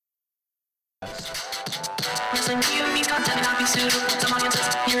This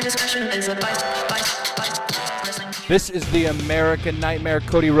is the American Nightmare,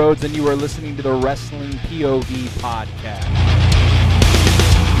 Cody Rhodes, and you are listening to the Wrestling POV podcast.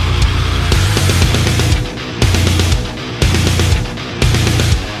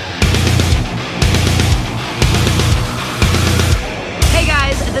 Hey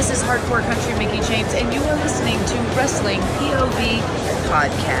guys, this is Hardcore Country Mickey James, and you are listening to Wrestling POV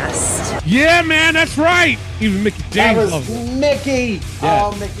podcast. Yeah, man, that's right. Even Mickey James that loves was it. Mickey. Yeah.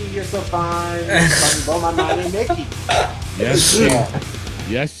 Oh, Mickey, you're so fine. You're blow my mind, and Mickey. Yes, she,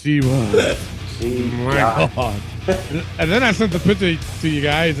 yes, she was. My God. And then I sent the picture to you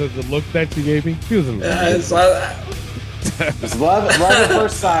guys of the look that she gave me. She was amazing. It's love at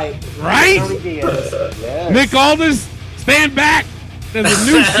first sight. Right? Tony Diaz. Yes. Nick Aldis, stand back. There's a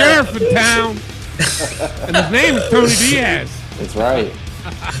new sheriff in town, and his name is Tony Diaz. That's right.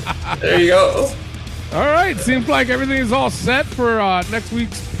 There you go. All right, seems like everything is all set for next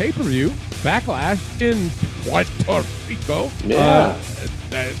week's pay-per-view, Backlash in Puerto Rico. Yeah.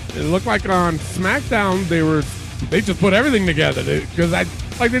 It looked like on SmackDown they just put everything together because they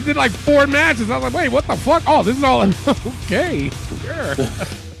did like 4 matches. I was like, wait, what the fuck? Oh, this is all okay, sure.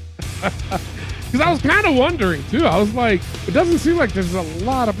 Because I was kind of wondering too. I was like, it doesn't seem like there's a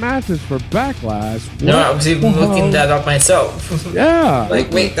lot of matches for Backlash. No, I was even looking that up myself. Yeah.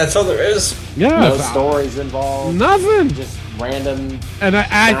 Like, wait, that's all there is? Yeah. No stories involved. Nothing. Just random. And I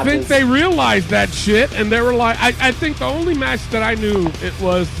matches. think they realized that shit, and they were like, I think the only match that I knew, it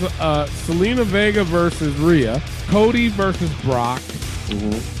was Selena Vega versus Rhea, Cody versus Brock.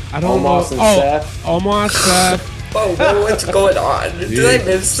 Mm-hmm. I don't Omos know. And Seth. Omos Seth. Oh, what's going on? Did I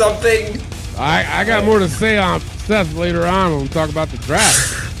miss something? I got more to say on Seth later on when we talk about the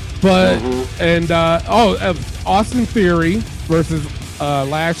draft. But and Austin Theory versus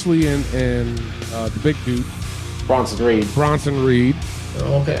Lashley and the big dude Bronson Reed.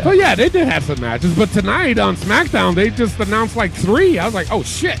 Okay. So yeah, they did have some matches, but tonight on SmackDown they just announced like 3. I was like, oh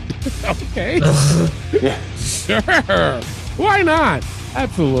shit. Okay. Yeah. Sure. Why not?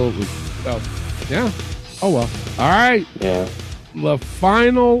 Absolutely. So yeah. Oh well. All right. Yeah. The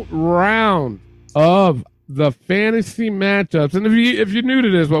final round of the fantasy matchups. And if you're new to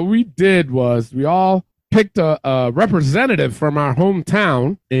this, what we did was we all picked a representative from our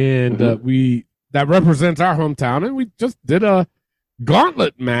hometown, and that represents our hometown, and we just did a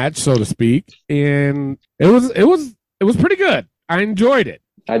gauntlet match, so to speak, and it was pretty good. I enjoyed it.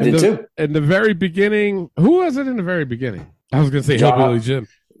 I did too. In the very beginning, who was it in the very beginning? I was gonna say Hillbilly Jim.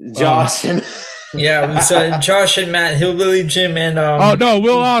 Josh and Yeah, it was Josh and Matt, Hillbilly Jim, and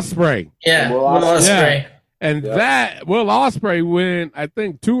Will Ospreay. Yeah, Will Will Ospreay. Ospreay. And that Will Ospreay went, I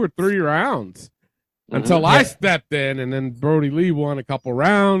think, 2 or 3 rounds until I stepped in, and then Brody Lee won a couple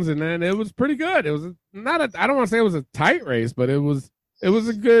rounds, and then it was pretty good. It was I don't want to say it was a tight race, but it was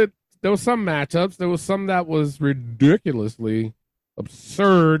a good. There was some matchups. There was some that was ridiculously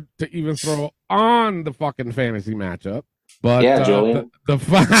absurd to even throw on the fucking fantasy matchup. But yeah, Julian. I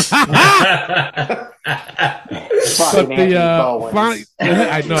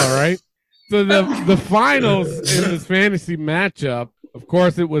know, right? So the finals in this fantasy matchup, of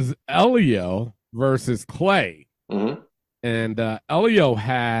course, it was Elio versus Clay, and Elio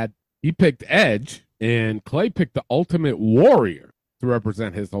he picked Edge, and Clay picked the Ultimate Warrior to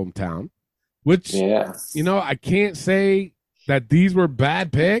represent his hometown. Which, I can't say that these were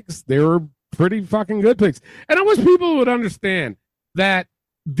bad picks. They were pretty fucking good picks. And I wish people would understand that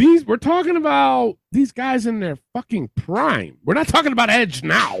we're talking about these guys in their fucking prime. We're not talking about Edge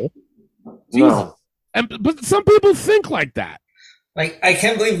now. No. But some people think like that. Like, I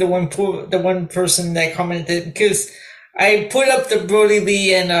can't believe the one person that commented, because I put up the Brody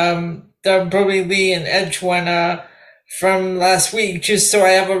Lee and Edge one from last week, just so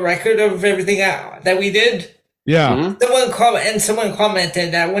I have a record of everything that we did. Yeah. Someone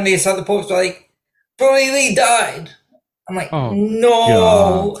commented that when they saw the post, like, Brody Lee died. I'm like,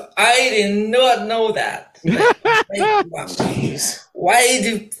 no, God. I did not know that. Why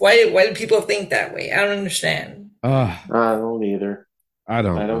do people think that way? I don't understand. I don't either. I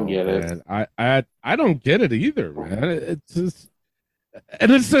don't get it. I don't get it either, man. It's just,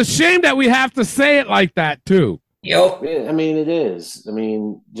 and it's a shame that we have to say it like that too. Yep. I mean, it is. I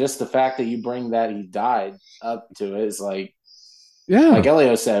mean, just the fact that you bring that he died up to it is like, like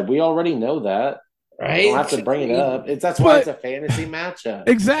Elio said, we already know that. Right? You don't have to bring it up. That's why it's a fantasy matchup.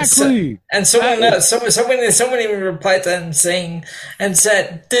 Exactly. And someone even replied to them and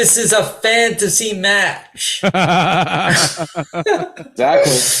said, "This is a fantasy match."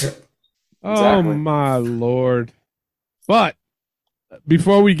 Exactly. Oh my Lord! But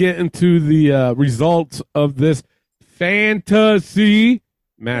before we get into the results of this fantasy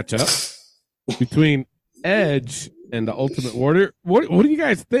matchup between Edge and the Ultimate Warrior, what do you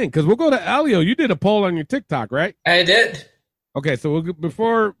guys think? Because we'll go to Elio. You did a poll on your TikTok, right? I did. Okay, so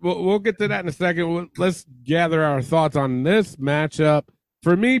we'll get to that in a second. Let's gather our thoughts on this matchup.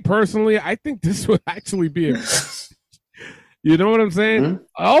 For me personally, I think this would actually be a. You know what I'm saying?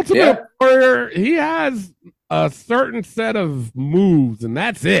 Mm-hmm. Ultimate Warrior, he has a certain set of moves, and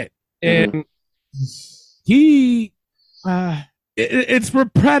that's it. And he, it's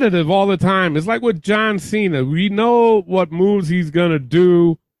repetitive all the time. It's like with John Cena. We know what moves he's gonna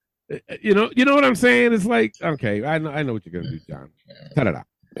do. You know what I'm saying? It's like, okay, I know what you're gonna do, John. Cut it out.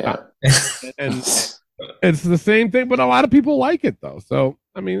 Yeah. And it's the same thing, but a lot of people like it though. So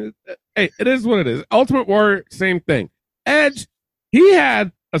I mean, hey, it is what it is. Ultimate Warrior, same thing. Edge, he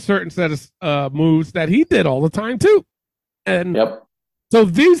had a certain set of moves that he did all the time too, and so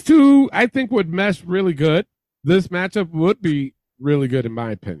these two, I think, would mesh really good. This matchup would be really good in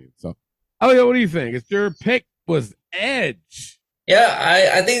my opinion. So, Elliot, what do you think? If your pick was Edge.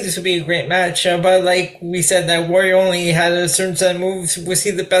 Yeah, I think this would be a great match. But like we said, that Warrior only had a certain set of moves. Was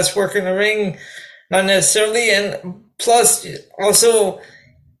he the best worker in the ring? Not necessarily. And plus, also,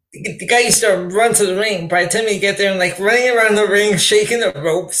 the guy used to run to the ring. By the time you get there and like running around the ring, shaking the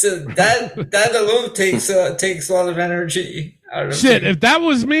ropes, that alone takes a lot of energy out of shit. If that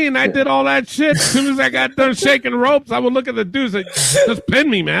was me and I did all that shit, as soon as I got done shaking ropes, I would look at the dudes and just pin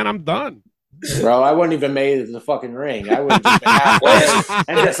me, man. I'm done. Bro, I wouldn't even made it to the fucking ring. I would have just been halfway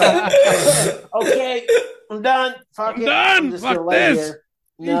and just like, okay, I'm done. Fuck I'm it. done. I'm just Fuck gonna lay this. here.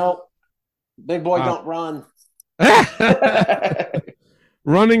 No, big boy, don't run.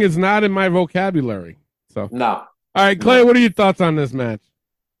 Running is not in my vocabulary. So no. All right, Clay, what are your thoughts on this match?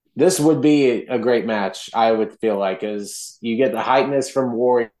 This would be a great match. I would feel like, as you get the hypeness from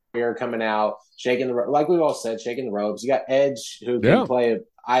Warrior coming out, shaking the like we all said, shaking the ropes. You got Edge who can play.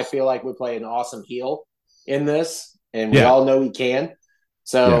 I feel like would play an awesome heel in this, and we all know he can.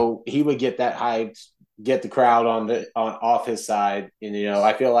 So he would get that hyped, get the crowd on off his side, and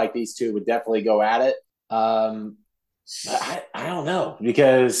I feel like these two would definitely go at it. I don't know,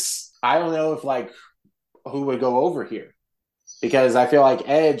 because I don't know if like who would go over here, because I feel like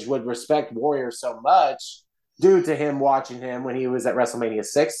Edge would respect Warrior so much due to him watching him when he was at WrestleMania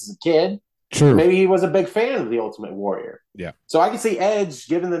 6 as a kid. True. Maybe he was a big fan of the Ultimate Warrior. Yeah. So I can see Edge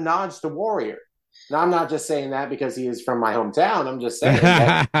giving the nods to Warrior. Now, I'm not just saying that because he is from my hometown. I'm just saying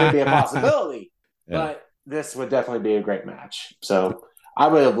that could be a possibility. Yeah. But this would definitely be a great match. So I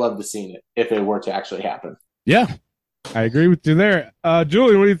would have loved to seen it if it were to actually happen. Yeah, I agree with you there.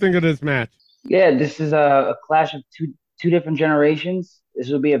 Julian, what do you think of this match? Yeah, this is a clash of two different generations. This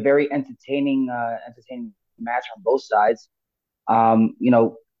will be a very entertaining match on both sides.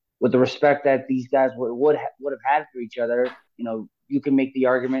 With the respect that these guys would have had for each other, you can make the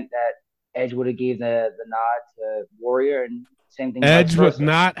argument that Edge would have gave the nod to Warrior, and same thing. Edge would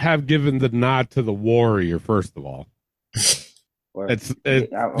not have given the nod to the Warrior. First of all,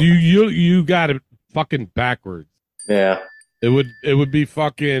 you got it fucking backwards. Yeah, it would be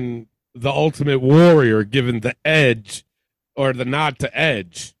fucking the Ultimate Warrior giving the Edge or the nod to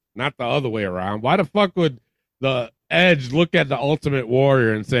Edge, not the other way around. Why the fuck would the Edge look at the Ultimate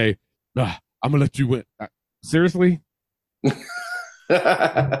Warrior and say, "I'm gonna let you win"? Seriously?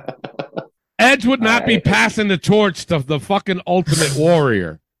 Edge would not be passing the torch to the fucking Ultimate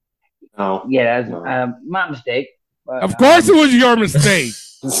Warrior. Oh, yeah, that's my mistake. But, of course, it was your mistake.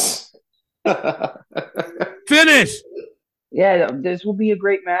 Finish. Yeah, this will be a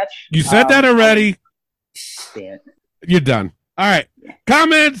great match. You said that already. Damn. You're done. All right.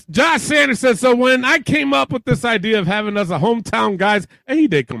 Comments. Josh Sanders says, so when I came up with this idea of having us a hometown guys, and he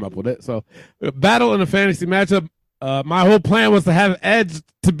did come up with it. So battle in a fantasy matchup. My whole plan was to have Edge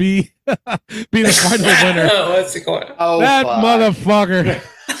to be the final winner. What's it going? Oh, that motherfucker.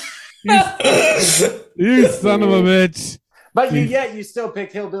 you son of a bitch. But you still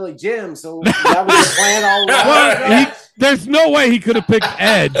picked Hillbilly Jim, so that was the plan all along. There's no way he could have picked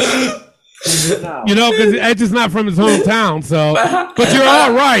Edge. No. Because Edge is not from his hometown. So, but you're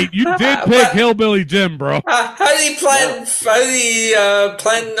all right. You did pick Hillbilly Jim, bro. How did he plan? How did he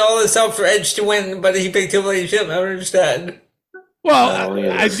plan all this out for Edge to win? But he picked Hillbilly Jim. I don't understand. Well,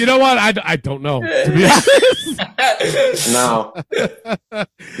 you know what? I don't know, to be honest. No.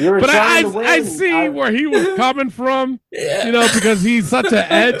 But I see where he was coming from, because he's such an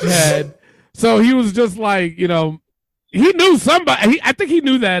Edge head. So he was just like, he knew somebody. I think he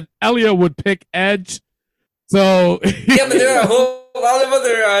knew that Elio would pick Edge. So yeah, but there are a whole lot of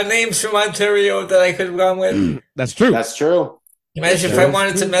other names from Ontario that I could have gone with. That's true. That's true. Imagine if I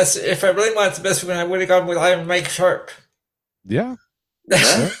wanted to mess. If I really wanted to mess with him, I would have gone with Iron Mike Sharp. Yeah.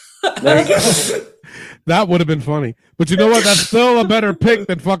 There you go. That would have been funny. But you know what? That's still a better pick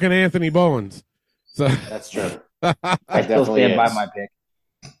than fucking Anthony Bowens. So That's true. I still Definitely stand by is. my pick.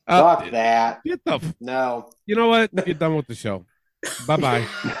 Fuck that. Get the No. You know what? Get done with the show. Bye-bye.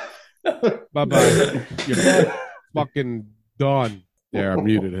 Bye-bye. You're fucking done. There, I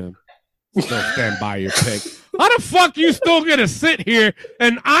muted him. Still stand by your pick. How the fuck you still gonna sit here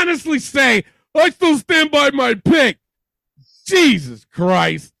and honestly say, I still stand by my pick? Jesus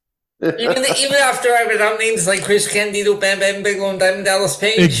Christ. Even after I read out names like Chris Candido, Bam Bam Bigelow, and Diamond Dallas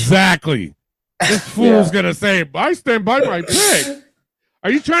Page. Exactly. This fool's gonna say, I stand by my pick.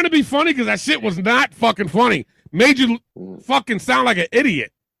 Are you trying to be funny? Because that shit was not fucking funny. Made you fucking sound like an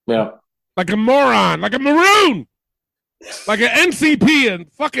idiot. Yeah. Like a moron. Like a maroon. Like an NCP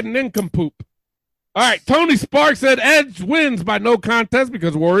and fucking nincompoop. All right, Tony Sparks said Edge wins by no contest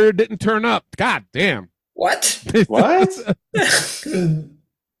because Warrior didn't turn up. God damn. What? What? The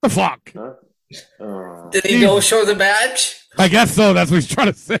fuck? Did he go show the badge? I guess so. That's what he's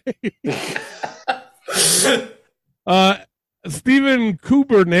trying to say. Steven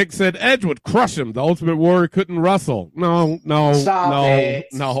Kubernick said Edge would crush him. The Ultimate Warrior couldn't wrestle. No.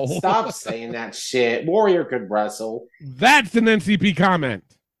 Stop saying that shit. Warrior could wrestle. That's an NCP comment.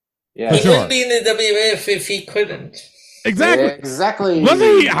 Yeah. He sure. wouldn't be in the WWF if he couldn't. Exactly. Yeah, exactly. Wasn't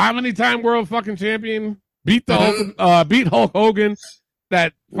he how many time world fucking champion? Beat Hulk Hogan.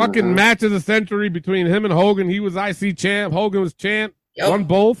 That fucking match of the century between him and Hogan. He was IC champ. Hogan was champ. Yep. Won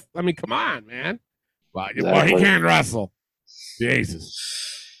both. I mean, come on, man. Well, he can't wrestle. Jesus.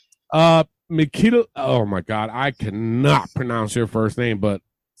 Mikita. Oh my God, I cannot pronounce your first name, but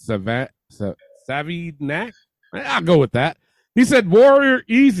Savinak. I'll go with that. He said Warrior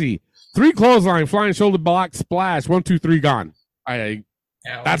easy. 3 clothesline, flying shoulder block, splash. 1, 2, 3, gone.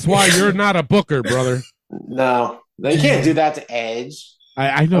 That's why you're not a booker, brother. No, they can't do that to Edge.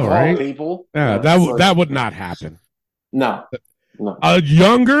 I know, Of right? all people. Yeah, that would not happen. No. A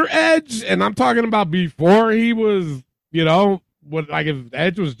younger Edge, and I'm talking about before he was, like if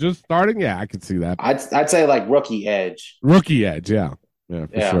Edge was just starting. Yeah, I could see that. I'd say like rookie Edge. Rookie Edge, yeah, for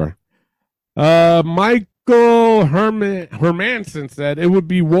sure. Michael Hermanson said it would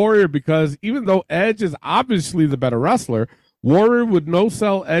be Warrior because even though Edge is obviously the better wrestler, Warrior would no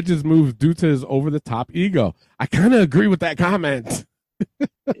sell Edge's moves due to his over the top ego. I kind of agree with that comment.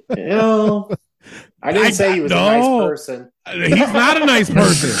 I didn't say he was a nice person. He's not a nice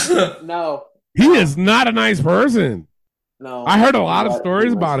person. No. He is not a nice person. No. I heard a lot of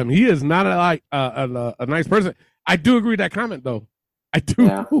stories about him. He is not a nice person. I do agree with that comment, though. I do.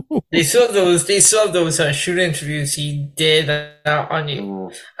 Yeah. They still have those shoot interviews he did up on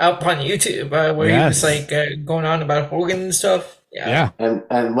YouTube where he was like going on about Hogan and stuff. Yeah.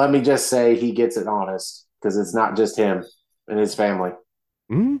 And let me just say he gets it honest because it's not just him and his family.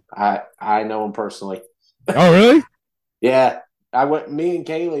 Mm-hmm. I know him personally. Oh, really? Yeah. Me and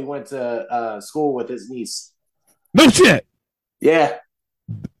Kaylee went to school with his niece. No shit. Yeah.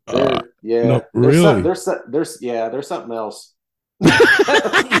 Yeah. No, really? There's something else. That's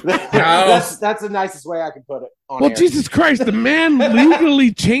the nicest way I can put it. Well, air. Jesus Christ, the man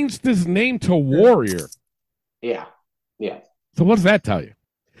legally changed his name to Warrior. Yeah. So what does that tell you?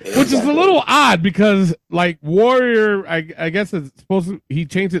 Exactly. Which is a little odd because, like, Warrior, I guess it's supposed to, he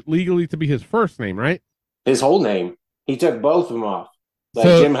changed it legally to be his first name, right? His whole name. He took both of them off. Like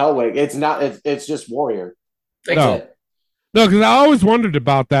Jim Hellwig. It's not. It's just Warrior. No, because I always wondered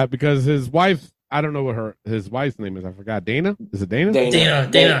about that because his wife. I don't know what his wife's name is. I forgot. Dana? Is it Dana?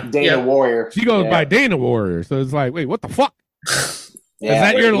 Dana Warrior. She goes by Dana Warrior. So it's like, wait, what the fuck? Is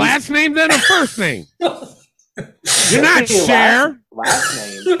that your last name then or first name? You're not Cher.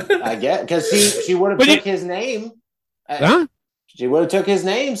 Last name, I guess, because she would have took his name. Huh? She would have took his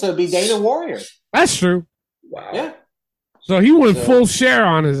name, so it'd be Dana Warrior. That's true. Wow. Yeah. So he went full Cher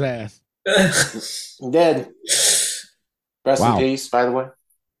on his ass. Dead. Rest in peace, by the way.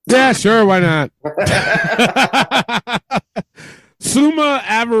 Yeah, sure. Why not? Suma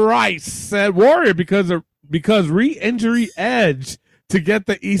Avarice said Warrior because re-injury Edge to get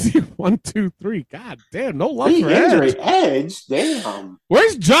the easy 1, 2, 3. God damn, no love for Edge. Damn.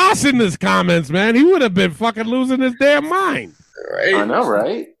 Where's Josh in his comments, man? He would have been fucking losing his damn mind. Right. I know,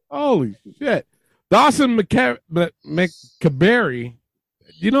 right? Holy shit. Dawson McCaberry.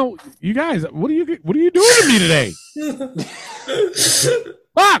 You guys, what are you doing to me today?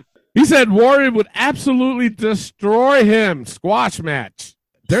 Fuck! He said Warrior would absolutely destroy him. Squash match.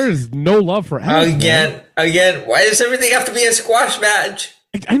 There is no love for Edge. Again, why does everything have to be a squash match?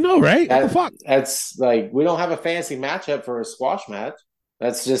 I know, right? What the fuck? That's like, we don't have a fancy matchup for a squash match.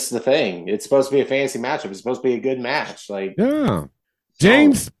 That's just the thing. It's supposed to be a fancy matchup. It's supposed to be a good match. Like, yeah.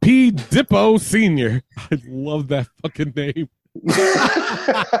 James P. Dippo Sr. I love that fucking name.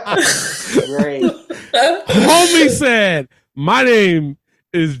 Great. Homie said, my name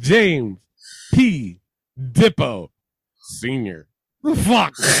is James P. Dippo Sr.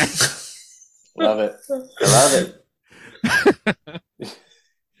 Fuck, man. Love it. I love it.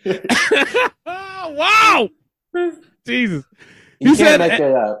 Wow. Jesus. You can't make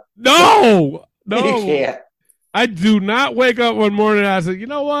that up. No. You can't. I do not wake up one morning and I say, you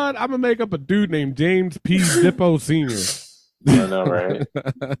know what? I'm going to make up a dude named James P. Dippo Sr. I know, right?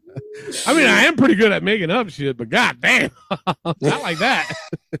 I mean, I am pretty good at making up shit, but goddamn, not like that.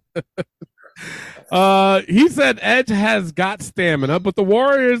 He said Edge has got stamina, but the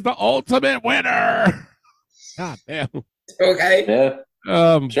Warrior is the ultimate winner. God damn. Okay.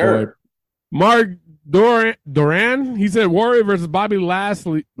 Yeah. Sure. Boy. Mark Duran, he said Warrior versus Bobby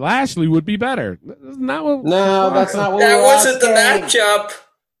Lashley would be better. Isn't that what? No, that's not what. That wasn't the matchup.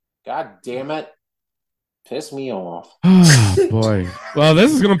 God damn it. Piss me off. Oh, boy. Well,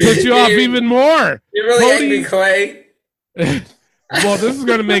 this is going to piss you off even more. You're really angry, Clay. Well, this is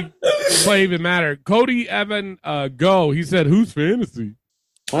going to make play even matter. Cody Evan Go, he said, who's fantasy?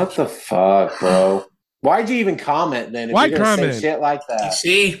 What the fuck, bro? Why'd you even comment then if Why you're going to comment? say shit like that?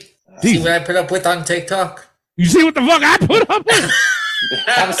 See what I put up with on TikTok? You see what the fuck I put up with?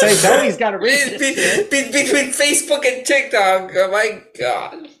 I would say Tony's got to read between Facebook and TikTok. Oh, my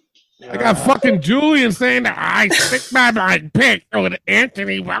God. I got fucking Julian saying that I stick by my pick with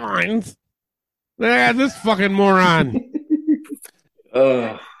Anthony Rollins. This fucking moron.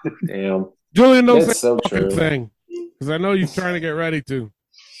 Oh, damn. Julian, don't That's say so the fucking true. thing. Because I know you're trying to get ready to.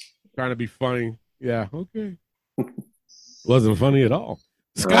 Trying to be funny. Yeah, okay. Wasn't funny at all.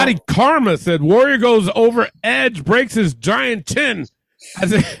 Scotty Karma said Warrior goes over Edge, breaks his giant chin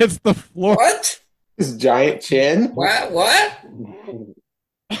as it hits the floor. What? His giant chin? What?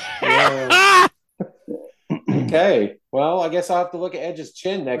 Yeah. Okay. Well, I guess I'll have to look at Edge's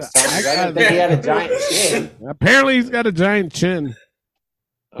chin next time. I didn't think he had a giant chin. Apparently, he's got a giant chin.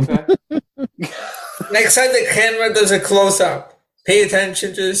 Okay. Next time the camera does a close-up, pay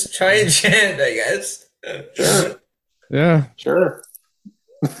attention to his giant chin, I guess. Sure. Yeah. Sure.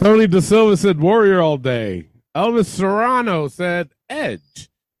 Tony Da Silva said Warrior all day. Elvis Serrano said Edge.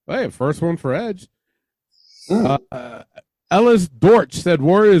 Hey, first one for Edge. Ellis Dortch said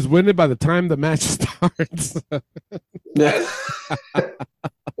Warrior is winning by the time the match starts.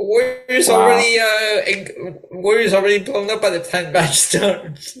 Warrior's already blown up by the time the match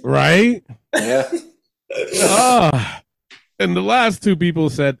starts. Right? Yeah. And the last two people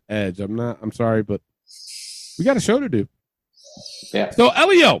said Edge. I'm sorry, but we got a show to do. Yeah. So,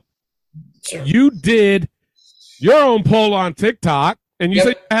 Elio, you did your own poll on TikTok, and you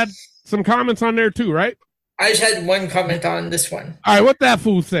said you had some comments on there too, right? I just had one comment on this one. All right, what that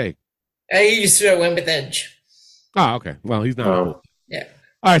fool say? He just went with Edge. Oh, okay. Well, he's not. Yeah.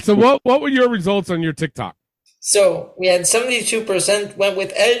 All right, so what were your results on your TikTok? So we had 72% went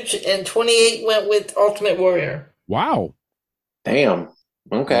with Edge and 28% went with Ultimate Warrior. Wow. Damn.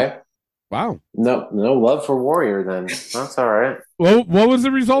 Okay. Wow. No love for Warrior then. That's all right. Well, what was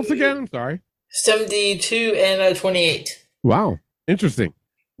the results again? I'm sorry. 72 and 28. Wow. Interesting.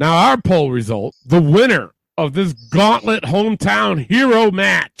 Now our poll result, the winner of this Gauntlet Hometown Hero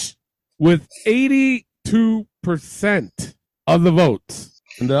match with 82% of the votes.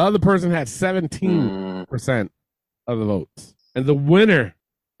 And the other person had 17% of the votes. And the winner,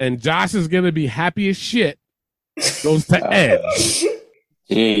 and Josh is going to be happy as shit, goes to Edge.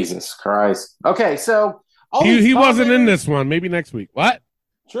 Jesus Christ. Okay, so he wasn't in this one. Maybe next week. What?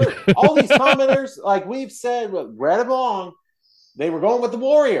 Sure. All these commenters, like we've said, read it along, they were going with the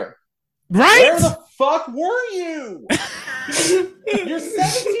Warrior. Right? Where the fuck were you? You're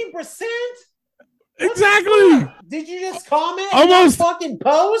 17%? Exactly. Did you just comment almost on fucking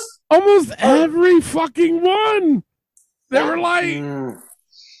post? Almost every fucking one. They were like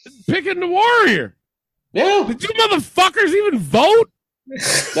picking the Warrior. Yeah. Did you motherfuckers even vote?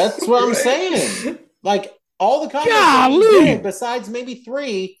 That's what I'm saying. Like all the comments besides maybe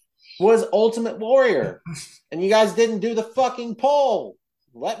 3 was Ultimate Warrior. And you guys didn't do the fucking poll.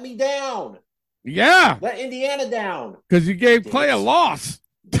 Let me down. Yeah. Let Indiana down. Because you gave Clay a loss.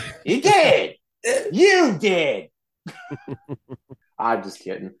 You did. You did. I'm just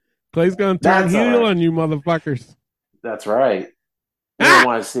kidding. Clay's going to turn heel on you motherfuckers. That's right. I don't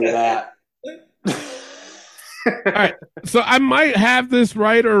want to see that. All right. So I might have this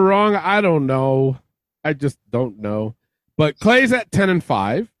right or wrong. I don't know. I just don't know. But Clay's at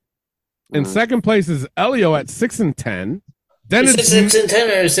 10-5. In second place is Elio at 6-10. Then is it's it 6-10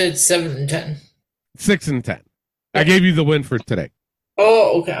 or is it 7-10? 6-10. Yeah. I gave you the win for today.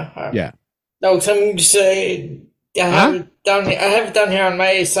 Oh, okay. Right. Yeah. No, because I'm just saying, I have it down here. I have it down here on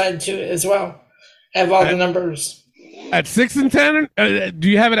my side too as well. I have all the numbers. At 6-10? Do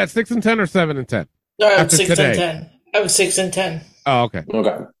you have it at 6-10 or 7-10? No, I have 6-10. I have 6-10. Oh, okay.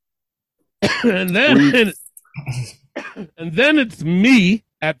 Okay. and then it's me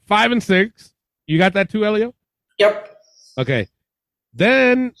at 5-6. You got that too, Elio? Yep. Okay.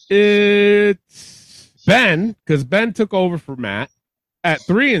 Then it's Ben, because Ben took over for Matt at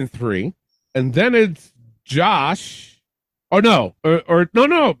 3-3. And then it's Josh. Oh, no.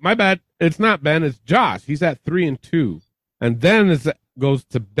 No, my bad. It's not Ben. It's Josh. He's at 3-2. And then it goes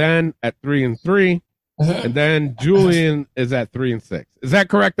to Ben at 3-3. And then Julian is at 3-6. Is that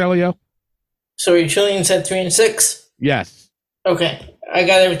correct, Elio? So Julian's at 3-6? Yes. Okay. I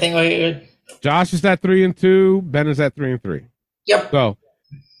got everything right good. Josh is at 3-2. Ben is at 3-3. Yep. So,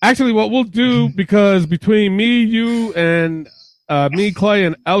 actually, what we'll do, because between me, you, and me, Clay,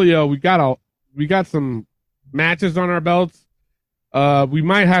 and Elio, we got some matches on our belts. We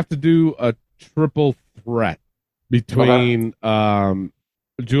might have to do a triple threat between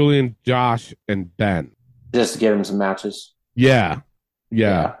Julian, Josh, and Ben. Just to give him some matches. Yeah.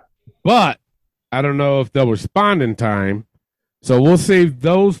 But I don't know if they'll respond in time. So we'll save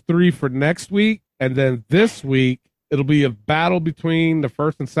those three for next week. And then this week, it'll be a battle between the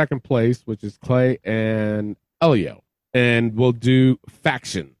first and second place, which is Clay and Elio. And we'll do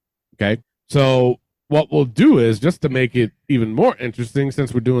faction. Okay. So what we'll do is, just to make it even more interesting,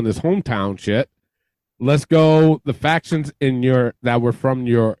 since we're doing this hometown shit, let's go the factions that were from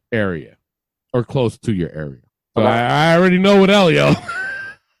your area or close to your area. So I already know what Elio.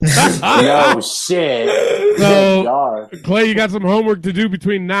 No shit. So Clay, you got some homework to do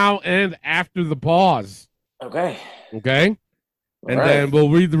between now and after the pause. Okay. And then we'll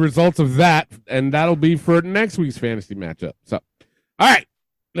read the results of that, and that'll be for next week's fantasy matchup. So, all right,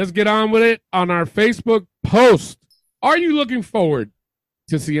 let's get on with it. On our Facebook post, are you looking forward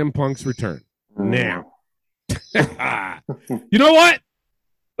to CM Punk's return? Now. You know what?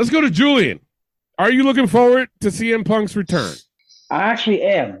 Let's go to Julian. Are you looking forward to CM Punk's return? I actually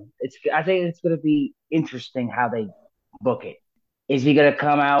am. I think it's going to be interesting how they book it. Is he going to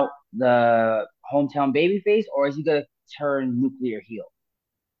come out the hometown babyface, or is he going to turn nuclear heel?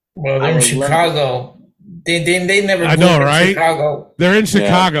 Well, they're in Chicago. They never. I know, right? Chicago. They're in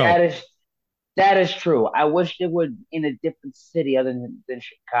Chicago. Yeah, that is true. I wish they would in a different city other than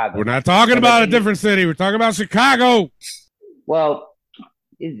Chicago. We're not talking about a different city. We're talking about Chicago. Well,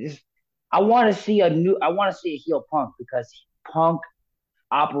 I want to see a heel Punk, because Punk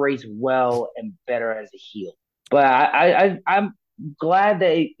operates well and better as a heel. But I'm glad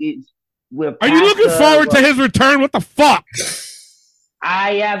that we're. Are you looking forward to his return? What the fuck?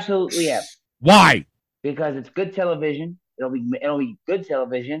 I absolutely am. Why? Because it's good television. It'll be good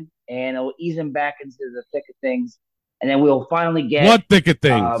television, and it'll ease him back into the thick of things, and then we'll finally get what thick of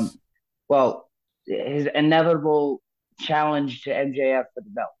things. His inevitable challenge to MJF for the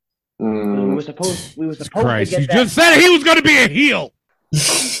belt. We were supposed Christ, to get you that. just said he was going to be a heel.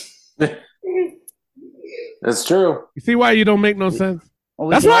 That's true. You see why you don't make no sense? Well,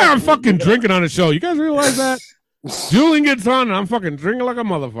 that's why I'm fucking drinking on the show. You guys realize that? Julian gets on and I'm fucking drinking like a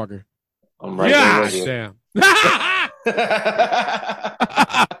motherfucker. I'm right there with you. Damn.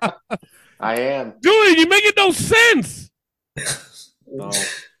 I am. Julian, you make it no sense. No.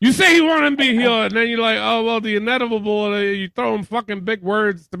 You say you want him to be heel, and then you're like, oh, well, the inevitable, you throw him fucking big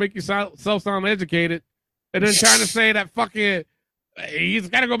words to make yourself sound educated, and then trying to say that fucking, he's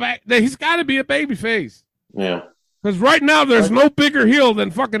got to go back. He's got to be a baby face. Yeah. Because right now, there's no bigger heel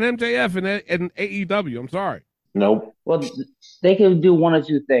than fucking MJF in AEW. I'm sorry. Nope. Well, they can do one or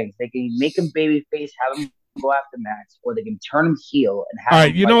two things. They can make him baby face, have him go after Max, or they can turn him heel and have. All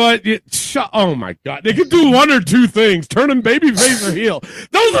right, you know what? Oh my God, they could do one or two things: turn him babyface or heel.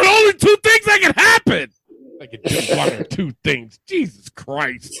 Those are the only two things that can happen. They could do one or two things. Jesus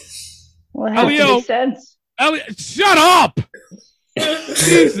Christ! Well, it has to make sense. Elliot, shut up!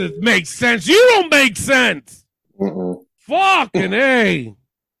 Jesus makes sense. You don't make sense. Fucking A.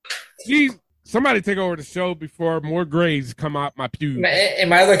 Jeez. Somebody take over the show before more grays come out my pew.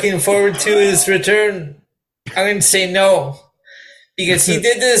 Am I looking forward to his return? I'm going to say no, because he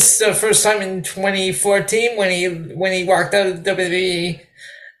did this the first time in 2014 when he walked out of WWE.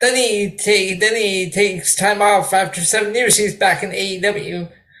 Then he takes time off after 7 years. He's back in AEW.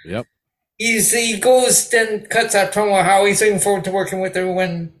 Yep. He goes then cuts that promo how he's looking forward to working with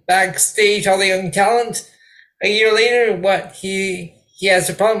everyone backstage, all the young talent. a year later, what he has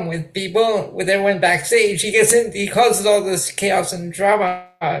a problem with people, with everyone backstage. He causes all this chaos and drama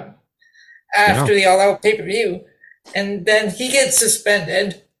after the All Out pay-per-view, and then he gets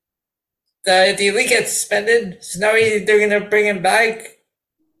suspended. The Elite gets suspended, so now they're gonna bring him back.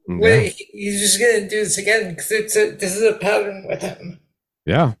 Yeah. He's just gonna do this again because this is a pattern with him.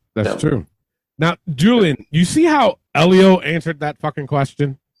 Yeah, that's true. Now, Julian, you see how Elio answered that fucking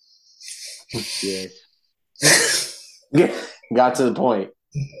question? Yes. Yeah, got to the point.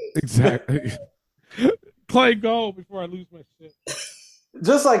 Exactly. Clay, go before I lose my shit.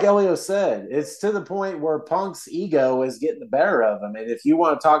 Just like Elio said, it's to the point where Punk's ego is getting the better of him. And if you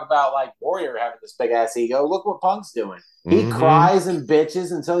want to talk about like Warrior having this big ass ego, look what Punk's doing. He cries and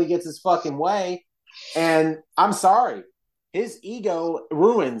bitches until he gets his fucking way. And I'm sorry, his ego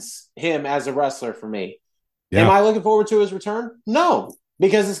ruins him as a wrestler for me. Yeah. Am I looking forward to his return? No,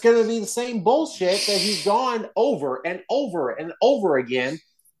 because it's going to be the same bullshit that he's gone over and over and over again.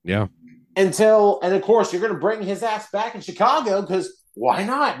 Yeah. And of course, you're going to bring his ass back in Chicago because why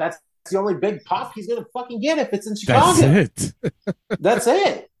not? That's the only big pop he's going to fucking get if it's in Chicago. That's it. That's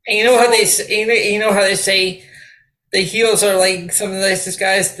it. And you know how they say, how they say the heels are like some of the nicest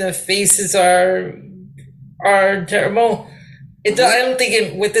guys, the faces are terrible. I don't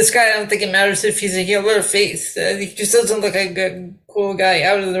think with this guy, I don't think it matters if he's a heel or a face. He just doesn't look like a cool guy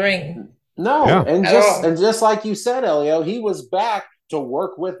out of the ring. No, yeah. and just like you said, Elio, he was back to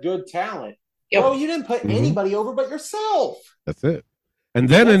work with good talent. Yep. Bro, you didn't put anybody over but yourself. That's it. And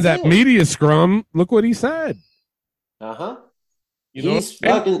then in that media scrum, look what he said. Uh-huh. He's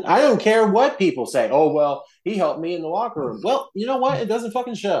fucking, I don't care what people say. Oh, well, he helped me in the locker room. Well, you know what? It doesn't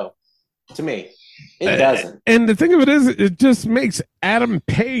fucking show to me. It doesn't. And the thing of it is, it just makes Adam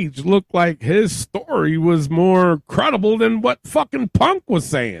Page look like his story was more credible than what fucking Punk was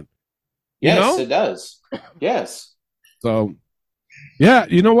saying. Yes, it does. Yes. So, yeah,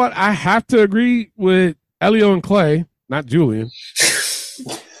 you know what? I have to agree with Elio and Clay, not Julian.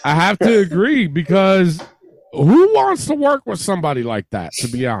 I have to agree because who wants to work with somebody like that, to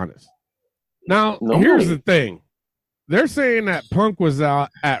be honest? Now, here's the thing. They're saying that Punk was out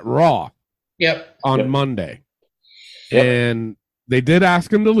at Raw on Monday. Yep. And they did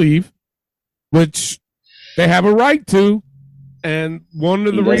ask him to leave, which they have a right to. And one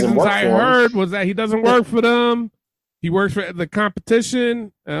of the reasons I heard was that he doesn't work for them. He works for the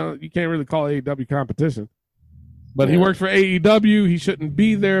competition. You can't really call AEW competition. But he works for AEW. He shouldn't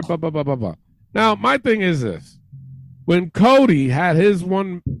be there, blah, blah, blah, blah, blah. Now, my thing is this. When Cody had his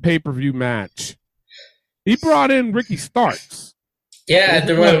one pay-per-view match, he brought in Ricky Starks. Yeah, at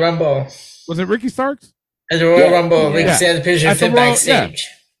the Royal Rumble. Was it Ricky Starks? At the Royal Rumble, Ricky said the picture fit backstage.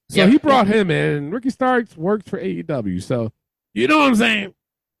 Yeah. So he brought him in. Ricky Starks worked for AEW. So, you know what I'm saying?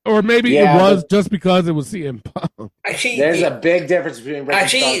 Or maybe it was just because it was CM Punk. Actually, there's a big difference between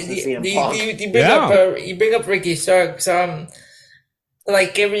Ricky Starks and CM Punk. You bring up Ricky Starks.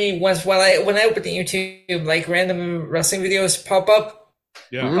 Like every once when I open the YouTube, like random wrestling videos pop up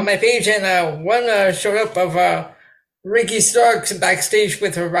on my page, and one showed up of Ricky Starks backstage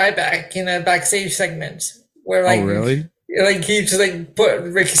with her Ryback in a backstage segment where like like he just like put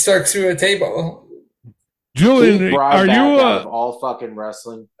Ricky Starks through a table. Julian, are you out of all fucking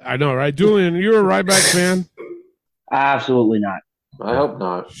wrestling? I know, right? Julian, you're a Ryback fan? Absolutely not. I hope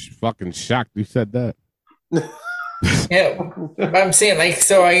not. Fucking shocked you said that. Yeah, I'm saying like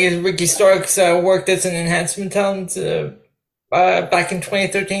so. I guess Ricky Starks worked as an enhancement talent back in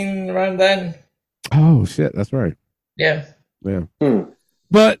 2013, around then. Oh shit, that's right. Yeah.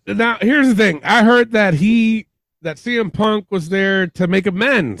 But now here's the thing. I heard that CM Punk was there to make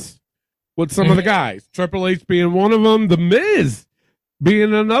amends with some of the guys. Triple H being one of them, The Miz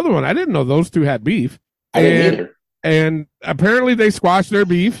being another one. I didn't know those two had beef. I didn't either. And apparently they squashed their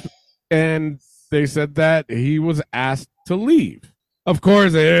beef, and they said that he was asked to leave. Of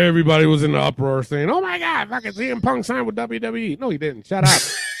course, everybody was in the uproar saying, "Oh my God, fucking CM Punk signed with WWE." No, he didn't. Shut up.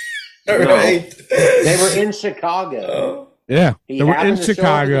 Right. They were in Chicago. Yeah, they were in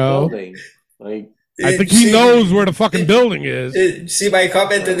Chicago. Like, I think he knows where the fucking building is. See my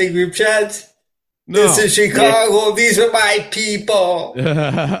comment in the group chat? No. This is Chicago. Yeah. These are my people.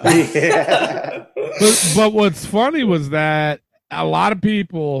 But what's funny was that a lot of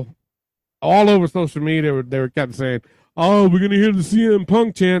people all over social media, they were kept saying, "Oh, we're going to hear the CM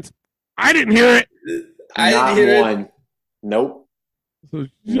Punk chants." I didn't hear it. I didn't hear it. Nope. So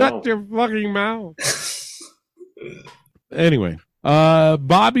shut your fucking mouth. Anyway, Bob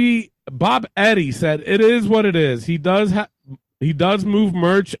Eddie said, "It is what it is. He does move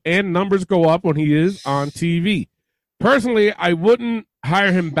merch and numbers go up when he is on TV. Personally, I wouldn't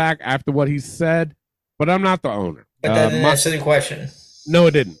hire him back after what he said, but I'm not the owner. But that didn't answer the question. No,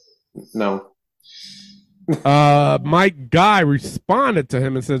 it didn't. No. Mike Guy responded to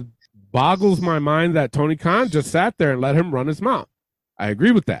him and said, boggles my mind that Tony Khan just sat there and let him run his mouth. I agree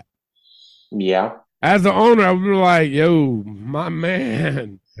with that. Yeah. As the owner, I would be like, yo, my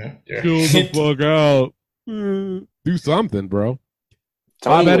man, chill the fuck out. Do something, bro.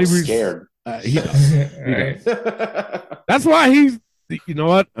 Tony was scared. He does. He does. That's why he's, you know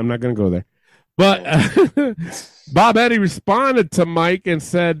what? I'm not going to go there. But Bob Eddie responded to Mike and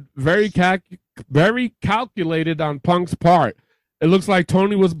said, very calculated on Punk's part. It looks like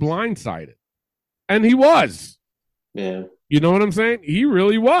Tony was blindsided. And he was. Yeah. You know what I'm saying? He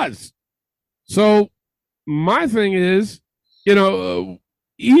really was. So my thing is,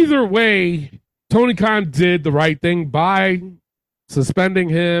 either way, Tony Khan did the right thing by suspending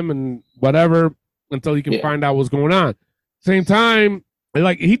him and whatever until he can find out what's going on. Same time,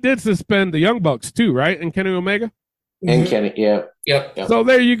 like he did suspend the Young Bucks too, right? And Kenny Omega? And Kenny, yeah. Yep. So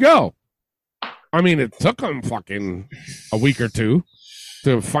there you go. I mean, it took him fucking a week or two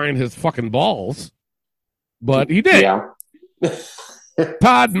to find his fucking balls, but he did. Yeah.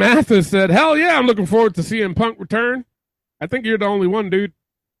 Todd Mathis said, hell yeah, I'm looking forward to seeing Punk return. I think you're the only one, dude.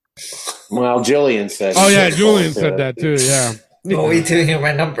 Well, Julian said. Oh, yeah, Julian said that too, yeah. Well, we didn't hear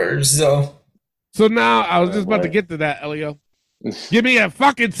my numbers, so. So now, I was just about to get to that, Elio. Give me a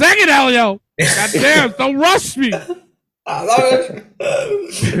fucking second, Elio. God damn, don't rush me. I love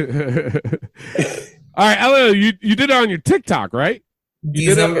it. All right, Elio, you did it on your TikTok, right?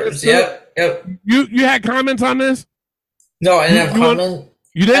 These numbers, yep. You had comments on this? No, I didn't have comments.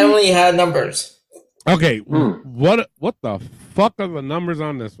 You didn't? I only had numbers. Okay, what the fuck are the numbers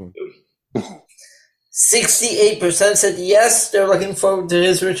on this one? 68% said yes, they're looking forward to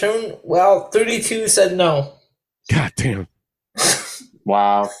his return. Well, 32 said no. God damn.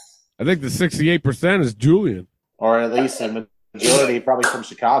 Wow. I think the 68% is Julian. Or at least a majority probably from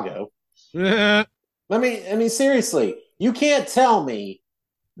Chicago. Yeah. I mean, seriously, you can't tell me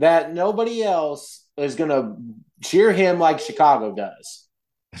that nobody else is going to cheer him like Chicago does.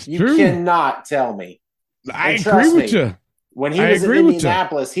 You true. Cannot tell me. I agree with you. When he was in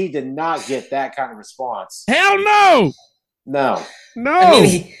Indianapolis, he did not get that kind of response. Hell no. No. I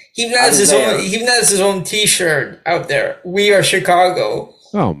mean, he has his own T-shirt out there. We are Chicago.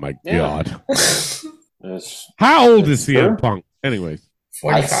 Oh my God. How old is CM Punk? Anyways,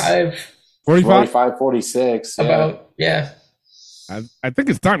 45. 45, 46. About, yeah. I think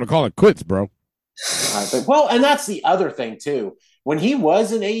it's time to call it quits, bro. Well, and that's the other thing, too. When he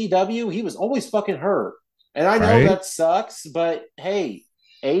was in AEW, he was always fucking hurt. And I know that sucks, but hey,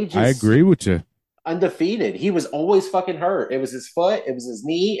 age is I agree with you. Undefeated. He was always fucking hurt. It was his foot. It was his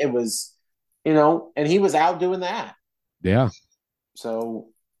knee. It was, and he was out doing that. Yeah. So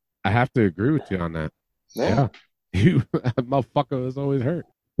I have to agree with you on that. Yeah. You motherfucker was always hurt.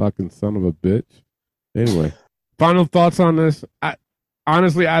 Fucking son of a bitch. Anyway, final thoughts on this.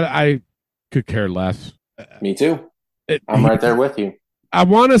 Honestly, I could care less. Me too. I'm right there with you. I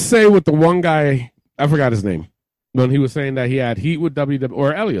want to say with the one guy, I forgot his name, when he was saying that he had heat with WWE,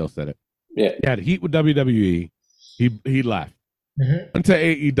 or Elio said it. Yeah. He had heat with WWE. He left. Went to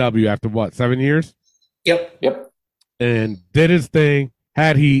AEW after what, 7 years? Yep. And did his thing,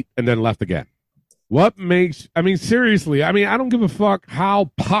 had heat, and then left again. What makes, seriously, I don't give a fuck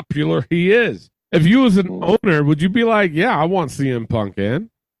how popular he is. If you was an owner, would you be like, yeah, I want CM Punk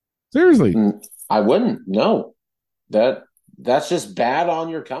in? Seriously. I wouldn't. No. That's just bad on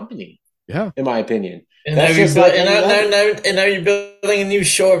your company. Yeah. In my opinion. And now you're building a new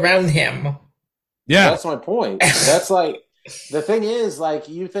show around him. Yeah. That's my point. That's like, the thing is, like,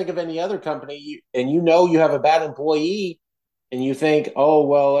 you think of any other company and you have a bad employee and you think, oh,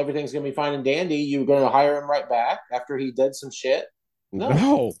 well, everything's going to be fine and dandy. You're going to hire him right back after he did some shit?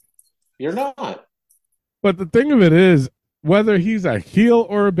 No. You're not. But the thing of it is, whether he's a heel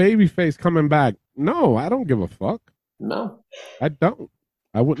or a babyface coming back, no, I don't give a fuck. No. I don't.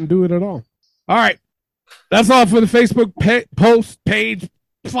 I wouldn't do it at all. All right. That's all for the Facebook post page.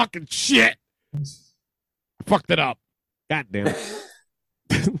 Fucking shit. I fucked it up. God damn it.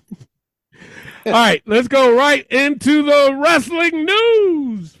 All right. Let's go right into the wrestling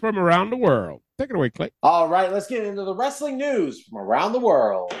news from around the world. Take it away, Clay. All right. Let's get into the wrestling news from around the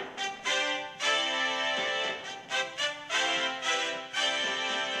world.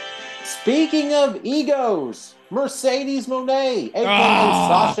 Speaking of egos, Mercedes Moné, a.k.a.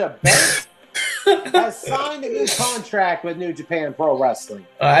 Sasha Banks, has signed a new contract with New Japan Pro Wrestling.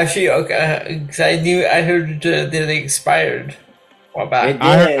 Actually, okay, because I heard that it expired a while back.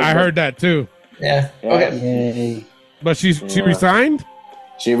 I heard that too. Yeah. Okay. Yay. But she resigned?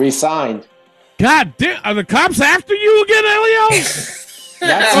 She resigned. God damn, are the cops after you again, Elio?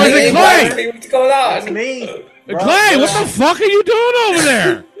 That's Oh, is it Clay? What's going on? That's me. Bro, Clay, what the fuck are you doing over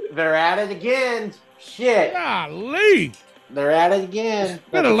there? They're at it again. Shit. Golly. They're at it again.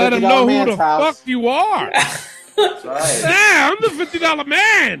 Better let them know who the fuck you are. That's right. Yeah, I'm the $50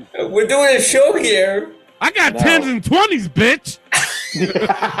 man. We're doing a show here. I got 10s and 20s, bitch.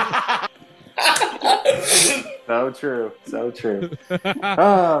 So true. So true.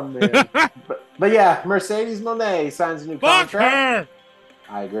 Oh, man. But yeah, Mercedes Moné signs a new Fuck contract. her.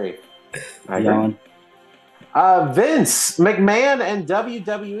 I agree. Vince McMahon and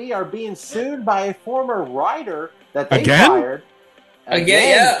WWE are being sued by a former writer that they fired.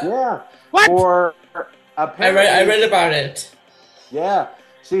 Again, yeah. What? For apparently, I read about it. Yeah,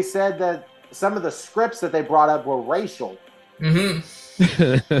 she said that some of the scripts that they brought up were racial.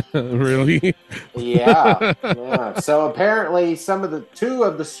 Mm-hmm. Really? Yeah. So apparently, two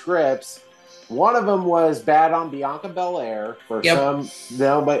of the scripts, one of them was bad on Bianca Belair for some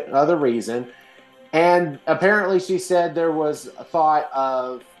other reason. And apparently she said there was a thought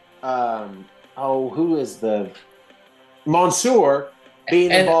of, who is the Mansoor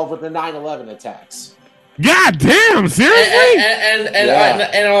being involved with the 9/11 attacks. God damn, seriously?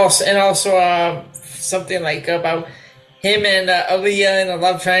 And also something like about him and Aaliyah in a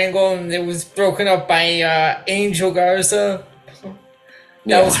love triangle, and it was broken up by Angel Garza.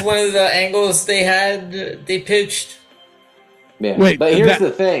 That was one of the angles they pitched. Yeah. Wait, but here's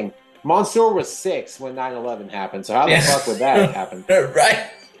the thing. Mansoor was 6 when 9/11 happened, so how the fuck would that happen?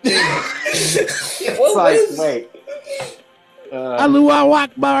 Right. It's like, wait. Allahu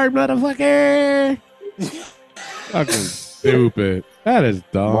Akbar, motherfucker. Fucking stupid. That is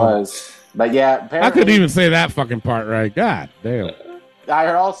dumb. But yeah, I couldn't even say that fucking part right. God damn.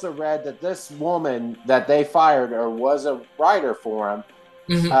 I also read that this woman that they fired or was a writer for him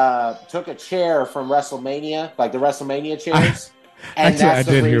took a chair from WrestleMania, like the WrestleMania chairs. And that's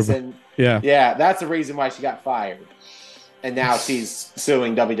the reason. Yeah, that's the reason why she got fired. And now she's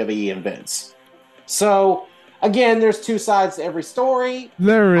suing WWE and Vince. So again, there's two sides to every story.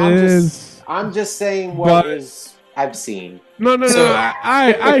 I'm just saying what I've seen. No.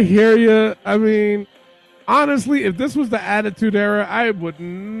 I hear you. I mean, honestly, if this was the Attitude Era, I would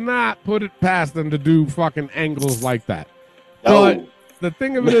not put it past them to do fucking angles like that. No. But the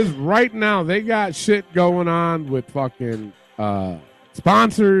thing of it is, right now, they got shit going on with fucking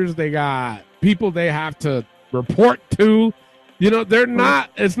sponsors. They got people they have to report to. You know, they're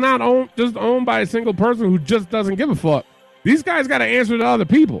not. It's not just owned by a single person who just doesn't give a fuck. These guys got to answer to other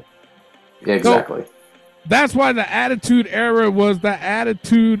people. Yeah, exactly. So, that's why the Attitude Era was the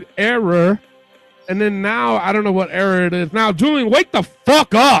Attitude Era. And then now, I don't know what era it is. Now, Julian, wake the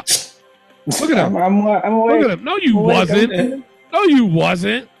fuck up. Look at him. I'm Look at him. No, you wasn't. No, you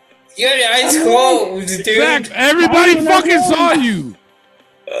wasn't. You had your eyes closed, dude. Zach, everybody fucking saw you.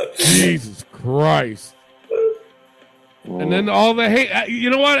 Jesus Christ. And then all the hate.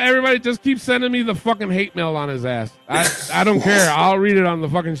 You know what? Everybody just keep sending me the fucking hate mail on his ass. I don't care. I'll read it on the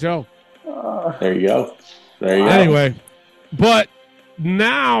fucking show. There you go. Anyway, but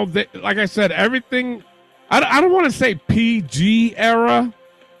now, like I said, everything. I don't want to say PG era.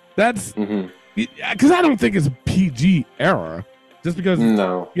 That's because I don't think it's a PG era. Just because,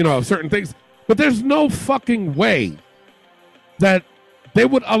 certain things. But there's no fucking way that they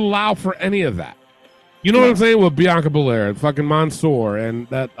would allow for any of that. You know what I'm saying? With Bianca Belair and fucking Mansoor and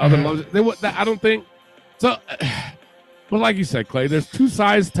that other... They would. I don't think... So, but like you said, Clay, there's two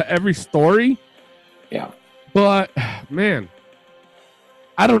sides to every story. Yeah. But, man,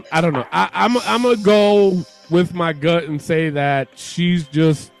 I don't know. I'm going to go with my gut and say that she's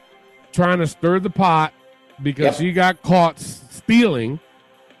just trying to stir the pot because she got caught stealing.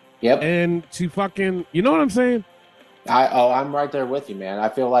 Yep. And she fucking, you know what I'm saying? I'm right there with you, man. I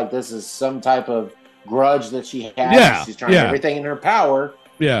feel like this is some type of grudge that she has. Yeah. She's trying everything in her power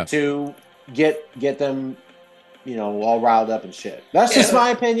to get them, all riled up and shit. That's just my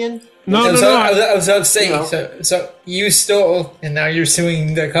opinion. No. I was about to say, so you stole, and now you're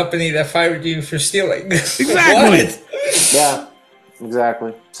suing the company that fired you for stealing. Exactly. Yeah,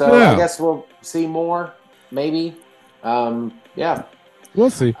 exactly. So I guess we'll see more, maybe. Yeah.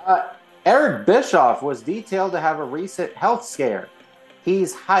 We'll see. Eric Bischoff was detailed to have a recent health scare.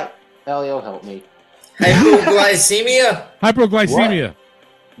 He's Elio, help me. Hypoglycemia? Hypoglycemia.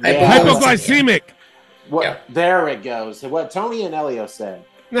 Yeah. Hypoglycemic. There it goes. What Tony and Elio said.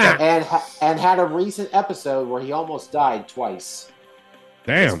 Nah. And had a recent episode where he almost died twice.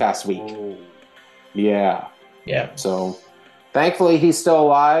 Damn. This past week. Oh. Yeah. Yeah. So, thankfully, he's still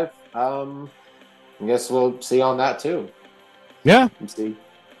alive. I guess we'll see on that, too. Yeah. Let's see.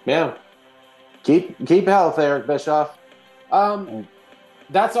 Yeah. Keep health, Eric Bischoff.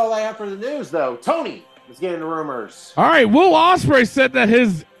 That's all I have for the news, though. Tony, let's get into rumors. All right, Will Ospreay said that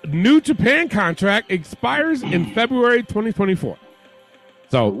his New Japan contract expires in February 2024.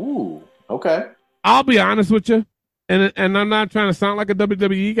 So, ooh, okay. I'll be honest with you, and I'm not trying to sound like a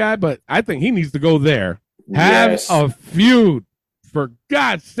WWE guy, but I think he needs to go there. Have a feud, for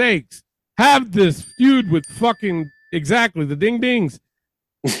God's sakes. Have this feud with fucking exactly the Ding Dings,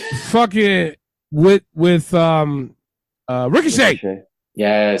 fucking with Ricochet.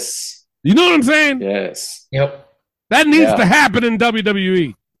 Yes. You know what I'm saying? Yes. Yep. That needs to happen in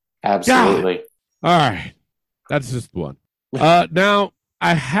WWE. Absolutely. God. All right, that's just one. Now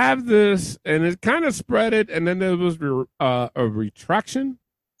I have this, and it kind of spread it, and then there was a retraction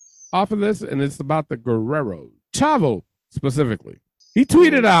off of this, and it's about the Guerrero Chavo specifically. He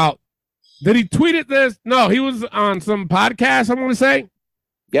tweeted out. Did he tweeted this? No, he was on some podcast, I want to say.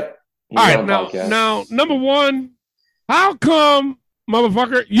 Yep. All right, now, number one, how come,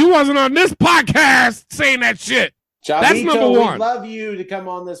 motherfucker, you wasn't on this podcast saying that shit? Chavito, that's number one. We'd love you to come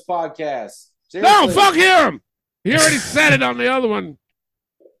on this podcast. Seriously. No, fuck him. He already said it on the other one.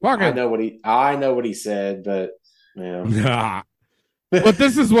 Fuck him. I know what he said, but yeah. Nah. But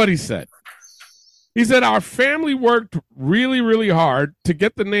this is what he said. He said, our family worked really, really hard to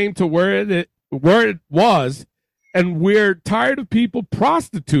get the name to where it was, and we're tired of people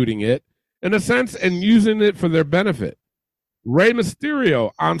prostituting it, in a sense, and using it for their benefit. Rey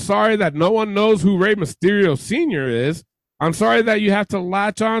Mysterio, I'm sorry that no one knows who Rey Mysterio Sr. is. I'm sorry that you have to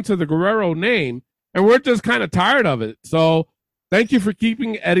latch on to the Guerrero name, and we're just kind of tired of it. So thank you for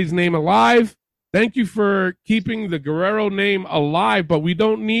keeping Eddie's name alive. Thank you for keeping the Guerrero name alive, but we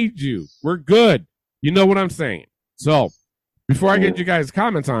don't need you. We're good. You know what I'm saying? So, before I get you guys'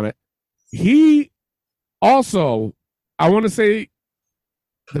 comments on it, he also, I want to say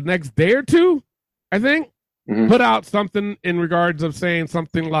the next day or two, I think, put out something in regards of saying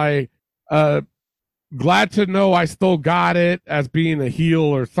something like, glad to know I still got it as being a heel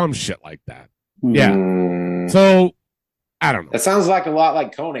or some shit like that. Yeah. So, I don't know. That sounds like a lot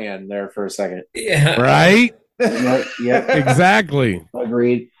like Conan there for a second. Yeah. Right? Yeah. Exactly.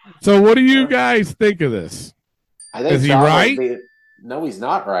 Agreed. So what do you guys think of this? I think is he right? No, he's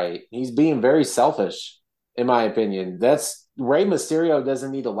not right. He's being very selfish, in my opinion. That's Rey Mysterio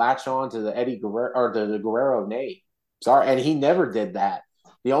doesn't need to latch on to the Eddie Guerrero or the Guerrero name. Sorry, and he never did that.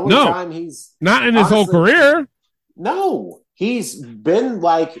 The only time he's not in his whole career. No, he's been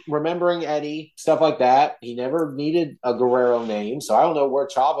like remembering Eddie, stuff like that. He never needed a Guerrero name, so I don't know where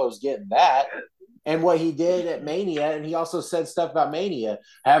Chavo's getting that. And what he did at Mania, and he also said stuff about Mania,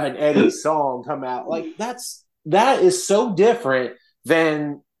 having Eddie's song come out. Like, that is so different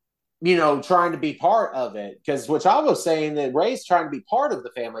than, trying to be part of it. Because what Chavo's saying that Ray's trying to be part of the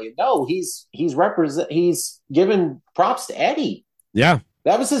family. No, he's giving props to Eddie. Yeah.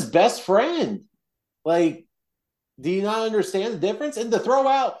 That was his best friend. Like, do you not understand the difference? And to throw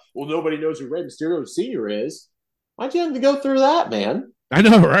out, well, nobody knows who Rey Mysterio Sr. is. Why'd you have to go through that, man? I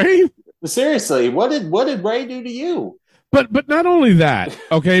know, right? Seriously, what did Ray do to you? But not only that,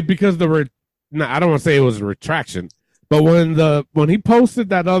 okay, because I don't want to say it was a retraction, but when he posted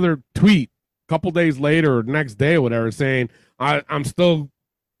that other tweet a couple days later or next day or whatever, saying I'm still,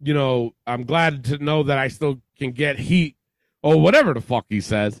 I'm glad to know that I still can get heat or whatever the fuck he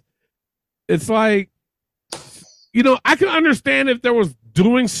says. It's like, I can understand if there was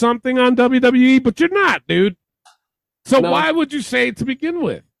doing something on WWE, but you're not, dude. So why would you say it to begin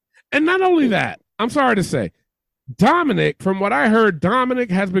with? And not only that, I'm sorry to say, Dominic, from what I heard,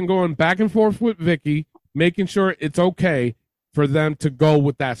 Dominic has been going back and forth with Vicky, making sure it's okay for them to go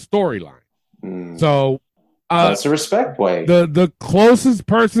with that storyline. So that's a respect way. The closest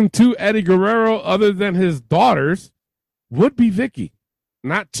person to Eddie Guerrero, other than his daughters, would be Vicky,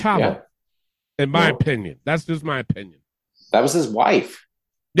 not Chavo. In my opinion. That's just my opinion. That was his wife.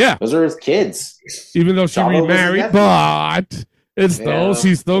 Yeah. Those are his kids. Even though she remarried, but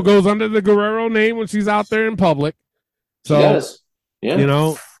she still goes under the Guerrero name when she's out there in public. So, she does.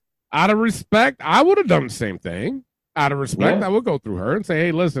 Yeah. Out of respect, I would have done the same thing. Out of respect, I would go through her and say,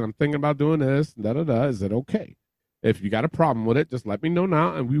 hey, listen, I'm thinking about doing this. Da-da-da. Is it okay? If you got a problem with it, just let me know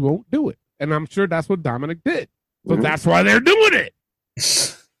now and we won't do it. And I'm sure that's what Dominic did. So that's why they're doing it.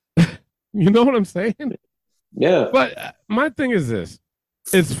 You know what I'm saying? Yeah. But my thing is this.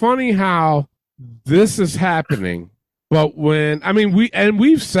 It's funny how this is happening, but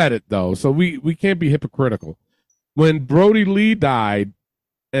we've said it though, so we can't be hypocritical. When Brody Lee died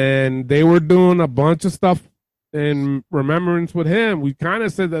and they were doing a bunch of stuff in remembrance with him, we kind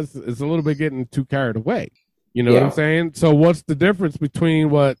of said that it's a little bit getting too carried away. You know what I'm saying? So what's the difference between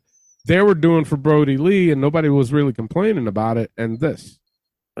what they were doing for Brody Lee, and nobody was really complaining about it. And this,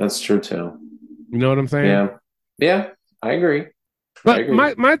 that's true too. You know what I'm saying? Yeah, I agree. But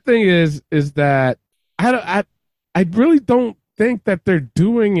my thing is that I really don't think that they're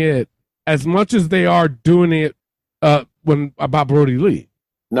doing it as much as they are doing it about Brody Lee.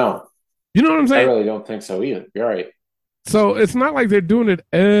 No. You know what I'm saying? I really don't think so either. You're right. So it's not like they're doing it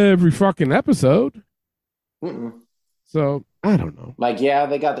every fucking episode. Mm-mm. So I don't know. Like, yeah,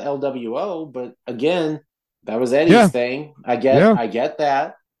 they got the LWO, but again, that was Eddie's thing. I get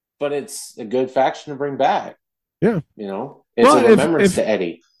that, but it's a good faction to bring back. Yeah. You know, it's a remembrance to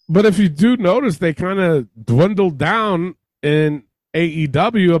Eddie. But if you do notice, they kind of dwindled down in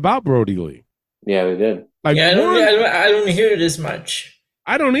AEW about Brody Lee. Yeah, they did. Like, I don't hear it as much.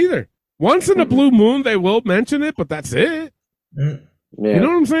 I don't either. Once in a blue moon, they will mention it, but that's it. Yeah. You know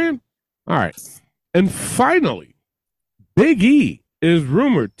what I'm saying? All right. And finally, Big E is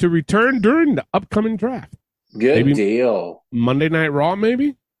rumored to return during the upcoming draft. Good deal. Monday Night Raw,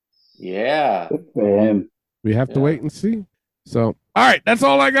 maybe? Yeah. Good for him. We have to wait and see. So, all right. That's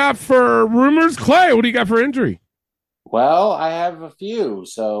all I got for rumors. Clay, what do you got for injury? Well, I have a few.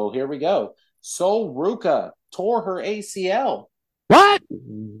 So here we go. Sol Ruka tore her ACL. What?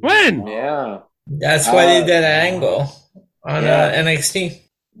 When? Yeah. That's why they did that angle on NXT.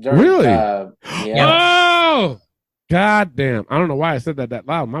 Really? Yeah. Oh! God damn. I don't know why I said that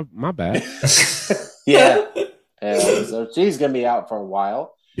loud. My bad. Yeah. So she's going to be out for a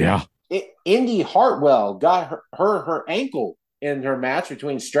while. Yeah. Indy Hartwell got her ankle in her match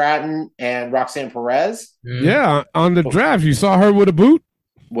between Stratton and Roxanne Perez. Yeah, on the draft, you saw her with a boot?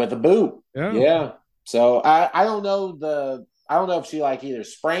 With a boot. Yeah. So I don't know I don't know if she like either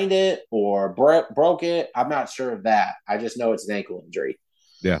sprained it or broke it. I'm not sure of that. I just know it's an ankle injury.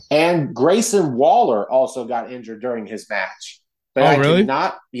 Yeah. And Grayson Waller also got injured during his match. But really?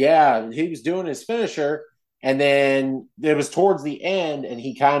 He was doing his finisher, and then it was towards the end, and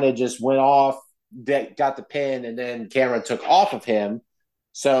he kind of just went off, got the pin, and then camera took off of him.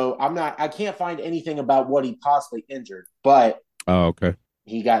 So I can't find anything about what he possibly injured, but okay.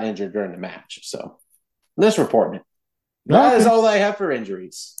 He got injured during the match. So let's report it. That is all I have for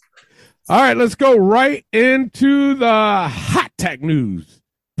injuries. All right, let's go right into the hot tech news.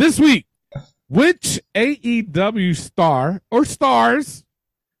 This week, which AEW star or stars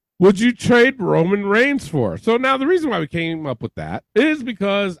would you trade Roman Reigns for? So now the reason why we came up with that is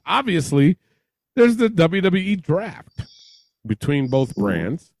because obviously there's the WWE draft between both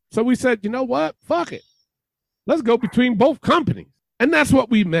brands. So we said, you know what? Fuck it. Let's go between both companies. And that's what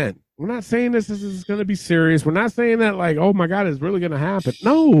we meant. We're not saying this is going to be serious. We're not saying that like, oh my God, it's really going to happen.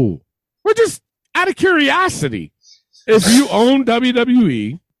 No, we're just out of curiosity. If you own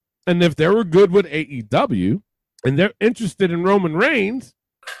WWE and if they were good with AEW and they're interested in Roman Reigns,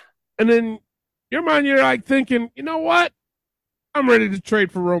 and then your mind, you're like thinking, you know what? I'm ready to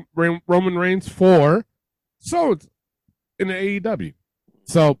trade for Roman Reigns for so in the AEW.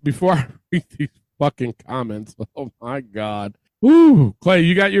 So before I read these fucking comments, oh my God. Ooh, Clay,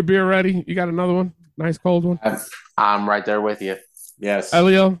 you got your beer ready? You got another one? Nice cold one? I'm right there with you. Yes.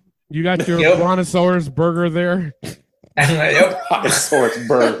 Elio, you got your Brontosaurus burger there? Brontosaurus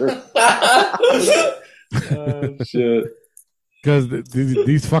burger. Oh, shit. Because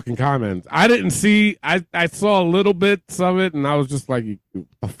these fucking comments. I didn't see, I saw a little bits of it, and I was just like,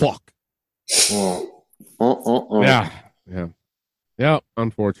 the fuck? Yeah,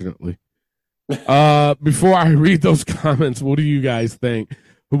 unfortunately. Before I read those comments, what do you guys think?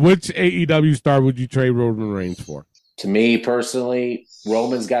 Which AEW star would you trade Roman Reigns for? To me personally,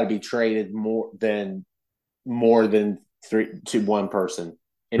 Roman's got to be traded more than 3 to one person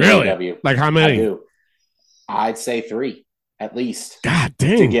in AEW. Like how many? I do. I'd say 3 at least. God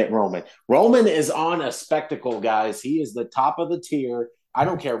damn. To get Roman. Roman is on a spectacle, guys. He is the top of the tier. I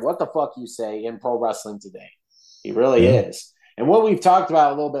don't care what the fuck you say in pro wrestling today. He really is. And what we've talked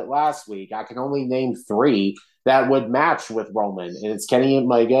about a little bit last week, I can only name 3 that would match with Roman, and it's Kenny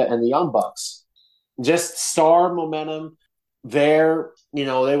Omega and the Young Bucks. Just star momentum there. You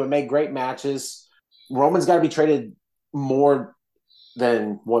know, they would make great matches. Roman's got to be traded more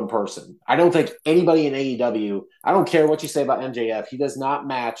than one person. I don't think anybody in AEW, I don't care what you say about MJF, he does not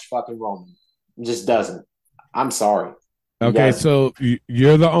match fucking Roman. He just doesn't. I'm sorry. Okay, so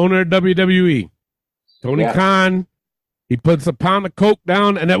you're the owner of WWE. Tony Khan. He puts a pound of coke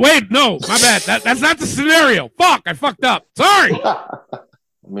down, and then wait, no, my bad. That's not the scenario. Fuck, I fucked up. Sorry. I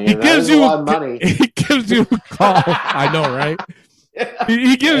mean, he gives you a lot of money. He gives you a call. I know, right?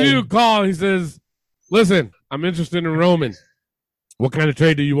 He gives you a call. He says, "Listen, I'm interested in Roman. What kind of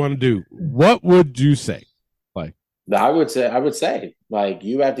trade do you want to do?" What would you say? Like, I would say, like,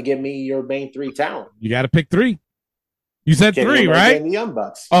 you have to give me your main 3 talent. You got to pick 3. You said Kenny 3, Omega right? And the Young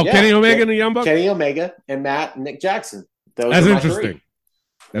Bucks. Oh, yeah. Kenny Omega and the Young Bucks? Kenny Omega and Matt and Nick Jackson. That's interesting.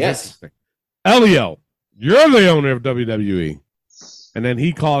 Interesting. Elio, you're the owner of WWE. And then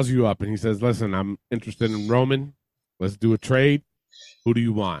he calls you up and he says, listen, I'm interested in Roman. Let's do a trade. Who do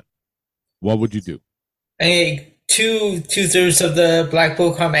you want? What would you do? Hey, two-thirds of the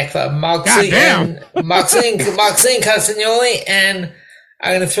Blackpool Combat Club. Moxley and Castagnoli, and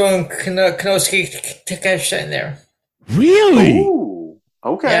I'm going to throw in Konosuke Takeshita in there. Really? Ooh,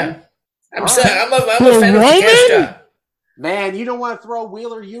 okay. Yeah. I'm a fan of Takeshita. Man, you don't want to throw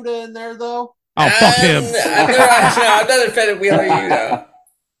Wheeler Yuta in there, though? Oh, fuck him. I'm not a fan of Wheeler Yuta.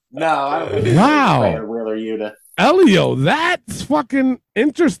 No, I don't think wow. fan of Wheeler Yuta. Elio, that's fucking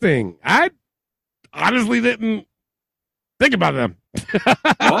interesting. I honestly didn't think about them.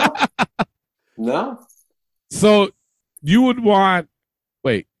 No. So you would want,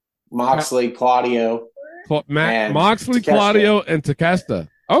 Moxley, Claudio. Moxley, Takeshita. Claudio, and Takeshita.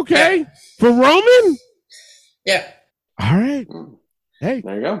 Okay. Yeah. For Roman? Yeah. All right. Hey.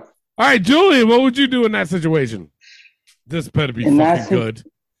 There you go. All right, Julian, what would you do in that situation? This better be fucking good.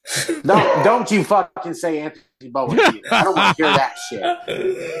 Don't you fucking say Anthony Bowens. I don't want to hear that shit.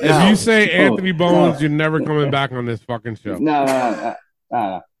 If you say Anthony Bowens, you're never coming back on this fucking show. No.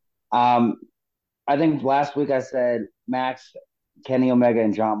 I think last week I said Max, Kenny Omega,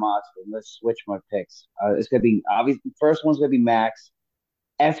 and John Moxley. Let's switch my picks. It's gonna be obviously first one's gonna be Max,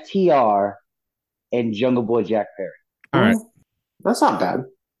 FTR, and Jungle Boy Jack Perry. All right, that's not bad.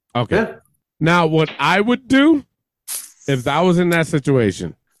 Okay. Yeah. Now, what I would do if I was in that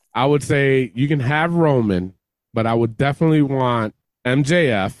situation, I would say you can have Roman, but I would definitely want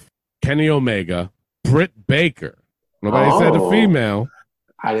MJF, Kenny Omega, Britt Baker. Nobody said a female.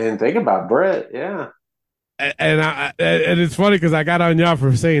 I didn't think about Britt. Yeah. And it's funny because I got on y'all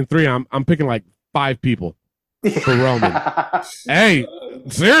for saying 3. I'm picking like 5 people for Roman. Hey,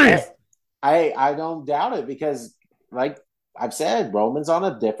 serious. I don't doubt it because, like I've said, Roman's on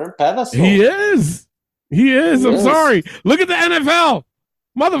a different pedestal. He is. I'm sorry. Look at the NFL.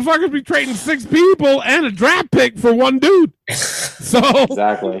 Motherfuckers be trading 6 people and a draft pick for 1 dude. So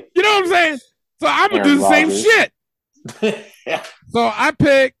exactly. You know what I'm saying? So I'm gonna do the same shit. Yeah. So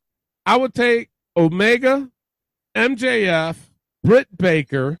I would take Omega, MJF, Britt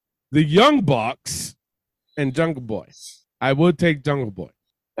Baker, the Young Bucks, and Jungle Boy. I would take Jungle Boy.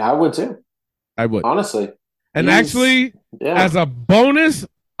 I would too. I would. Honestly. And actually, as a bonus,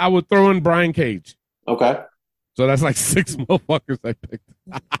 I would throw in Brian Cage. Okay. So that's like 6 motherfuckers I picked.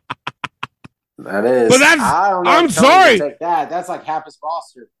 That is. But that's, I'm sorry. Take that. That's like half his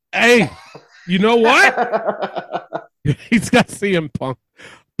roster. Hey, you know what? He's got CM Punk.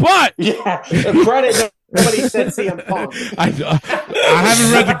 But yeah, the credit nobody said CM Punk. I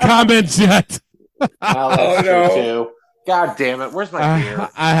haven't read the comments yet. Oh no! God damn it! Where's my beer?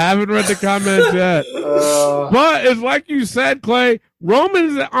 I haven't read the comments yet. But it's like you said, Clay.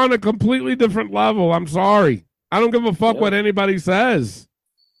 Roman's on a completely different level. I'm sorry. I don't give a fuck what anybody says.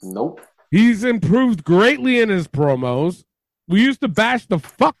 Nope. He's improved greatly in his promos. We used to bash the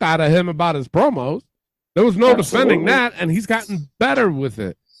fuck out of him about his promos. There was no defending that, and he's gotten better with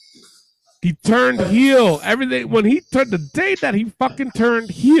it. He turned heel. Everything when he turned the day that he fucking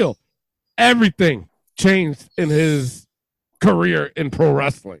turned heel, everything changed in his career in pro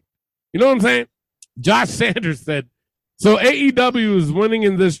wrestling. You know what I'm saying? Josh Sanders said, so AEW is winning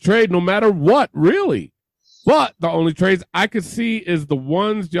in this trade no matter what, really. But the only trades I could see is the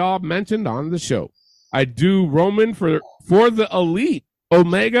ones y'all mentioned on the show. I do Roman for the Elite,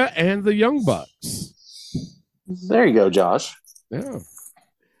 Omega, and the Young Bucks. There you go, Josh. Yeah.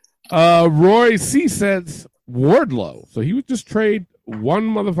 Roy C says Wardlow. So he would just trade one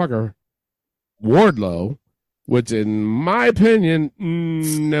motherfucker, Wardlow, which in my opinion,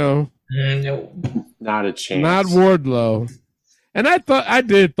 no. No. Not a chance. Not Wardlow. And I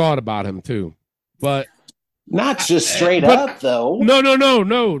thought about him too. But not just straight up though. No.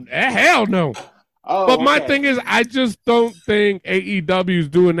 Hell no. Oh, but my thing is, I just don't think AEW is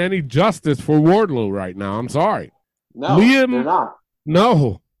doing any justice for Wardlow right now. I'm sorry. No, they're not.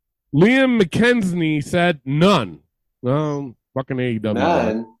 No. Liam McKenzie said none. Well, fucking AEW.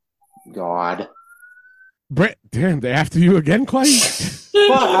 None. God. Brett, damn, they after you again, Clay?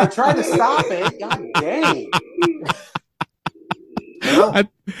 Fuck, I tried to stop it. God dang.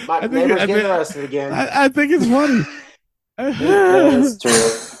 My neighbor's getting arrested again. I think it's funny. That's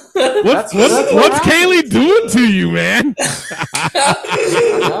true. What's Kaylee doing to you, man?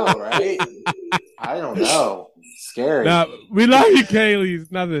 I know, right? I don't know. Scary. Now, we love you, Kaylee.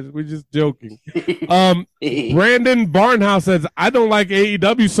 It's nothing. We're just joking. Brandon Barnhouse says, I don't like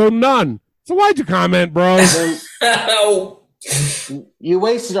AEW, so none. So why'd you comment, bro? You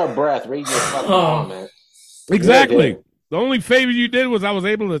wasted our breath reading your fucking comment. Exactly. The only favor you did was I was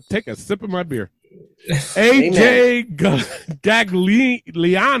able to take a sip of my beer. AJ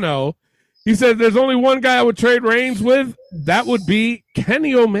Gagliano, he said, there's only one guy I would trade Reigns with. That would be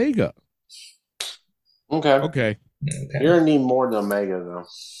Kenny Omega. Okay. You're gonna need more than Omega, though.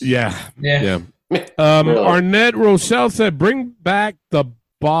 Yeah. Really? Arnett Rochelle said, bring back the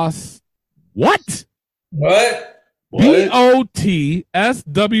boss. What? BOTSWANA.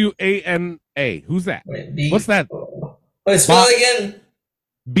 Who's that? What's that? Let's spell it again.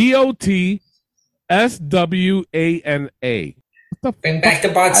 BOTSWANA. Bring back the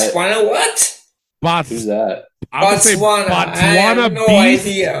Botswana. What? Who's that? Botswana. I have no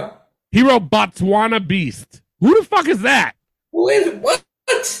idea. He wrote Botswana Beast. Who the fuck is that? What?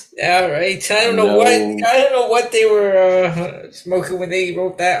 All right. I don't know what they were smoking when they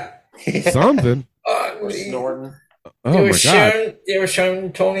wrote that. Something. Snorting. Oh my god! They were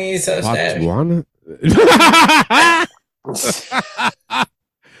showing Tony's Botswana.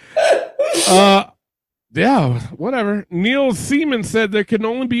 Yeah, whatever. Neil Seaman said there can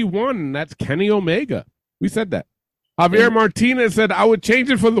only be one, and that's Kenny Omega. We said that. Javier Martinez said, I would change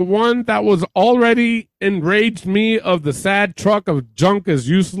it for the one that was already enraged me of the sad truck of junk as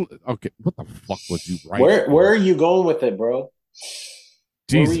useless. Okay, what the fuck was you writing? Where are you going with it, bro?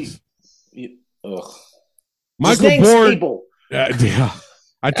 Jesus. Ugh. Michael Bourne. Yeah.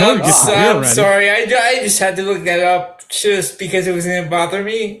 I told you to get the I'm sorry. I just had to look that up just because it was going to bother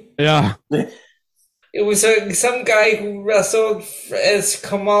me. Yeah. It was some guy who wrestled as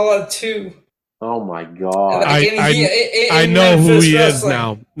Kamala too. Oh my god! I know who he is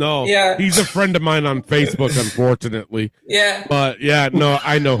now. No, he's a friend of mine on Facebook, unfortunately. Yeah, but no,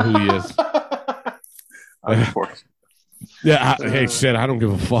 I know who he is. Unfortunately. Hey, shit, I don't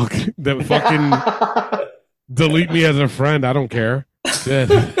give a fuck. The fucking delete me as a friend. I don't care.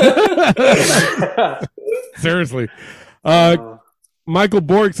 Seriously. Michael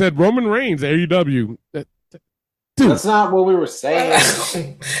Borg said Roman Reigns, AEW. Dude. That's not what we were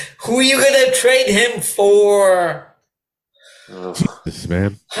saying. Who are you going to trade him for? Jesus,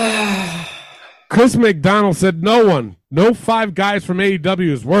 man. Chris McDonald said no one. No 5 guys from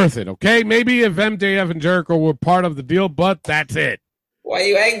AEW is worth it, okay? Maybe if MJF and Jericho were part of the deal, but that's it. Why are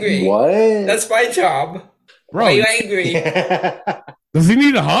you angry? What? That's my job. Bro, why are you angry? Does he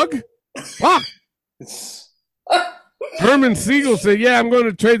need a hug? Fuck. Herman Siegel said, yeah, I'm going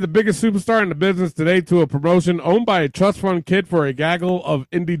to trade the biggest superstar in the business today to a promotion owned by a trust fund kid for a gaggle of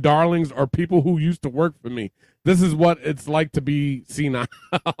indie darlings or people who used to work for me. This is what it's like to be senile.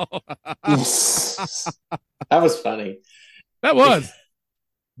 That was funny. That was.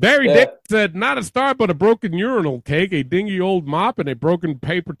 Barry Dick said, not a star, but a broken urinal cake, a dingy old mop, and a broken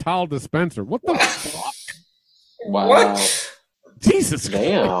paper towel dispenser. What the fuck? Wow. What? Jesus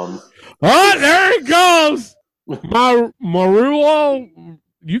Damn. Christ. Oh, there it goes. Marulo,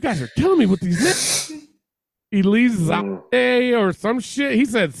 you guys are killing me with these names. Elise Zate or some shit. He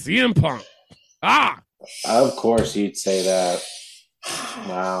said CM Punk. Of course you'd say that.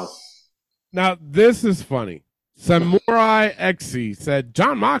 Wow. Now, this is funny. Samurai XC said,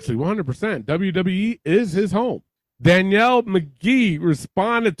 John Moxley, 100%. WWE is his home. Danielle McGee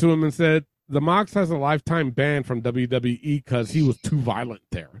responded to him and said, the Mox has a lifetime ban from WWE because he was too violent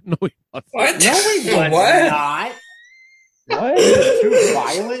there. No, he wasn't. What? No, he was not. What? He was too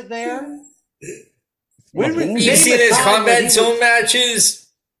violent there? You seen his combat zone matches?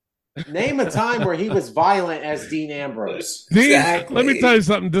 Name a time where he was violent as Dean Ambrose. Exactly. Let me tell you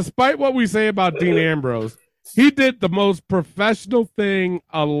something. Despite what we say about Dean Ambrose, he did the most professional thing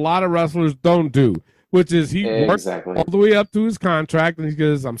a lot of wrestlers don't do, which is he worked all the way up to his contract, and he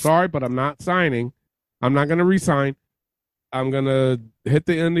goes, I'm sorry, but I'm not signing. I'm not going to resign. I'm going to hit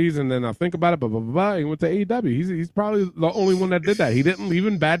the indies, and then I'll think about it, blah, blah, blah, blah. He went to AEW. He's probably the only one that did that. He didn't leave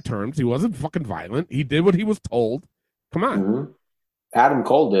in bad terms. He wasn't fucking violent. He did what he was told. Come on. Mm-hmm. Adam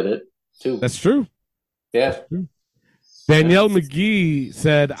Cole did it, too. That's true. Yeah. That's true. Danielle McGee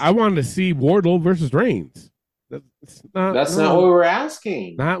said, I wanted to see Wardlow versus Reigns. That's not what we were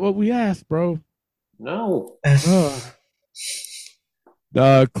asking. Not what we asked, bro. No.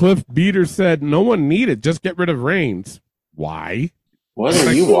 Cliff Beater said, no one needed. Just get rid of Reigns. Why? What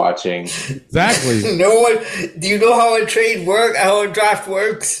are you watching? Exactly. No one. Do you know how a trade works? How a draft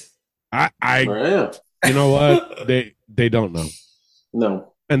works? You know what? They don't know.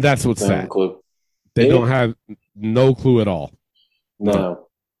 No. And that's what's sad. Clue. They don't have no clue at all. No.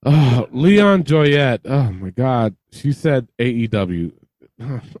 Oh, Leon Joyette. Oh my God. She said AEW.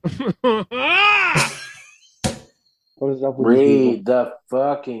 What is up with Read the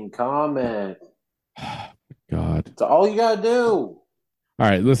fucking comment. God. That's all you gotta do. All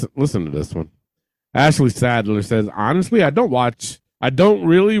right, listen to this one. Ashley Sadler says, honestly, I don't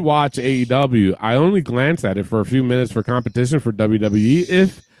really watch AEW. I only glance at it for a few minutes for competition for WWE.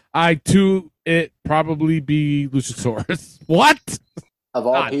 If I too, it probably be Luchasaurus. What? Of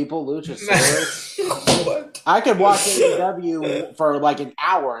all people, Luchasaurus. What? I could watch AEW for like an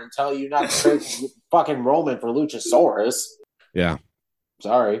hour and tell you not to trade fucking Roman for Luchasaurus. Yeah.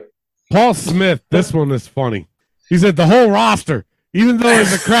 Sorry. Paul Smith, this one is funny. He said the whole roster, even though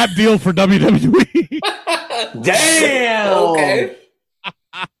it's a crap deal for WWE. Damn. Okay.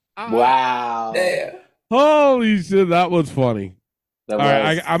 Wow. Damn. Holy shit, that was funny. That All was.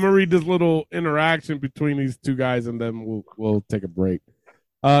 right, I'm gonna read this little interaction between these two guys, and then we'll take a break.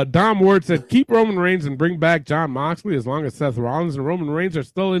 Dom Ward said, "Keep Roman Reigns and bring back Jon Moxley as long as Seth Rollins and Roman Reigns are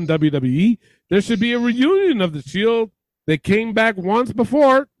still in WWE. There should be a reunion of the Shield. They came back once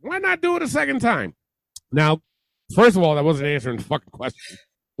before. Why not do it a second time?" Now, first of all, that wasn't answering the fucking question.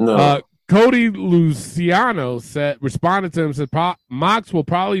 No. Cody Luciano responded to him, said, Mox will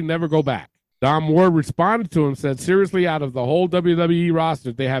probably never go back. Dom Ward responded to him, said, seriously, out of the whole WWE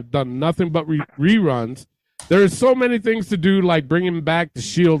roster, they have done nothing but reruns. There are so many things to do, like bringing back the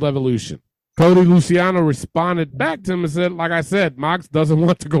Shield Evolution. Cody Luciano responded back to him and said, like I said, Mox doesn't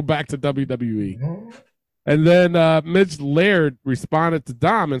want to go back to WWE. And then Mitch Laird responded to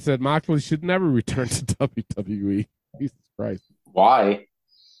Dom and said, Moxley should never return to WWE. Jesus Christ. Why?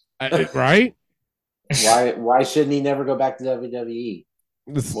 Right? Why shouldn't he never go back to WWE?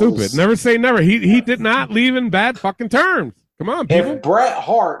 It's stupid. Never say never. He did not leave in bad fucking terms. Come on, people. If Bret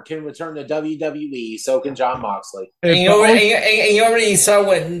Hart can return to WWE, so can Jon Moxley. And you already saw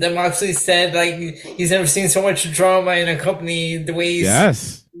what the Moxley said. Like, he's never seen so much drama in a company the way he's...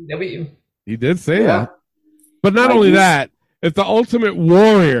 Yes. He did say that. But not Like only that, if the Ultimate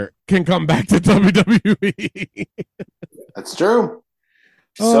Warrior can come back to WWE. That's true.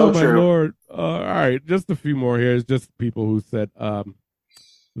 Oh, so my true. Lord. All right. Just a few more here. It's just people who said,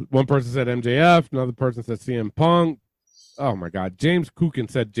 one person said MJF, another person said CM Punk. Oh, my God. James Cookin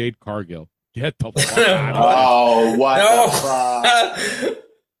said Jade Cargill. Get the fuck out of what the fuck?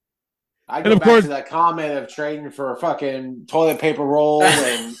 I go back to that comment of trading for a fucking toilet paper roll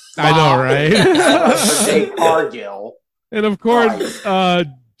and I know, right? for Jade Cargill. And of course,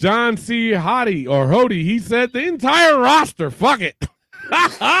 John C. Hody, he said the entire roster. Fuck it.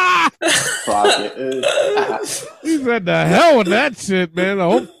 Fuck it. He said the hell with that shit, man. The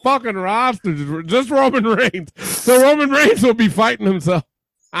whole fucking roster, just Roman Reigns. So Roman Reigns will be fighting himself.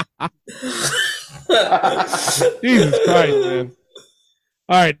 Jesus Christ, man.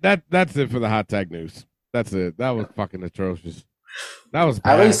 All right, that's it for the hot tag news. That's it. That was fucking atrocious. That was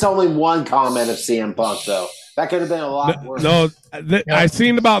bad. At least only one comment of CM Punk, though. That could have been a lot worse. No, I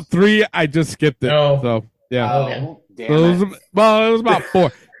seen about 3. I just skipped it. No. So yeah. Oh, damn So it was about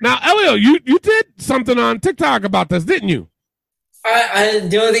 4. Now, Elio, you did something on TikTok about this, didn't you?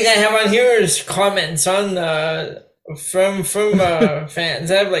 The only thing I have on here is comments on from fans.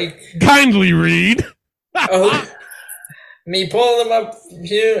 I have like kindly read. Let me pull them up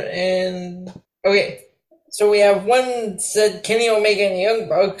here and okay. So we have one said Kenny Omega and the Young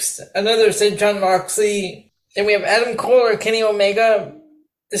Bucks. Another said Jon Moxley. Then we have Adam Cole or Kenny Omega.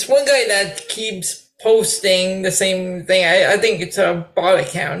 This one guy that keeps posting the same thing. I think it's a bot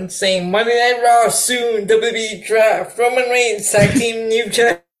account saying Monday Night Raw soon. WWE draft Roman Reigns tag team new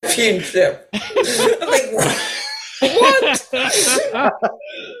championship. I'm like, what?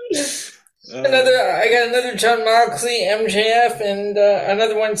 I got another Jon Moxley, MJF, and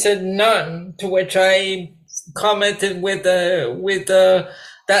another one said none. To which I commented with that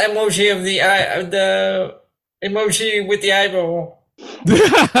emoji of the emoji with the eyeball.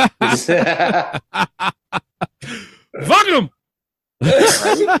 Fuck him.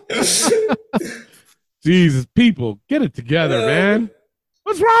 Jesus, people, get it together, man.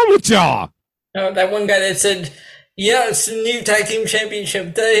 What's wrong with y'all? That one guy that said, yeah, it's a new tag team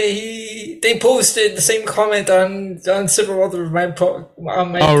championship. They posted the same comment on several other of my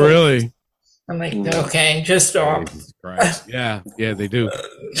on my Oh, posts. Really? I'm like, okay, just stop. Jesus Christ. Yeah, they do.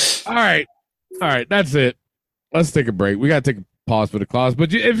 All right, that's it. Let's take a break. We got to take a pause for the cause.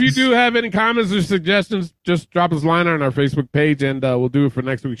 But if you do have any comments or suggestions, just drop us a line on our Facebook page, and we'll do it for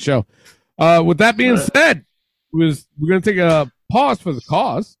next week's show. With that being said, we're going to take a pause for the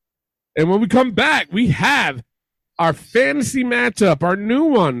cause. And when we come back, we have our fantasy matchup, our new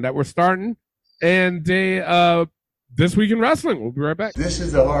one that we're starting. And This Week in Wrestling. We'll be right back. This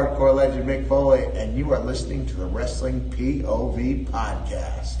is the hardcore legend Mick Foley, and you are listening to the Wrestling POV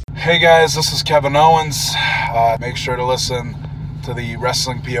podcast. Hey guys, this is Kevin Owens. Make sure to listen to the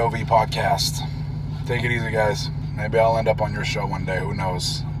Wrestling POV podcast. Take it easy, guys. Maybe I'll end up on your show one day, who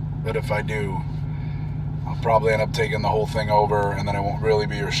knows? But if I do, I'll probably end up taking the whole thing over, and then it won't really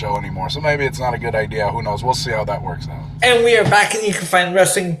be your show anymore. So maybe it's not a good idea, who knows? We'll see how that works out. And we are back, and you can find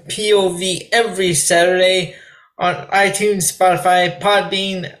Wrestling POV every Saturday on iTunes, Spotify,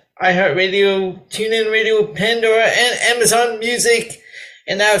 Podbean, iHeartRadio, TuneIn Radio, Pandora, and Amazon Music.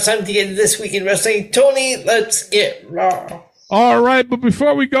 And now it's time to get This Week in Wrestling. Tony, let's get raw. All right, but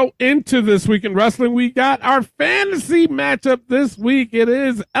before we go into This Week in Wrestling, we got our fantasy matchup this week. It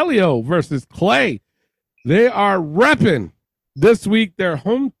is Elio versus Clay. They are repping this week their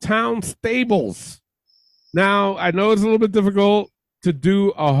hometown stables. Now, I know it's a little bit difficult to do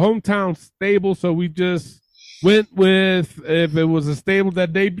a hometown stable, so we just went with, if it was a stable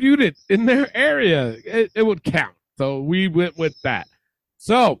that debuted it in their area, it would count. So we went with that.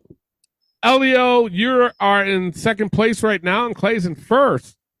 So, Elio, you are in second place right now, and Clay's in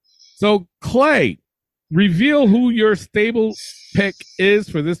first. So, Clay, reveal who your stable pick is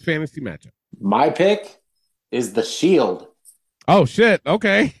for this fantasy matchup. My pick is The Shield. Oh, shit.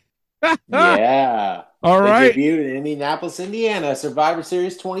 Okay. Yeah. All right. They debuted in Indianapolis, Indiana, Survivor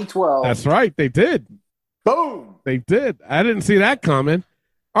Series 2012. That's right. They did. Boom. They did. I didn't see that coming.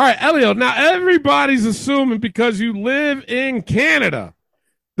 All right, Elio. Now, everybody's assuming because you live in Canada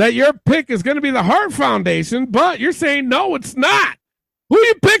that your pick is going to be the Hart Foundation, but you're saying, no, it's not. Who are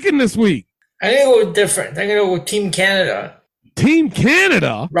you picking this week? I'm going to go different. I'm going to go with Team Canada. Team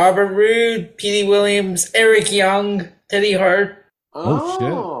Canada? Robert Roode, Petey Williams, Eric Young, Teddy Hart.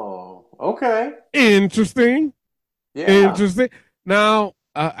 Oh, shit. Okay. Interesting. Yeah. Interesting. Now,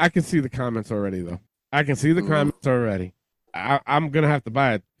 I can see the comments already, though. I can see the comments already. I'm going to have to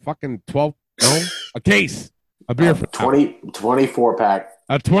buy a fucking a case. A beer for 24 pack.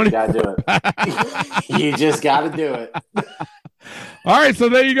 A 20. You gotta do it. You just got to do it. All right, so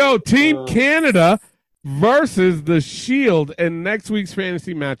there you go. Team Canada versus the Shield in next week's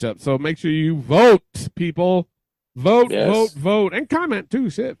fantasy matchup. So make sure you vote, people. Vote, vote, and comment too.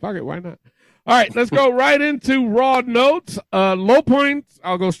 Shit, fuck it, why not? All right, let's go right into Raw notes. Low points,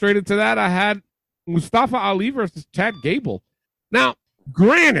 I'll go straight into that. I had Mustafa Ali versus Chad Gable. Now,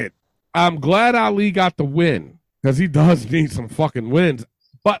 granted, I'm glad Ali got the win because he does need some fucking wins.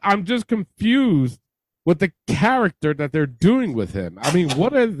 But I'm just confused with the character that they're doing with him. I mean,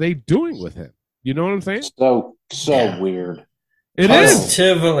 what are they doing with him? You know what I'm saying? So weird. It is.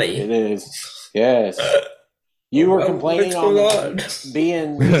 It is. Yes. You were complaining on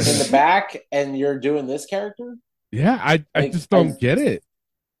being in the back, and you're doing this character? Yeah, I just don't get it.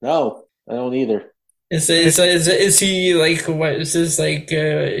 No, I don't either. Is he like, what is this, like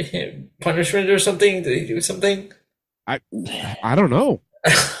punishment or something? Did he do something? I don't know.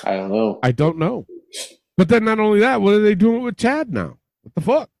 I don't know. But then not only that, what are they doing with Chad now? What the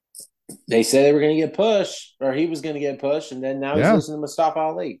fuck? They said they were going to get pushed, or he was going to get pushed, and then now he's listening to Mustafa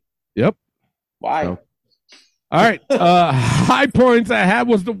Ali. Yep. Why? So. All right. High points I had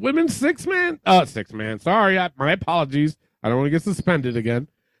was the women's six-man. Sorry, my apologies. I don't want to get suspended again.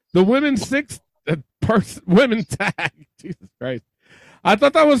 The women's women tag. Jesus Christ. I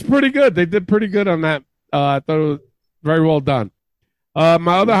thought that was pretty good. They did pretty good on that. I thought it was very well done.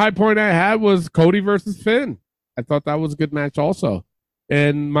 My other high point I had was Cody versus Finn. I thought that was a good match also.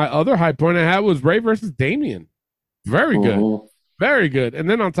 And my other high point I had was Ray versus Damian. Very good. Very good. And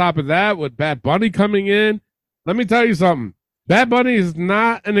then on top of that, with Bad Bunny coming in, let me tell you something. Bad Bunny is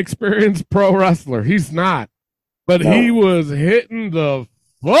not an experienced pro wrestler. He's not. But he was hitting the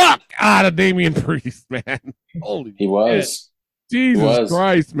fuck out of Damian Priest, man. Holy He was. Shit. Jesus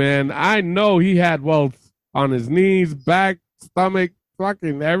Christ, man. I know he had welts on his knees, back, stomach,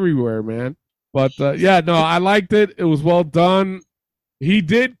 fucking everywhere, man. But, I liked it. It was well done. He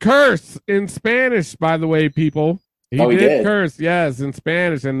did curse in Spanish, by the way, people. He did curse, yes, in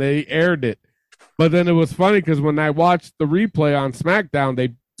Spanish, and they aired it. But then it was funny because when I watched the replay on SmackDown,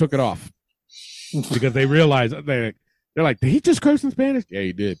 they took it off because they realized they're like, did he just curse in Spanish? Yeah,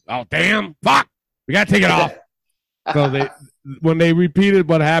 he did. Oh, damn, fuck, we gotta take it off. So when they repeated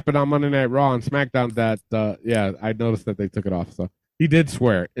what happened on Monday Night Raw and SmackDown, I noticed that they took it off. So he did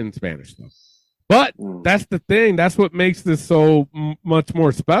swear in Spanish, though. But that's the thing. That's what makes this so much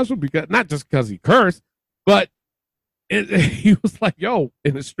more special, because not just because he cursed, but he was like, yo,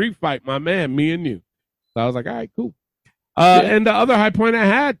 in a street fight, my man, me and you. So I was like, all right, cool. And the other high point I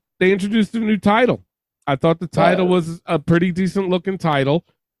had, they introduced a new title. I thought the title was a pretty decent looking title.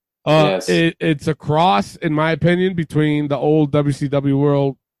 Yes. It's a cross, in my opinion, between the old WCW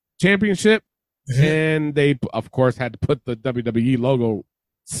World Championship, and they, of course, had to put the WWE logo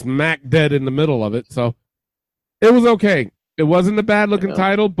smack dead in the middle of it. So it was okay. It wasn't a bad looking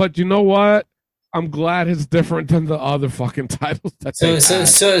title, but you know what? I'm glad it's different than the other fucking titles that they had.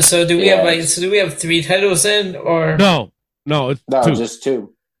 So do we have 3 titles then, or no, it's two. Just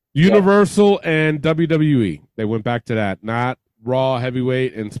 2. Universal and WWE. They went back to that, not Raw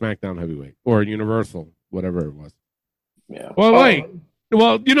heavyweight and SmackDown heavyweight, or Universal, whatever it was. Yeah.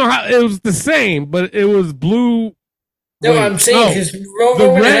 Well, you know how it was the same, but it was blue. No, I'm saying because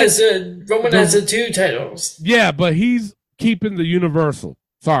Roman has the 2 titles. Yeah, but he's keeping the Universal.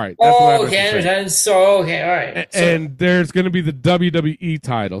 Sorry. That's what I understand. So, okay, all right. And there's going to be the WWE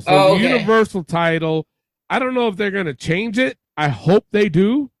title. So the Universal title, I don't know if they're going to change it. I hope they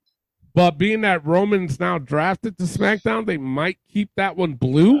do. But being that Roman's now drafted to SmackDown, they might keep that one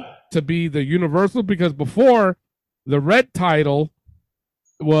blue to be the Universal, because before the red title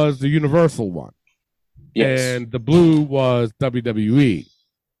was the Universal one. Yes. And the blue was WWE.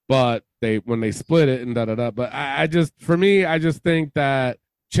 But when they split it and But I just think that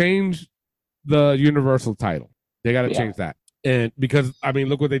change the Universal title. They got to change that. And because, I mean,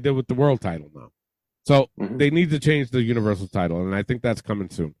 look what they did with the world title now. So they need to change the Universal title, and I think that's coming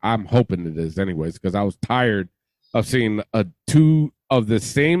soon. I'm hoping it is anyways, because I was tired of seeing 2 of the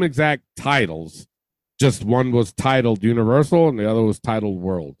same exact titles. Just one was titled Universal and the other was titled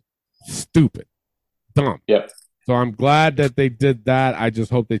World. Stupid. Dumb. Yep. So I'm glad that they did that. I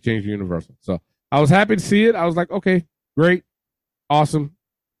just hope they change Universal. So I was happy to see it. I was like, okay, great, awesome.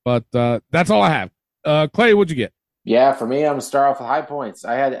 But that's all I have. Clay, what'd you get? Yeah, for me, I'm going to start off with high points.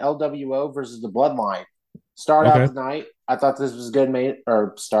 I had LWO versus the Bloodline. Start out the night. I thought this was a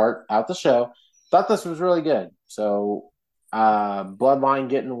good start out the show. Thought this was really good. So Bloodline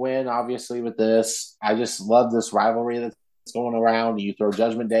getting the win, obviously, with this. I just love this rivalry that's going around. You throw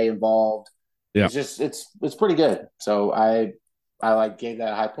Judgment Day involved. Yeah. It's pretty good. So I gave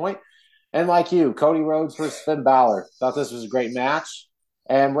that a high point. And like you, Cody Rhodes versus Finn Balor. Thought this was a great match.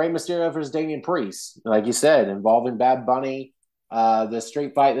 And Rey Mysterio versus Damian Priest, like you said, involving Bad Bunny, the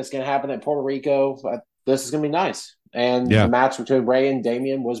street fight that's going to happen at Puerto Rico. This is going to be nice. And the match between Rey and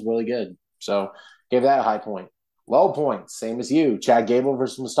Damian was really good. So gave that a high point. Low points, same as you. Chad Gable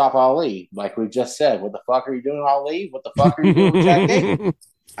versus Mustafa Ali. Like we just said, what the fuck are you doing, Ali? What the fuck are you doing with Chad Gable?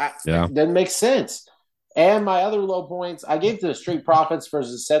 It doesn't make sense. And my other low points, I gave to the Street Profits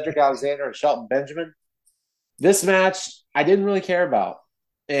versus Cedric Alexander and Shelton Benjamin. This match, I didn't really care about.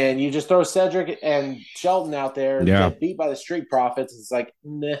 And you just throw Cedric and Shelton out there, get beat by the Street Profits. It's like,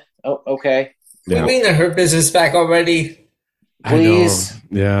 meh. Oh, okay. We mean to Hurt Business back already. Please.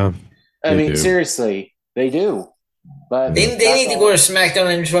 Yeah. I mean, seriously, they do. But they need to go to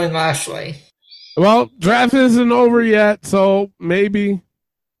SmackDown and join Lashley. Well, draft isn't over yet, so maybe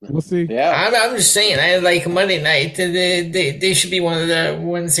we'll see. Yeah, I'm just saying. I like Monday night. They should be one of the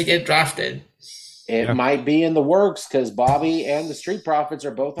ones to get drafted. It might be in the works because Bobby and the Street Profits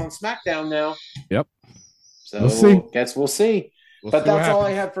are both on SmackDown now. Yep. So we'll see. Guess we'll see. But that's all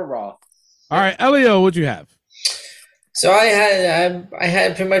I have for Raw. All right, Elio, what'd you have? So I had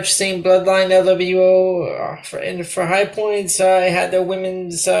pretty much the same Bloodline LWO for high points. I had the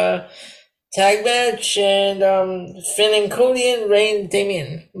women's tag match and Finn and Cody and Rey and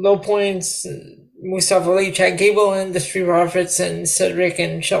Damian. Low points, Mustafa Ali, Chad Gable, and the Street Profits and Cedric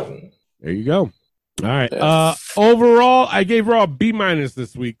and Shelton. There you go. All right. Overall, I gave Raw a B-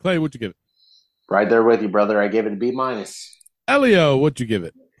 this week. Clay, what'd you give it? Right there with you, brother. I gave it a B-. Elio, what'd you give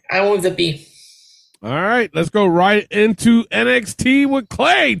it? I went with a B. All right. Let's go right into NXT with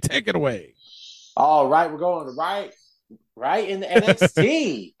Clay. Take it away. All right. We're going right into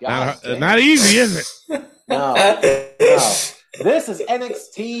NXT. Not easy, is it? No. This is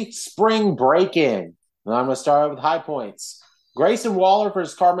NXT Spring Break-In. And I'm going to start with high points. Grayson Waller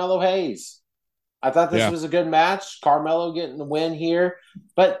versus Carmelo Hayes. I thought this was a good match. Carmelo getting the win here.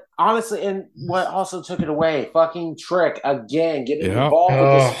 But honestly, and what also took it away, fucking Trick again getting involved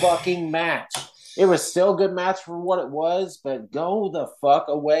with this fucking match. It was still a good match for what it was, but go the fuck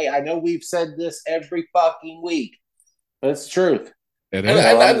away. I know we've said this every fucking week, but it's the truth.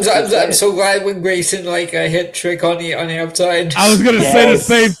 I'm so glad when Grayson hit Trick on the outside. I was gonna say the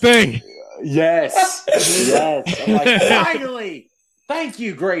same thing. Yes. I'm like, finally, thank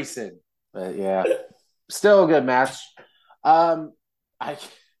you, Grayson. But yeah, still a good match.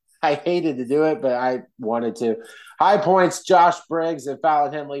 I hated to do it, but I wanted to. High points: Josh Briggs and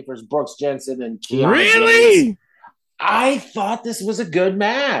Fallon Henley versus Brooks Jensen and Kiana. Really? James. I thought this was a good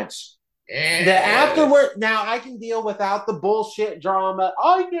match. The afterward, now I can deal without the bullshit drama.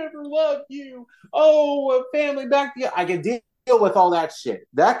 I never loved you. Oh, family back together. I can deal with all that shit.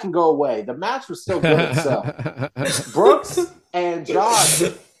 That can go away. The match was still good itself. Brooks and Josh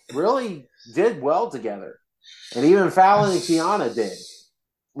really did well together, and even Fallon and Kiana did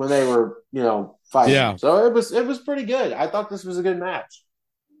when they were, fighting. Yeah. So it was pretty good. I thought this was a good match.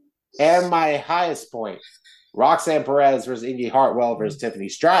 And my highest point: Roxanne Perez versus Indy Hartwell versus Tiffany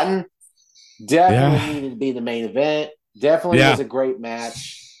Stratton. Definitely needed to be the main event. Definitely was a great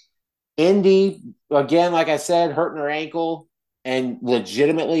match. Indy, again, like I said, hurting her ankle and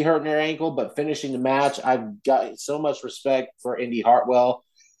legitimately hurting her ankle, but finishing the match. I've got so much respect for Indy Hartwell.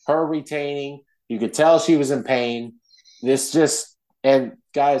 Her retaining, you could tell she was in pain. And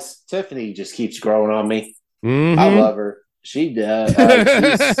guys, Tiffany just keeps growing on me. Mm-hmm. I love her. She does.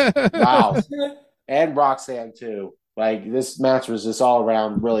 Wow. And Roxanne, too. Like, this match was just all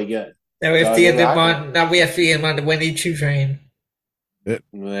around really good. Now we have to get them on. Now we have to get them on the Wendy Chu train.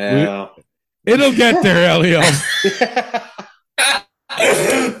 Well, it'll get there, Elio.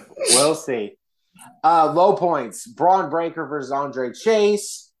 We'll see. Low points: Braun Breaker versus Andre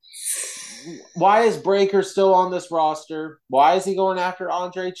Chase. Why is Breaker still on this roster? Why is he going after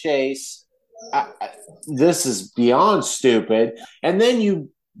Andre Chase? This is beyond stupid. And then you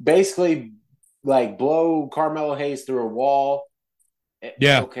basically blow Carmelo Hayes through a wall.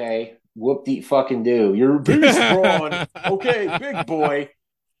 Yeah. Okay. Whoop-de fucking do. You're a beast, Braun. Okay, big boy.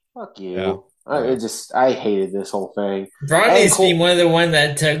 Fuck you. Yeah. I hated this whole thing. Braun needs to be one of the one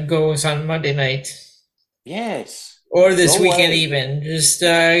that goes on Monday night. Yes. Or this weekend even. Just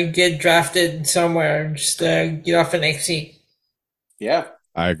get drafted somewhere. Just get off NXT. Yeah.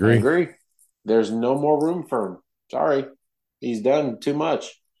 I agree. There's no more room for him. Sorry. He's done too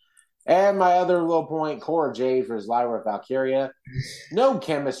much. And my other low point, Cora Jade versus Lyra Valkyria. No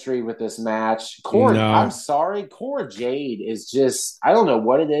chemistry with this match. I'm sorry. Cora Jade is just, I don't know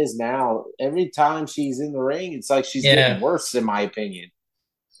what it is now. Every time she's in the ring, it's like she's getting worse, in my opinion.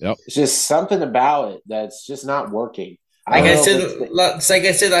 Yep. It's just something about it that's just not working. Like I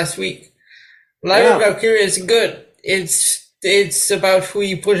said last week, Lyra Valkyria is good. It's about who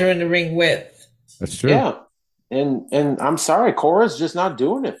you put her in the ring with. That's true. Yeah. And I'm sorry, Cora's just not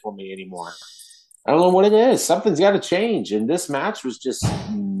doing it for me anymore. I don't know what it is. Something's got to change, and this match was just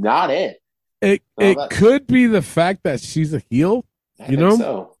not it. It could be the fact that she's a heel. I think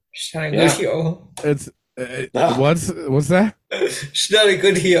so. She's not a good heel. It's what's that? She's not a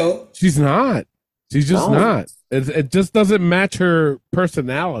good heel. She's not. She's just not. It just doesn't match her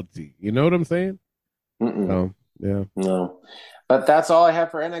personality. You know what I'm saying? So, yeah. No. But that's all I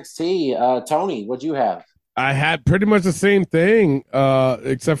have for NXT. Tony, what'd you have? I had pretty much the same thing,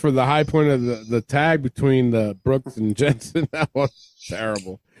 except for the high point of the tag between the Brooks and Jensen. That was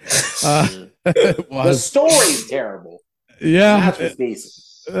terrible. It was. The story's terrible. Yeah. The match was decent.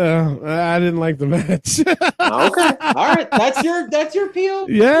 I didn't like the match. Okay. All right. That's your PO?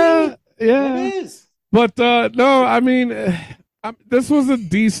 Yeah. It is. But no, I mean, this was a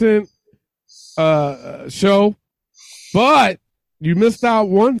decent show, but you missed out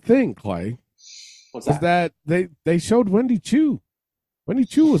one thing, Clay. What's that? Is that they showed Wendy Chu. Wendy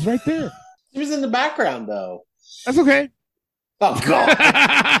Chu was right there. She was in the background, though. That's okay. Oh, God.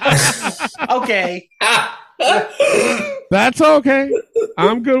 Okay. That's okay.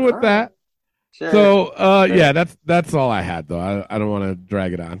 I'm good with that. Sure. So, yeah, that's all I had, though. I don't want to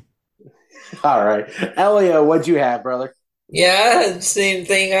drag it on. All right. Elio, what'd you have, brother? Yeah, same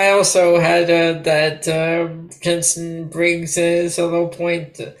thing. I also had that Jensen Briggs is a low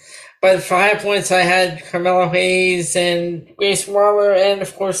point. But for high points, I had Carmelo Hayes and Grace Waller, and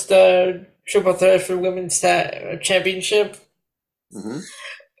of course the triple threat for women's championship. Mm-hmm.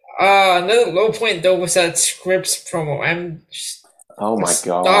 Another low point though was that Scripps promo. Oh my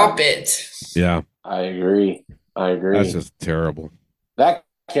God! Stop it! Yeah, I agree. That's just terrible. That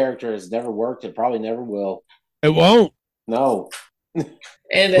character has never worked. It probably never will. It won't. No.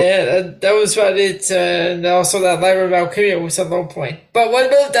 And that was about it. And also that Lyra Valkyria was a low point. But what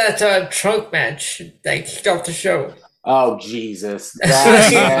about that trunk match that kicked off the show? Oh, Jesus.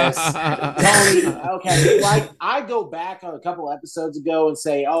 Yes. Tony, okay. Like, I go back on a couple episodes ago and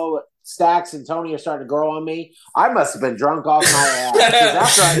say, oh, Stacks and Tony are starting to grow on me. I must have been drunk off my ass.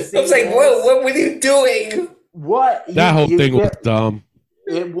 After I was like, what were you doing? What? That whole thing was dumb.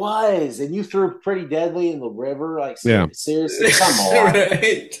 It was, and you threw Pretty Deadly in the river. Like, yeah. Seriously, come on.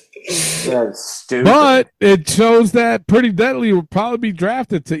 Right. That's stupid. But it shows that Pretty Deadly will probably be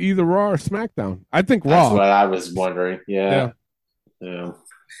drafted to either Raw or SmackDown. I think Raw. That's what I was wondering. Yeah. That's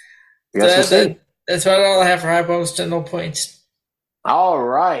about all I have for high points and low points. All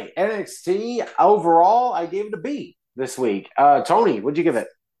right. NXT overall, I gave it a B this week. Tony, what'd you give it?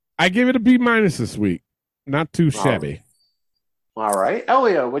 I give it a B- this week. Not too shabby. All right.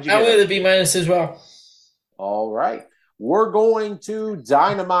 Elio, what'd you give it? I gave it a B- as well. All right. We're going to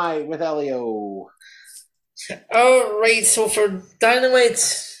Dynamite with Elio. All right. So for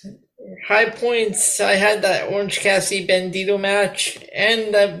Dynamite's high points, I had that Orange Cassidy Bandito match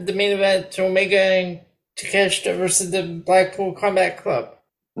and the main event, Omega and Takeshita versus the Blackpool Combat Club.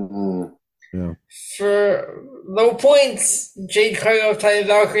 Mm-hmm. Yeah. For low points, Jade Cargill, Taya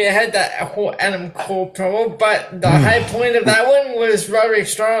Valkyrie, I had that whole Adam Cole promo, but the high point of that one was Roderick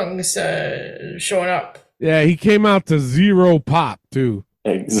Strong's showing up. Yeah, he came out to 0 pop too.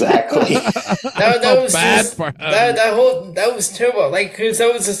 Exactly. that was bad for him. That was terrible. Like, cause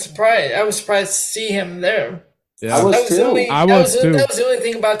that was a surprise. I was surprised to see him there. Yeah, I was too. That was the only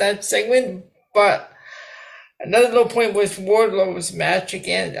thing about that segment. But another low point was Wardlow's match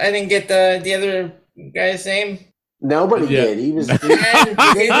again. I didn't get the other guy's name. Nobody did. He was. He fucking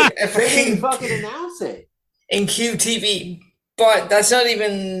announce it in QTV, but that's not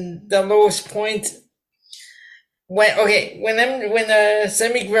even the lowest point. When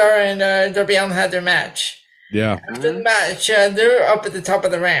Sammy Guevara and Darby Allin had their match. Yeah. After the match, they're up at the top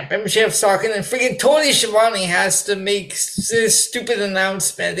of the ramp. MJF's talking, and freaking Tony Schiavone has to make this stupid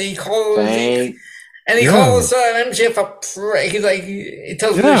announcement. He calls MJF a prick. He's like, he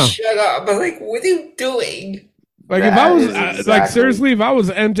tells him to shut up. But like, what are you doing? Like, if I was like, seriously, if I was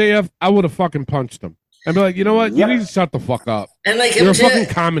MJF, I would have fucking punched him. I'd be like, you know what? You need to shut the fuck up. And like, you're a fucking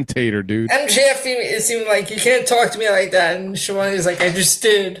commentator, dude. MJF, it seemed like you can't talk to me like that. And Schiavone's like, I just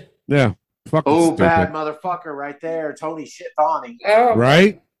did. Yeah. Fucking bad motherfucker right there. Tony Schiavone. Oh.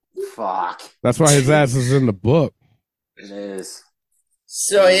 Right? Fuck. That's why his ass is in the book. It is.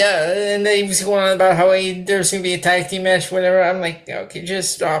 So, yeah. And then he was going on about how there's going to be a tag team match, whatever. I'm like, okay,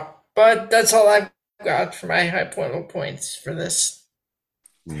 just stop. But that's all I've got for my high point, low points for this.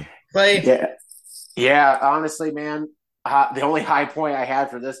 Like, yeah, honestly, man, the only high point I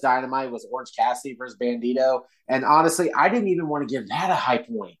had for this Dynamite was Orange Cassidy versus Bandito. And honestly, I didn't even want to give that a high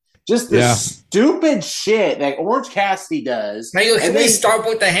point. Just the stupid shit that Orange Cassidy does. Now, can we start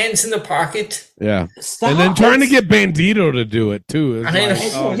with the hands in the pocket? Yeah. And then trying to get Bandito to do it, too. And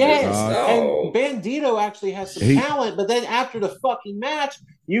Bandito actually has some talent, but then after the fucking match,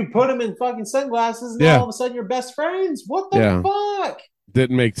 you put him in fucking sunglasses, and all of a sudden you're best friends. What the fuck?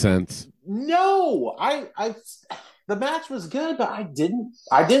 Didn't make sense. No, the match was good, but I didn't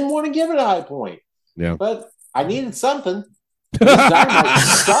want to give it a high point. Yeah, but I needed something. This Dynamite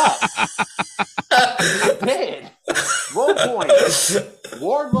sucked. I did. Low point.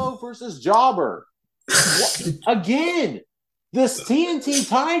 Wardlow versus Jobber. Again, this TNT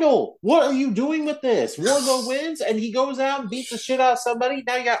title. What are you doing with this? Wardlow wins, and he goes out and beats the shit out of somebody.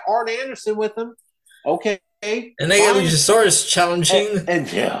 Now you got Arn Anderson with him. Okay. And they got Luchasaurus challenging.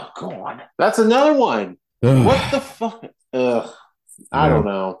 And yeah, go on. That's another one. What the fuck? I don't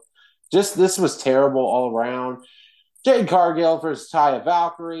know. Just this was terrible all around. Jade Cargill versus Taya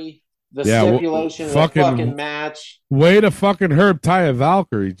Valkyrie. The stipulation of the fucking match. Way to fucking herb Taya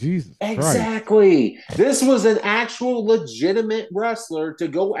Valkyrie. Jesus Exactly. Christ. This was an actual legitimate wrestler to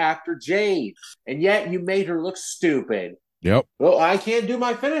go after Jade. And yet you made her look stupid. Yep. Well, I can't do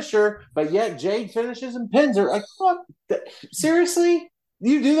my finisher, but yet Jade finishes and pins her. Like, fuck. Seriously?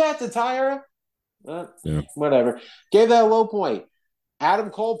 You do that to Tyra? Whatever. Gave that a low point. Adam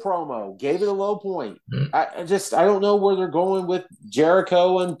Cole promo. Gave it a low point. I don't know where they're going with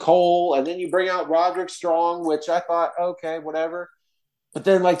Jericho and Cole. And then you bring out Roderick Strong, which I thought, okay, whatever. But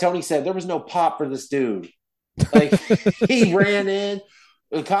then, like Tony said, there was no pop for this dude. Like, he ran in.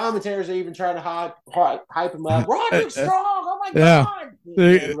 The commentators are even trying to hype him up. Roderick Strong! Oh my God!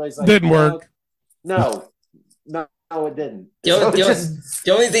 It didn't work. No, it didn't.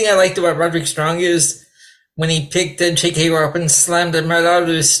 The only thing I liked about Roderick Strong is when he picked Jake Hager up and slammed him right out of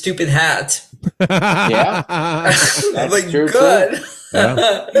his stupid hat. Yeah. That's like, true, good. Too.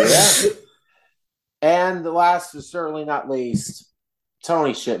 Yeah. And the last but certainly not least,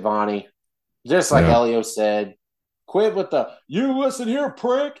 Tony Schiavone. Just like Elio said, quit with the, you listen here,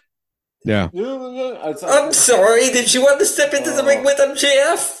 prick. Yeah. I'm sorry. Did you want to step into the ring with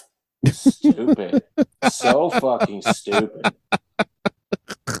MJF? Stupid. So fucking stupid.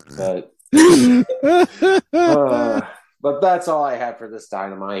 But that's all I have for this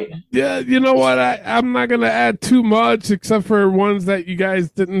Dynamite. Yeah, you know what? I'm not going to add too much except for ones that you guys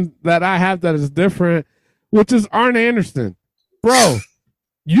didn't, that I have that is different, which is Arn Anderson. Bro,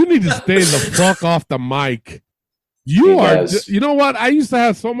 you need to stay the fuck off the mic. You know what? I used to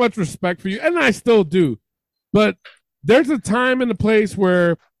have so much respect for you, and I still do. But there's a time and a place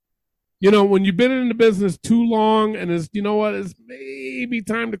where, when you've been in the business too long and it's, it's maybe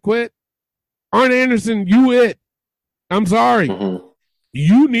time to quit. Arn Anderson, I'm sorry. Mm-hmm.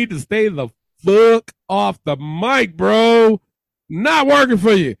 You need to stay the fuck off the mic, bro. Not working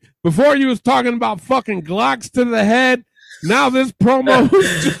for you. Before you was talking about fucking Glocks to the head. Now this promo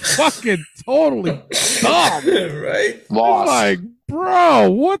is just fucking totally dumb. Right? Lost. Like, bro,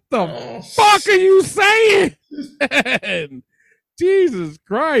 what the fuck are you saying? Jesus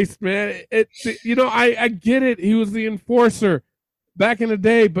Christ, man. I get it. He was the enforcer back in the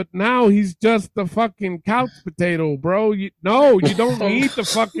day, but now he's just the fucking couch potato, bro. You don't need to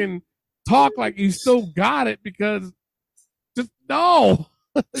fucking talk like you still got it, because just no,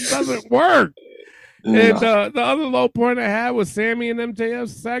 it doesn't work. No. And the other low point I had was Sammy and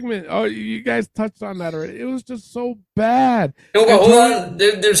MJF's segment. Oh, you guys touched on that already. It was just so bad. No, but hold on.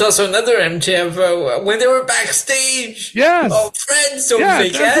 There's also another MJF when they were backstage. Yes. Oh, friends, so yeah,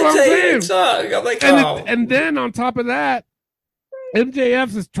 they can't say it. I'm like, and then on top of that,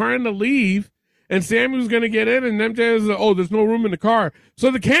 MJF is trying to leave, and Sammy was going to get in, and MJF is like, oh, there's no room in the car.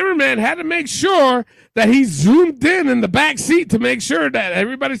 So the cameraman had to make sure that he zoomed in the back seat to make sure that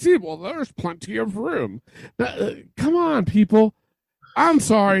everybody sees, well, there's plenty of room. Come on, people. I'm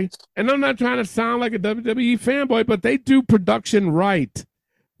sorry, and I'm not trying to sound like a WWE fanboy, but they do production right.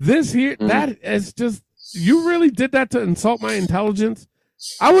 This here, that is just, you really did that to insult my intelligence?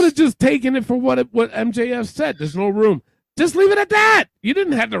 I would have just taken it for what MJF said. There's no room. Just leave it at that. You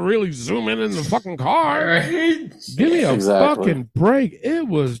didn't have to really zoom in the fucking car. Right? Give me a fucking break. It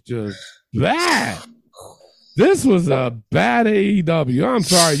was just bad. This was a bad AEW. I'm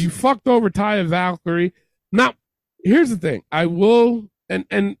sorry. You fucked over Taya Valkyrie. Now, here's the thing. I will,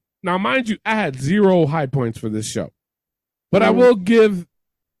 and now mind you, I had 0 high points for this show. But I will give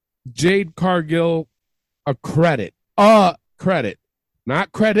Jade Cargill a credit. Credit.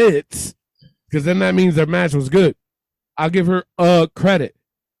 Not credits. Because then that means their match was good. I'll give her credit.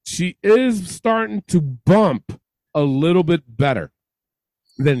 She is starting to bump a little bit better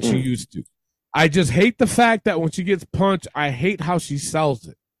than she used to. I just hate the fact that when she gets punched, I hate how she sells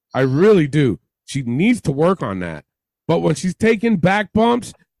it. I really do. She needs to work on that. But when she's taking back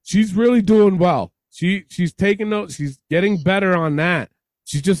bumps, she's really doing well. She's taking notes. She's getting better on that.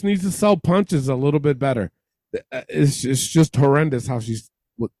 She just needs to sell punches a little bit better. It's just horrendous how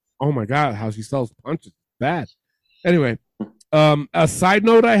oh my God, how she sells punches. Bad. Anyway, a side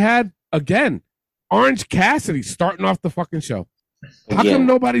note I had, again, Orange Cassidy starting off the fucking show. How come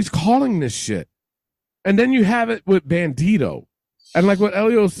nobody's calling this shit? And then you have it with Bandito. And like what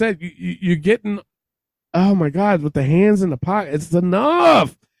Elio said, you're getting, oh my God, with the hands in the pocket. It's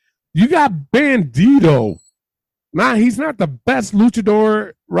enough. You got Bandito. Nah, he's not the best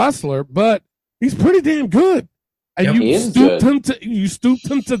luchador wrestler, but he's pretty damn good. And you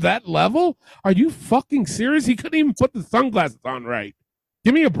stooped him to that level? Are you fucking serious? He couldn't even put the sunglasses on right.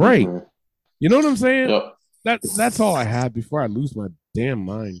 Give me a break. Mm-hmm. You know what I'm saying? Yep. That's all I have before I lose my damn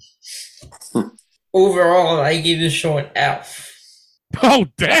mind. Overall, I gave this show an F. Oh,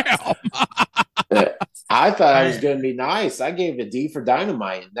 damn. I thought I was going to be nice. I gave it a D for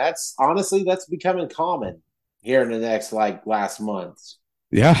Dynamite. And that's becoming common here in the next, last month.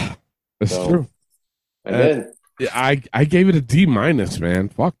 Yeah, that's true. And then I gave it a D-, man.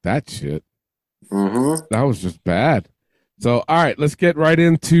 Fuck that shit. Mm-hmm. That was just bad. So, all right, let's get right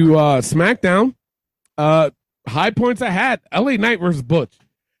into SmackDown. High points I had. LA Knight versus Butch.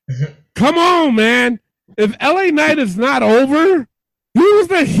 Come on, man. If LA Knight is not over, he was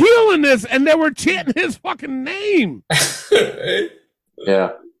the heel in this, and they were chanting his fucking name.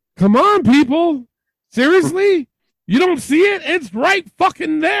 Yeah. Come on, people. Seriously? You don't see it? It's right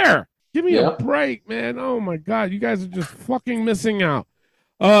fucking there. Give me a break, man. Oh, my God. You guys are just fucking missing out.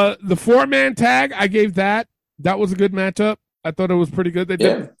 The 4-man tag, I gave that. That was a good matchup. I thought it was pretty good. They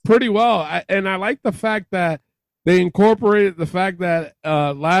did pretty well. And I like the fact that they incorporated the fact that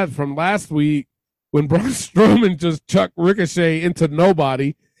from last week when Braun Strowman just chucked Ricochet into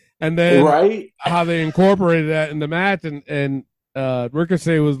nobody, and then how they incorporated that in the match, and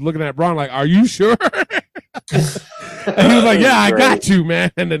Ricochet was looking at Braun like, "Are you sure?" And he was like, "Yeah, I got you,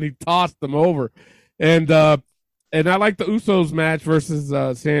 man." And then he tossed them over, and I like the Usos match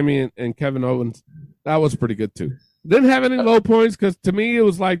versus Sammy and Kevin Owens. That was pretty good too. Didn't have any low points because to me it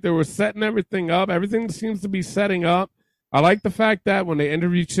was like they were setting everything up. Everything seems to be setting up. I like the fact that when they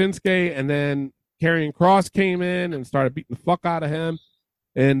interviewed Shinsuke and then Karrion Kross came in and started beating the fuck out of him,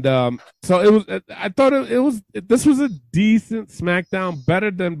 and so it was. I thought this was a decent SmackDown, better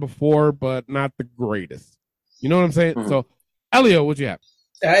than before, but not the greatest. You know what I'm saying? Mm-hmm. So, Elio, what'd you have?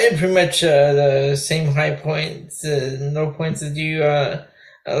 I had pretty much the same high points, no points as you. A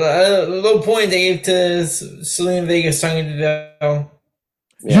low point they gave to Selena Vega, Sonya Deville.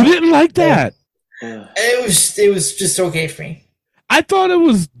 Yeah. You didn't like that? It was just okay for me. I thought it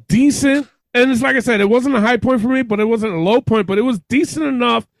was decent, and it's like I said, it wasn't a high point for me, but it wasn't a low point, but it was decent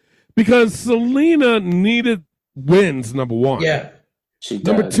enough because Selena needed wins. Number one, yeah.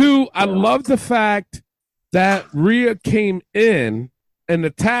 Number two, I love the fact that Rhea came in and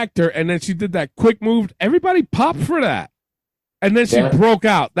attacked her, and then she did that quick move. Everybody popped for that, and then she broke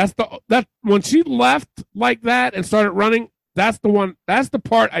out. That when she left like that and started running. That's the one. That's the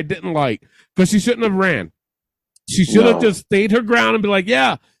part I didn't like because she shouldn't have ran. She should have just stayed her ground and be like,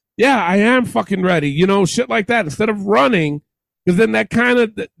 yeah, I am fucking ready. You know, shit like that instead of running, because then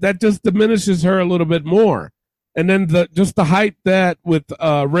that just diminishes her a little bit more. And then the hype that with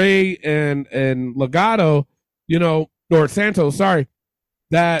Ray and Legado, you know, or Santos, sorry,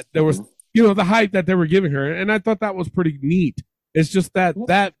 that there was, you know, the hype that they were giving her, and I thought that was pretty neat. It's just that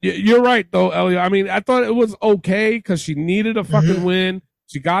you're right though, Elliot. I mean, I thought it was okay because she needed a fucking win.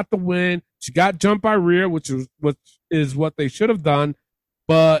 She got the win. She got jumped by Rhea, which is what they should have done.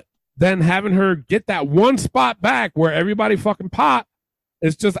 But then having her get that one spot back where everybody fucking popped,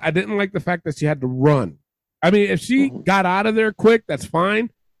 it's just I didn't like the fact that she had to run. I mean, if she got out of there quick, that's fine.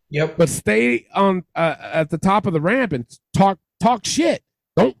 Yep. But stay on at the top of the ramp and talk shit.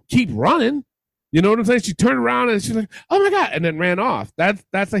 Don't keep running. You know what I'm saying? She turned around and she's like, "Oh my god!" and then ran off. That's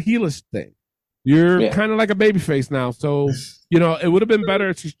a heelish thing. You're kind of like a babyface now, so you know it would have been better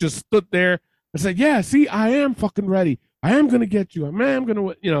if she just stood there and said, "Yeah, see, I am fucking ready. I am gonna get you. I am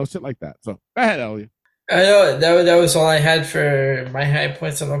gonna, you know, shit like that." So go ahead, Elliot. I know that was all I had for my high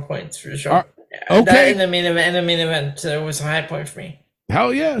points and low points for sure. Okay. That in the main event, was a high point for me.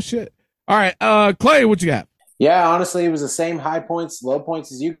 Hell yeah, shit. All right, Clay, what you got? Yeah, honestly, it was the same high points, low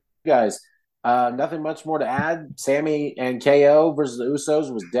points as you guys. Nothing much more to add. Sammy and KO versus the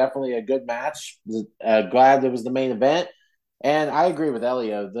Usos was definitely a good match. Glad it was the main event. And I agree with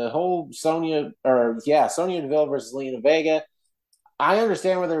Elio. The whole Sonya Deville versus Zelina Vega, I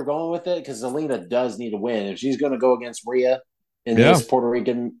understand where they were going with it because Zelina does need a win. If she's going to go against Rhea in this Puerto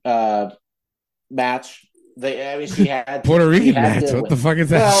Rican match, she had Puerto Rican match. What the fuck is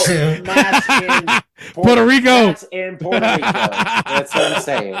that? Well, match in Puerto Rico. Match in Puerto Rico. That's what I'm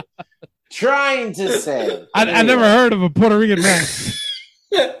saying. Trying to say. I never heard of a Puerto Rican match.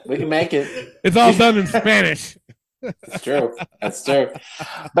 We can make it. It's all done in Spanish. It's true. That's true.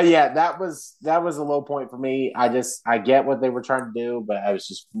 But yeah, that was a low point for me. I get what they were trying to do, but I was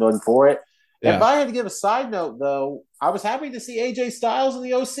just going for it. Yeah. If I had to give a side note, though, I was happy to see AJ Styles in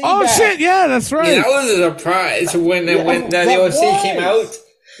the OC. Oh back. shit! Yeah, that's right. Yeah, that was a surprise when the OC came out.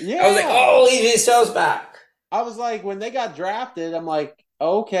 Yeah, I was like, "Oh, AJ Styles back." I was like, when they got drafted, I'm like,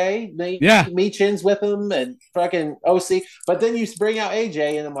 okay, Meechin's with him and fucking OC. But then you bring out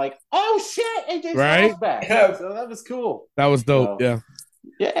AJ, and I'm like, oh shit, AJ Styles back. Yeah. So that was cool. That was dope. Yeah.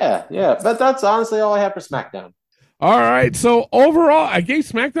 But that's honestly all I have for SmackDown. All right. So overall, I gave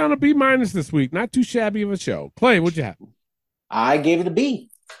SmackDown a B- this week. Not too shabby of a show. Clay, what'd you have? I gave it a B.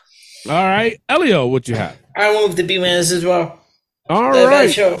 All right. Elio, what'd you have? I went with the B- as well. All right.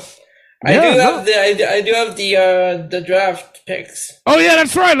 That show. I do have the draft picks. Oh yeah,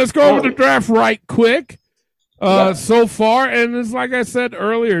 that's right. Let's go over the draft right quick. So far, and it's like I said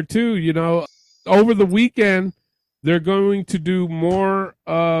earlier too. You know, over the weekend they're going to do more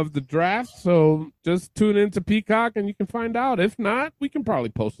of the draft. So just tune into Peacock and you can find out. If not, we can probably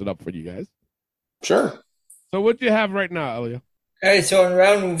post it up for you guys. Sure. So what do you have right now, Elio? All right, so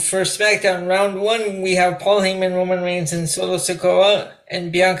for SmackDown, round 1, we have Paul Heyman, Roman Reigns, and Solo Sikoa,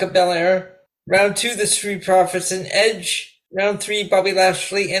 and Bianca Belair. Round 2, the Street Profits and Edge. Round 3, Bobby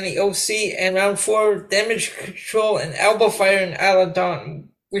Lashley and the OC. And round 4, Damage Control and Alba Fire and Aladon,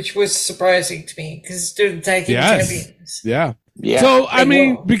 which was surprising to me because they're the tag team champions. Yeah. So, I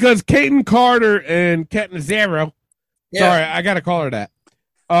mean, because Kaden Carter and Kat Nazaro, sorry, I got to call her that.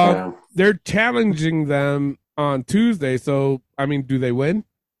 They're challenging them on Tuesday, so I mean, do they win?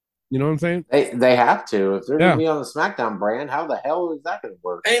 You know what I'm saying? They have to. If they're going to be on the SmackDown brand, how the hell is that going to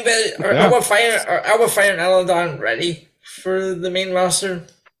work? I mean, but are Alba Fire and Aladon ready for the main roster?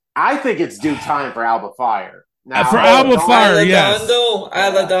 I think it's due time for Alba Fire. Now, for Alba Fire, yes.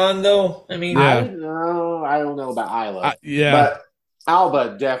 Aladon, I mean, I don't know about Isla. But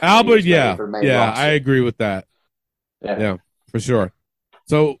Alba definitely. For main roster. I agree with that. Yeah, for sure.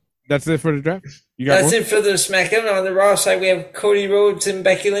 So that's it for the draft. That's it for the SmackDown. On the Raw side, we have Cody Rhodes and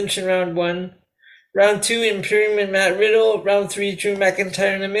Becky Lynch in round 1. Round 2, Imperium and Matt Riddle. Round 3, Drew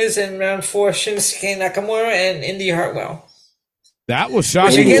McIntyre and The Miz. And round 4, Shinsuke Nakamura and Indy Hartwell. That was Which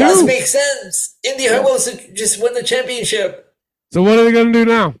shocking again doesn't too. make sense. Indy Hartwell's just win the championship. So what are they going to do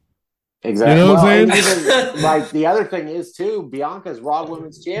now? Exactly. You know what I'm and saying? even, like the other thing is too, Bianca's Raw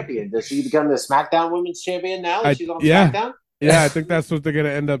Women's Champion. Does she become the SmackDown Women's Champion now that she's on SmackDown? Yeah, I think that's what they're going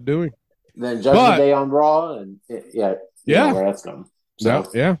to end up doing. Then Judgment Day on Raw, and you know where that's going. So.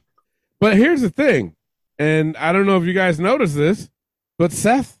 Yeah. But here's the thing, and I don't know if you guys noticed this, but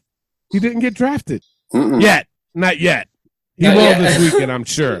Seth, he didn't get drafted yet. Not yet. He will this weekend, I'm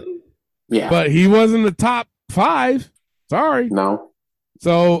sure. Yeah. But he wasn't the top 5. Sorry. No.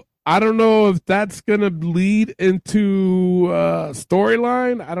 So I don't know if that's going to lead into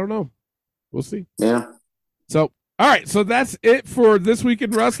storyline. I don't know. We'll see. Yeah. So, all right. So that's it for this week in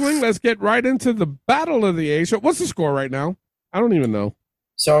wrestling. Let's get right into the Battle of the A Show. What's the score right now? I don't even know.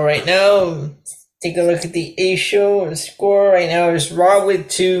 So right now, take a look at the A Show. The score right now is Raw with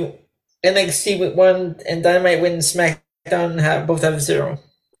 2, NXT with 1, and Dynamite with SmackDown both have 0.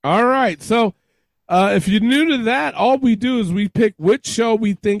 All right. So if you're new to that, all we do is we pick which show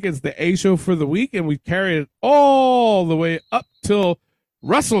we think is the A Show for the week, and we carry it all the way up till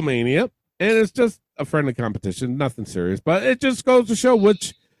WrestleMania. And it's just a friendly competition, nothing serious. But it just goes to show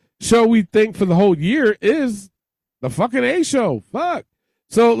which show we think for the whole year is the fucking A Show. Fuck.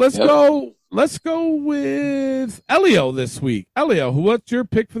 So let's go. Let's go with Elio this week. Elio, what's your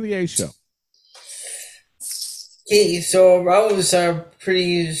pick for the A Show? Okay, so Raw was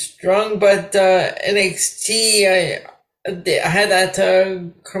pretty strong, but NXT, I had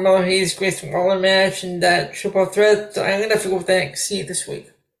that Carmelo Hayes Grayson Waller match and that triple threat. So I'm gonna have to go with NXT this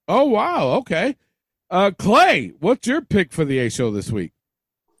week. Oh wow, okay. Clay, what's your pick for the A Show this week?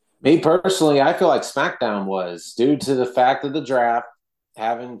 Me personally, I feel like SmackDown was due to the fact of the draft,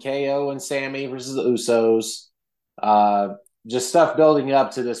 having KO and Sammy versus the Usos, just stuff building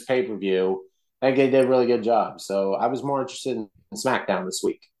up to this pay-per-view. I think they did a really good job. So I was more interested in SmackDown this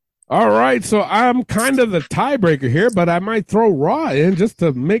week. All right, so I'm kind of the tiebreaker here, but I might throw Raw in just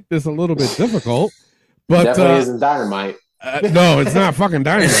to make this a little bit difficult. But definitely isn't Dynamite. No, it's not fucking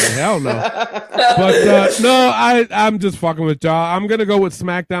Dynamite. Hell no. But no, I'm just fucking with y'all. I'm gonna go with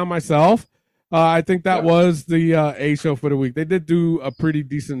SmackDown myself. I think that was the A Show for the week. They did do a pretty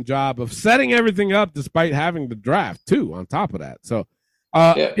decent job of setting everything up, despite having the draft too. On top of that, so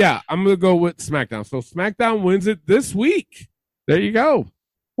yeah, I'm gonna go with SmackDown. So SmackDown wins it this week. There you go.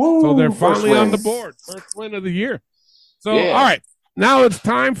 Woo, so they're finally on the board. First win of the year. So all right, now it's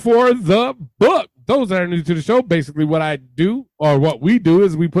time for the book. Those that are new to the show, basically what I do or what we do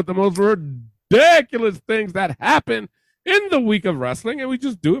is we put the most ridiculous things that happen in the week of wrestling, and we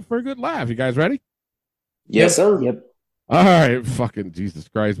just do it for a good laugh. You guys ready? Yes, sir. Yep. All right, fucking Jesus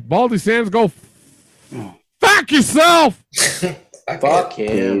Christ. Baldy Sands, go fuck yourself. Fuck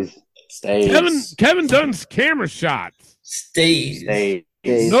him. Stays. Kevin Dunn's camera shots. Stays.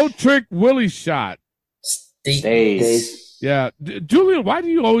 No Trick Willie shot. Stays. Yeah. Julian, why do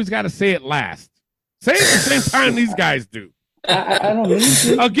you always got to say it last? Say it at the same time these guys do. I don't need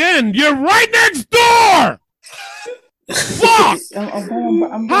to. Again, you're right next door. Fuck! I'm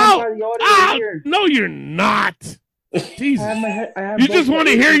going by the audio here. No, you're not. Jesus. I you just want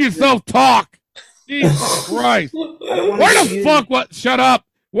to hear yourself talk. Jesus Christ. Where the fuck was... Shut up.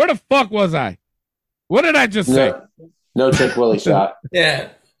 Where the fuck was I? What did I just say? No Trick Willie shot. Yeah.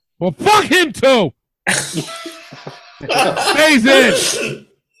 Well, fuck him too. Stays in.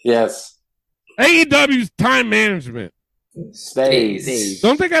 Yes. AEW's time management. Stays.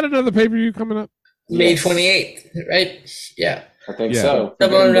 Don't they got another pay-per-view coming up? May 28th, right? Yeah. I think so.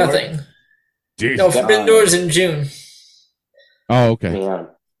 Double or Nothing. Jeez. No, Forbidden Doors in June. Oh, okay.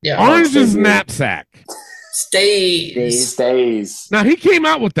 Yeah. Orange's knapsack. Stays. Now, he came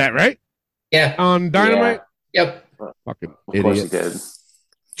out with that, right? Yeah. On Dynamite? Yep. Fucking of course idiot.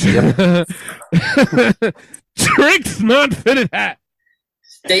 he did. Yep. Trick's non-fitted hat.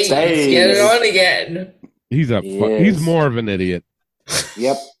 Stays. Get it on again. He's more of an idiot.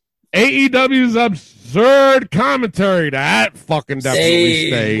 Yep. AEW's absurd commentary. That fucking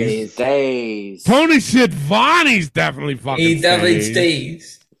definitely stays. Tony Schiavone's definitely fucking He definitely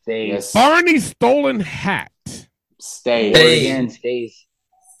stays. Yes. Barney's stolen hat. Stays.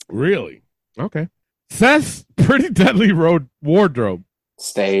 Really? Okay. Seth's pretty deadly wardrobe.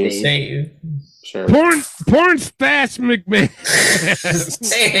 Stays. Sure. Porn stash McMahon.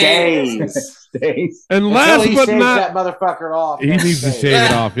 Stays. And last but not, that motherfucker off. He needs to shave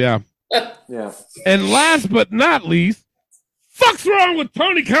it off. Yeah. Yeah. And last but not least, fuck's wrong with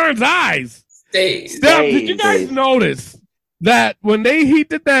Tony Khan's eyes? Stays. Now, did you guys notice that when he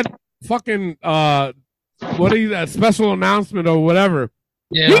did that fucking that special announcement or whatever,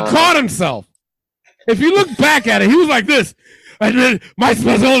 he caught himself. If you look back at it, he was like this. and then my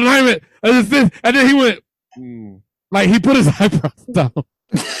special alignment, and then he went, like he put his eyebrows down.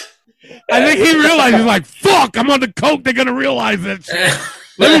 I think he realized, he's like, fuck, I'm on the coke, they're going to realize that shit.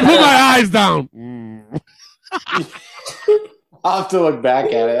 Let me put my eyes down. I'll have to look back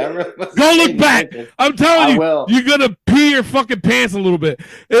at it. Go look back. I'm telling you, you're going to pee your fucking pants a little bit.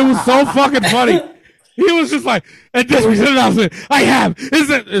 It was so fucking funny. He was just like, and this was an announcement. I have.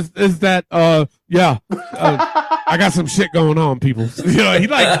 I got some shit going on, people. You know, he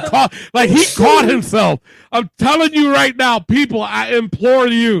caught himself. I'm telling you right now, people, I implore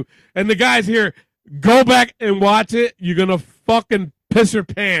you. And the guys here, go back and watch it. You're going to fucking piss your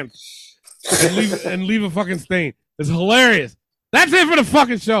pants and leave a fucking stain. It's hilarious. That's it for the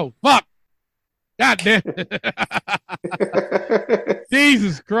fucking show. Fuck. God damn.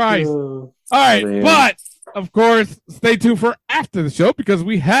 Jesus Christ. All right. Man. But, of course, stay tuned for after the show because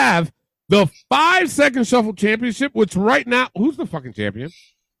we have the 5-second shuffle championship, which right now, who's the fucking champion?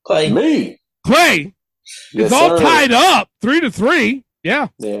 Clay. Me. Clay. Yes, it's all sir. tied up 3-3. Yeah.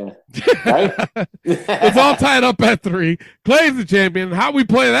 Yeah. Right? It's all tied up at 3. Clay's the champion. How we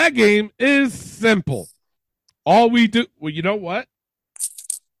play that game is simple. All we do, well, you know what?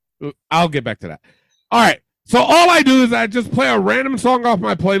 I'll get back to that. All right. So all I do is I just play a random song off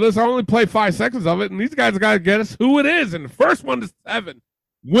my playlist. I only play 5 seconds of it, and these guys got to get us who it is. And the first one to 7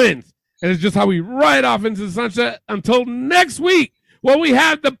 wins. And it's just how we ride off into the sunset until next week. Well, we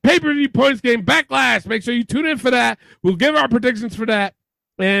have the pay-per-view points game Backlash. Make sure you tune in for that. We'll give our predictions for that.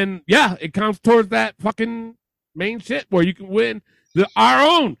 And, yeah, it counts towards that fucking main shit where you can win our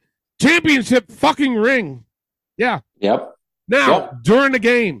own championship fucking ring. Yeah. Yep. Now, during the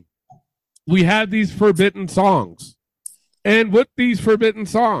game, we have these forbidden songs. And with these forbidden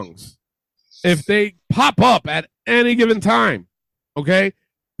songs, if they pop up at any given time, okay,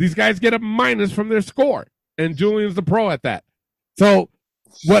 these guys get a minus from their score. And Julian's the pro at that. So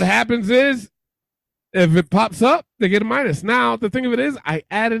what happens is, if it pops up, they get a minus. Now, the thing of it is, I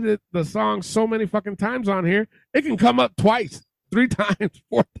added the song so many fucking times on here, it can come up twice, 3 times,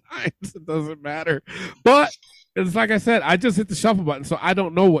 4 times. It doesn't matter. But it's like I said, I just hit the shuffle button, so I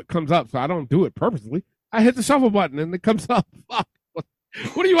don't know what comes up, so I don't do it purposely. I hit the shuffle button, and it comes up. Fuck.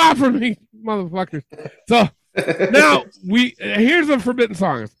 What do you want from me, motherfuckers? So now, here's the forbidden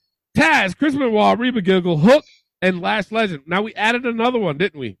songs. Taz, Chris Benoit, Reba Giggle, Hook, and Last Legend. Now, we added another one,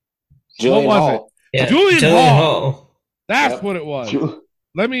 didn't we? Julian what was Hall. it? Yeah, Julian Hall. That's what it was.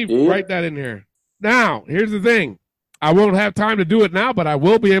 Let me Yeah. write that in here. Now, here's the thing. I won't have time to do it now, but I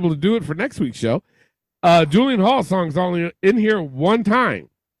will be able to do it for next week's show. Julian Hall song's only in here 1 time.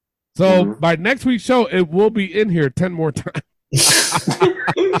 So by next week's show, it will be in here 10 more times.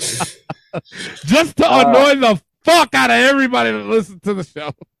 Just to annoy the fuck out of everybody that listens to the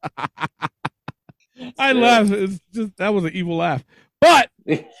show. I laugh. It's just, that was an evil laugh. But,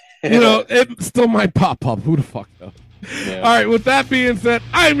 you know, it still might pop up. Who the fuck knows? Yeah. All right, with that being said,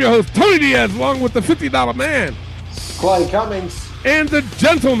 I'm your host, Tony Diaz, along with the $50 man, Clay Cummings, and the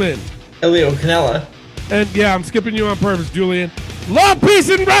gentleman, Elio Canella. And yeah, I'm skipping you on purpose, Julian. Love, peace,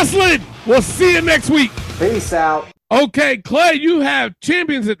 and wrestling. We'll see you next week. Peace out. Okay, Clay, you have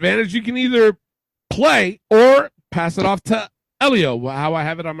champion's advantage. You can either play or pass it off to Elio, how I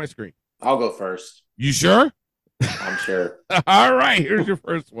have it on my screen. I'll go first. You sure? I'm sure. All right, here's your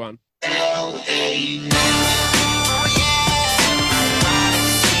first one.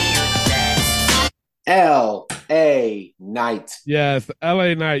 L.A. Knight. Yes,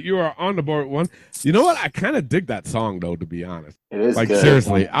 L.A. Knight. You are on the board with one. You know what? I kind of dig that song, though, to be honest. It is like, good.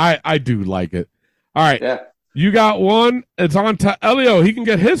 Seriously, I do like it. All right. Yeah. You got one. It's on to Elio. He can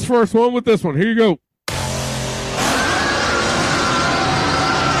get his first one with this one. Here you go.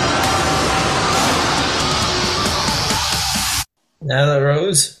 Nyla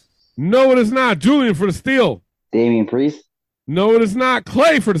Rose. No, it is not. Julian for the steal. Damian Priest. No, it is not.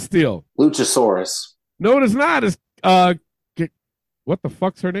 Clay for the steal. Luchasaurus. No, it is not. It's what the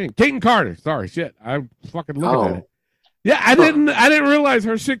fuck's her name? Kaden Carter. Sorry, shit. I'm fucking looking at it. Yeah, I didn't realize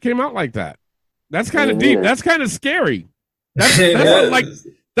her shit came out like that. That's kind of deep. That's kind of scary. That's like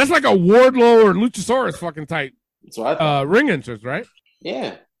a Wardlow or Luchasaurus fucking type. That's what I thought. Ring entrance, right?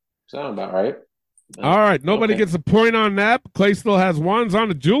 Yeah, sound about right. All right, nobody gets a point on that. Clay still has ones on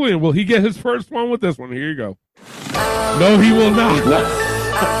to Julian. Will he get his first one with this one? Here you go. No, he will not. It's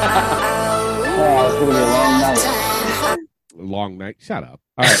gonna be a long night. Long night. Shut up.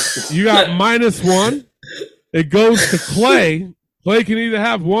 All right, you got -1. It goes to Clay. Clay can either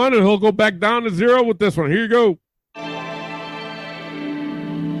have one or he'll go back down to 0 with this one. Here you go.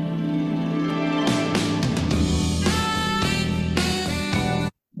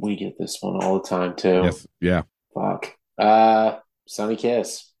 We get this one all the time, too. Yes. Yeah. Fuck. Sonny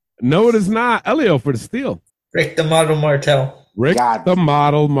Kiss. No, it is not. Elio for the steal. Rick the Model Martel. Rick the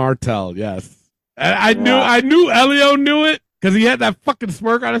Model Martel, yes. I knew Elio knew it because he had that fucking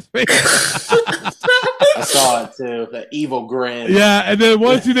smirk on his face. I saw it too. The evil grin. Yeah, and then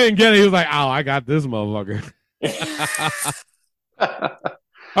once you didn't get it, he was like, "Oh, I got this motherfucker." All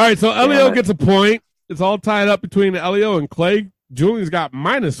right, so Elio gets a point. It's all tied up between Elio and Clay. Julian's got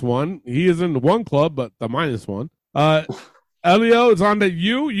 -1. He is in the one club, but the -1. Elio, it's on to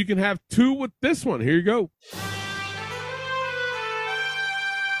you. You can have 2 with this one. Here you go.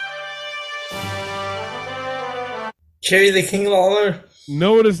 Cherry the King Lawler.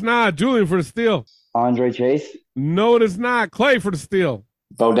 No, it is not. Julian for the steal. Andre Chase. No, it is not. Clay for the steal.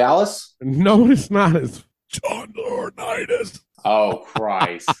 Bo Dallas. No, it's not. It's John Laurinaitis. Oh,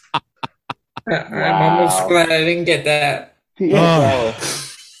 Christ. I'm almost glad I didn't get that.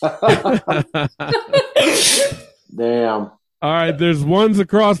 Damn. All right, there's ones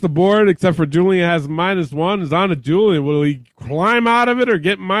across the board, except for Julian has -1. It's on to Julian. Will he climb out of it or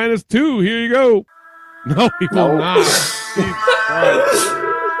get -2? Here you go. No, he will not.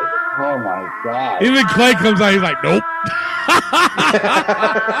 Oh, my God. Even Clay comes out, he's like, nope.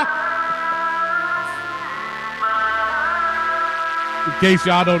 In case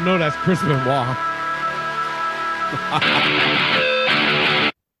y'all don't know, that's Chris Benoit.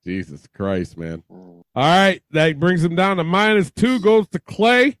 Jesus Christ, man. All right, that brings him down to -2, goes to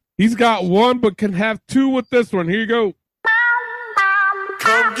Clay. He's got 1, but can have 2 with this one. Here you go.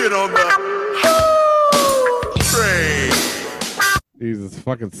 Come get on the train. Jesus,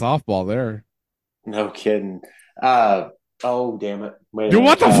 fucking softball there. No kidding. Oh, damn it. Wait Dude,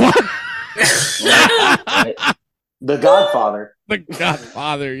 what the fuck? The Godfather. The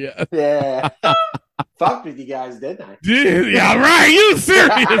Godfather, yeah. Yeah. Fucked with you guys, didn't I? Dude, yeah, right. You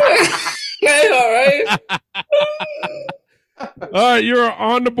serious? All right. All right, you're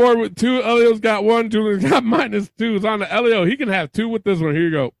on the board with 2. Elio's got 1. Julian's got -2. It's on to Elio. He can have 2 with this one. Here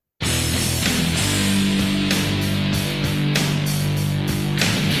you go.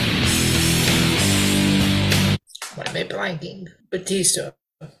 Why am I blanking? Batista.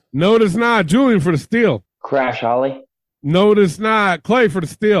 No, it is not. Julian for the steal. Crash Holly. No, it is not. Clay for the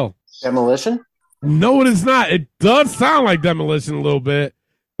steal. Demolition? No, it is not. It does sound like Demolition a little bit,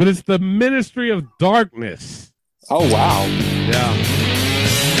 but it's the Ministry of Darkness. Oh, wow. Yeah.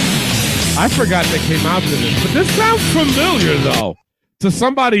 I forgot they came out to this, but this sounds familiar, though, to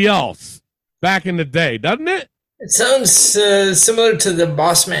somebody else back in the day, doesn't it? It sounds similar to the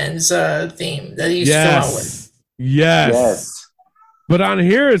Bossman's theme that he used to come out with. Yes. But on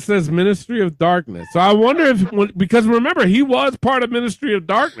here it says Ministry of Darkness. So I wonder if, because remember, he was part of Ministry of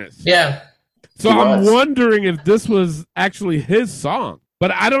Darkness. Yeah. So I'm wondering if this was actually his song.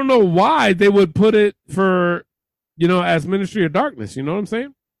 But I don't know why they would put it for, as Ministry of Darkness. You know what I'm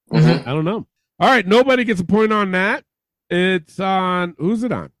saying? Mm-hmm. I don't know. All right. Nobody gets a point on that. It's on, who's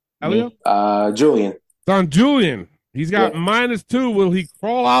it on? Elio? Julian. It's on Julian. He's got -2. Will he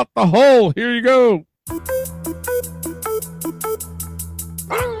crawl out the hole? Here you go.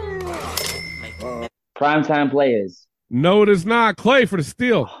 Primetime players. No, it is not. Clay for the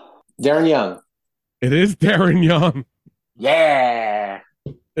steal. Darren Young. It is Darren Young. Yeah.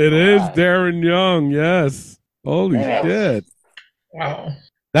 It is Darren Young. Yes. Holy shit. Wow.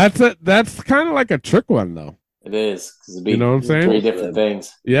 That's kind of like a trick one, though. It is. You know what I'm saying? 3 different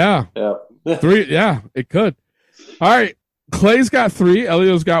things. Yeah. Yep. 3. Yeah, it could. All right. Clay's got 3.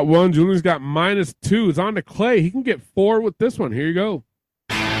 Elio's got 1. Julian's got -2. It's on to Clay. He can get 4 with this one. Here you go.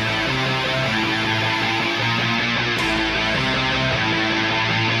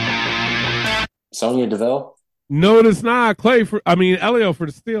 Sonya Deville. No, it is not. Elio for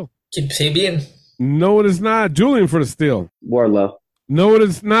the steal. Keep Sabian. No, it is not. Julian for the steal. Wardlow. No, it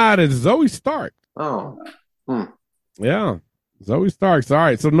is not. It's Zoe Stark. Oh. Yeah. Zoe Starks. All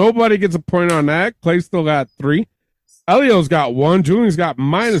right. So nobody gets a point on that. Clay still got 3. Elio's got 1. Julian's got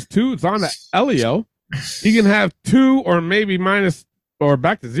 -2. It's on to Elio. He can have 2 or maybe minus or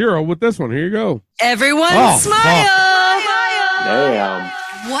back to 0 with this one. Here you go. Everyone smile. Damn.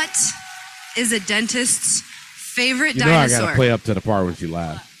 What is a dentist's favorite I dinosaur? gotta play up to the part when she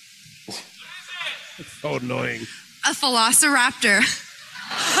laughs. It's so annoying. A velociraptor.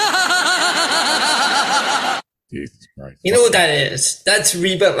 Jesus Christ. You know what that is? That's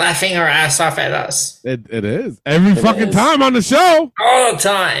Reba laughing her ass off at us. It is. Every fucking time on the show. All the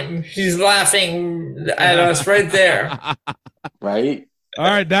time. She's laughing at us right there. Right? All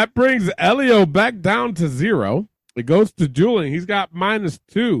right, that brings Elio back down to 0. It goes to Julian. He's got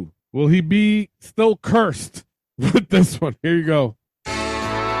 -2. Will he be still cursed with this one? Here you go.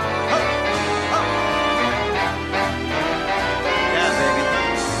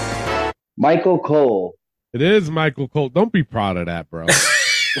 Michael Cole. It is Michael Cole. Don't be proud of that, bro.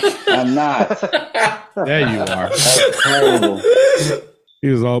 I'm not. There you are. That's terrible. He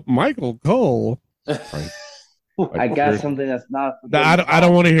was all Michael Cole. Right. I got something that's not. I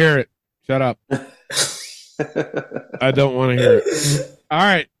don't want to hear it. Shut up. I don't want to hear it. All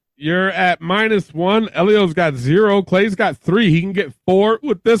right. You're at -1. Elio's got 0. Clay's got 3. He can get 4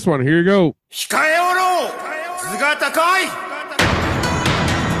 with this one. Here you go.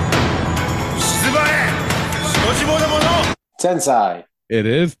 Tensai. It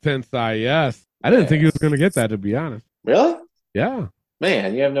is Tensai, yes. I didn't think he was going to get that, to be honest. Really? Yeah.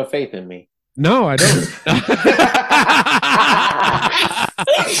 Man, you have no faith in me. No, I don't.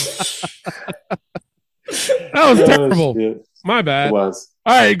 That was terrible. Shit. My bad. It was.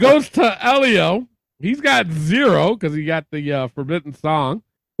 All right, it goes to Elio. He's got 0 because he got the Forbidden Song.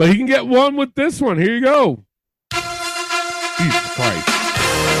 But he can get 1 with this one. Here you go. Jesus Christ.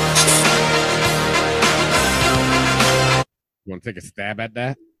 You want to take a stab at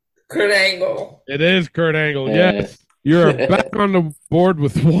that? Kurt Angle. It is Kurt Angle, Yeah. yes. You're back on the board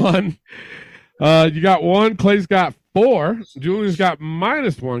with 1. You got 1. Clay's got 4. Julian's got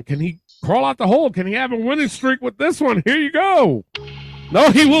 -1. Can he crawl out the hole? Can he have a winning streak with this one? Here you go. No,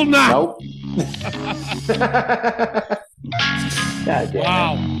 he will not. Nope. God damn.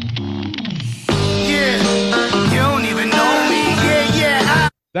 Wow. Yeah, you don't even know me. Yeah.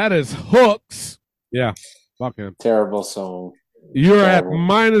 That is Hooks. Yeah, fuck him. Terrible song. You're at Terrible.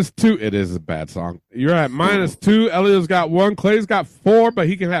 -2. It is a bad song. You're at -2. Elio's got 1. Clay's got 4, but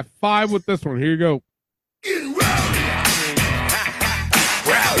he can have 5 with this one. Here you go.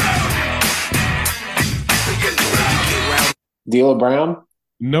 D'Lo Brown?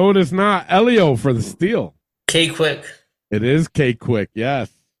 No, it is not. Elio for the steal. K-Quick. It is K-Quick, yes.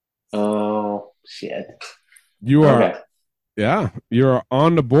 Oh, shit. You are, Okay. yeah, you're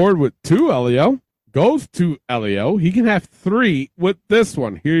on the board with 2, Elio. Goes to Elio. He can have 3 with this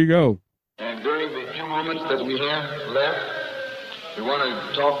one. Here you go. And during the few moments that we have left, we want to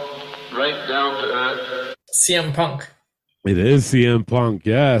talk right down to earth. CM Punk. It is CM Punk,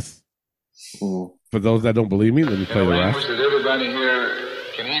 yes. Mm. For those that don't believe me, let me play In a the language rest. that everybody here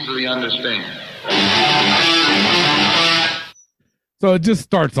can easily understand. So it just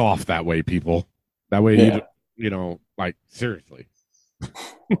starts off that way, people. That way, Yeah. you know, like, seriously.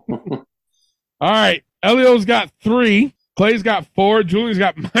 All right. Elio's got 3. Clay's got 4. Julian's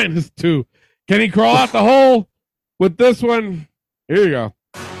got -2. Can he crawl out the hole with this one? Here you go.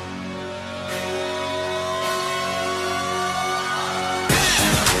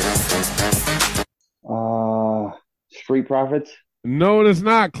 Street Profits. No, it is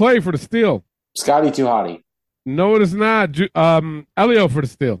not. Clay for the steal. Scotty Too Hottie. No, it is not. Elio for the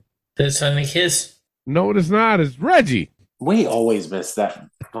steal. The Sonic Kiss. No, it is not. It's Reggie. We always miss that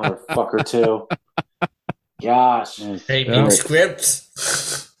motherfucker, too. Gosh. Taking Yeah.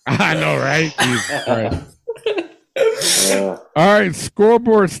 scripts. I know, right? Jesus Christ. Yeah. All right,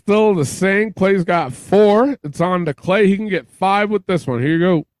 scoreboard still the same. Clay's got 4. It's on to Clay. He can get 5 with this one. Here you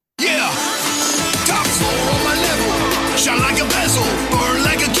go. Yeah, top floor on my level. Shine like a bezel, burn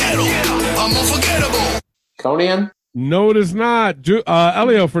like a kettle. I'm unforgettable. Conan? No, it is not.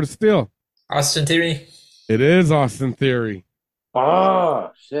 Elio for the steal. Austin Theory. It is Austin Theory.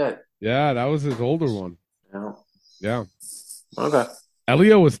 Oh, shit. Yeah, that was his older one. Yeah. Yeah. Okay.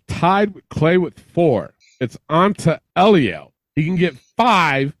 Elio was tied with Clay with 4. It's on to Elio. He can get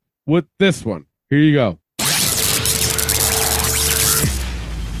 5 with this one. Here you go.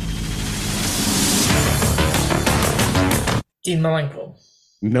 Dean Malenko.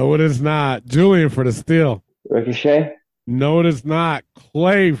 No, it is not. Julian for the steal. Ricochet. No, it is not.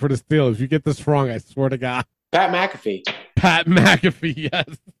 Clay for the steal. If you get this wrong, I swear to God. Pat McAfee. Pat McAfee, yes.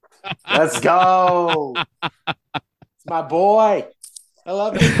 Let's go. It's my boy. I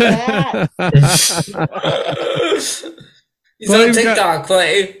love you, Pat. He's on TikTok,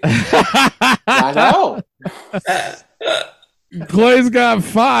 Clay. I know. Clay's got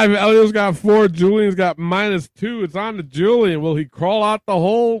 5. Elio's got 4. Julian's got -2. It's on to Julian. Will he crawl out the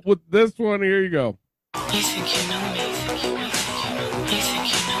hole with this one? Here you go. You think you know me? You think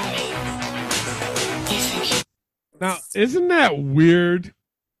you know me? Now, isn't that weird?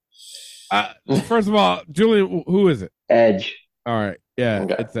 First of all, Julian, who is it? Edge. All right. Yeah,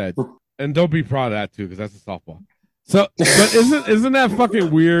 Okay. it's Edge. And don't be proud of that, too, because that's a softball. So, but isn't that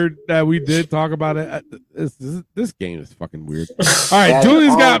fucking weird that we did talk about it? This game is fucking weird. All right, Yeah,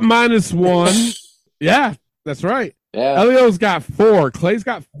 Julian's got -1. Yeah, that's right. Yeah. Elio's got 4. Clay's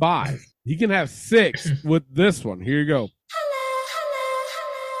got 5. He can have 6 with this one. Here you go.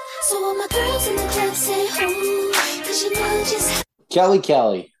 So all my girls in the club say, "Oh, 'cause you know just."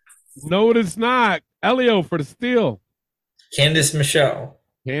 Kelly. No, it is not. Elio for the steal. Candice Michelle.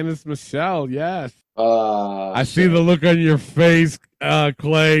 Candice Michelle, yes. I see the look on your face,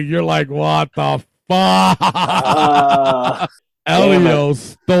 Clay. You're like, what the fuck? Elio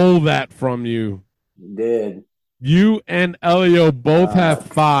stole that from you. Did. You and Elio both have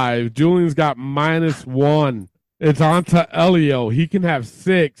 5. Julian's got -1. It's on to Elio. He can have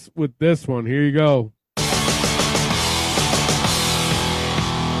 6 with this one. Here you go.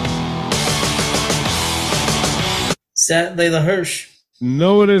 Is that Layla Hirsch?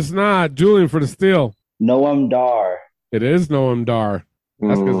 No, it is not. Julian for the steal. Noam Dar. It is Noam Dar.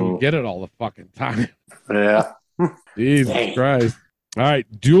 That's because we get it all the fucking time. Yeah. Jesus Christ. All right.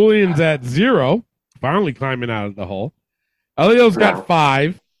 Julian's at 0. Finally climbing out of the hole. Elio's got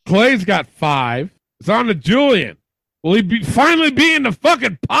 5. Clay's got 5. It's on to Julian. Will he be finally be in the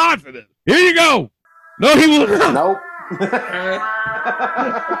fucking positive? Here you go. No, he will not. Nope.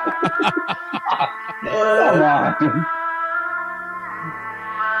 Come on.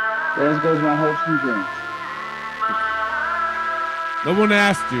 There goes my hopes and dreams. No one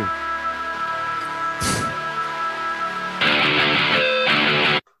asked you.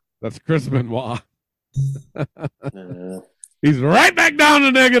 That's Chris Benoit. He's right back down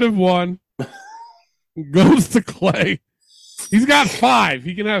to -1. Goes to Clay. He's got 5.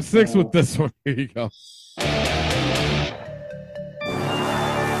 He can have 6 with this one. Here you go.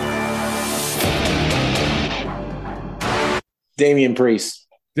 Damian Priest.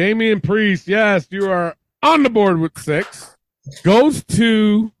 Damian Priest, yes, you are on the board with 6. Goes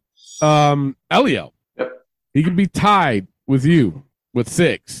to Elio. Yep. He can be tied with you with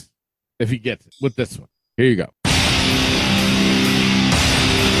 6 if he gets it with this one. Here you go.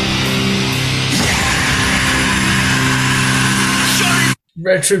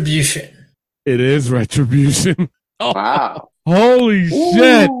 Retribution. It is Retribution. Oh, wow. Holy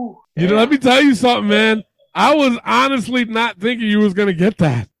shit. Ooh. You know, let me tell you something, man. I was honestly not thinking you was going to get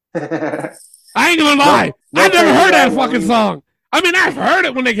that. I ain't going to lie. I never heard that fucking song. I mean, I've heard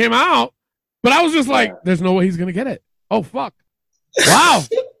it when they came out, but I was just like, there's no way he's going to get it. Oh, fuck. Wow.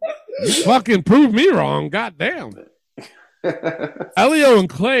 You fucking proved me wrong. God damn. Elio and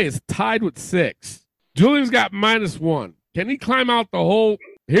Clay is tied with 6. Julian's got -1. Can he climb out the hole?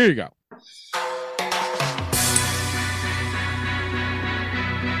 Here you go.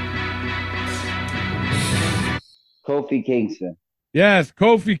 Kofi Kingston. Yes,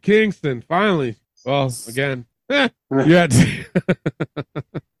 Kofi Kingston. Finally. Well, again, you're at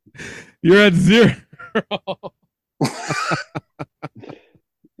you're at 0.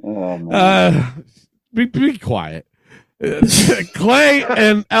 Oh, man. Be quiet. Clay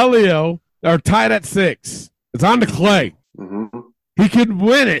and Elio are tied at 6. It's on to Clay. Mm-hmm. He could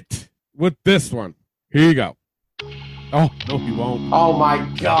win it with this one. Here you go. Oh, no, he won't. Oh, my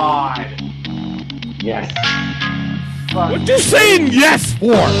God. Yes. What you saying yes for?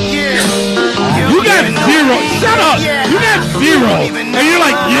 Yeah. You got 0. Shut up. You got 0. And you're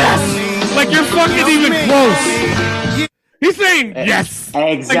like, yes. Like you're fucking even close. He's saying yes.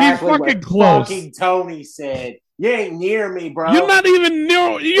 Exactly. Like he's fucking close. Fucking Tony said, you ain't near me, bro. You're not even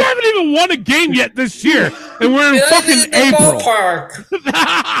near. You haven't even won a game yet this year. And we're in fucking April. Ballpark.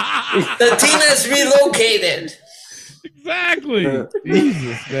 The team has relocated. Exactly.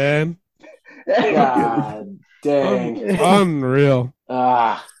 Jesus, man. God dang. Unreal.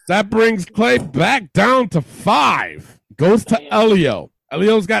 That brings Clay back down to 5. Goes to Elio.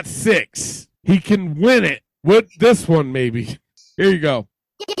 Elio's got 6. He can win it with this one, maybe. Here you go.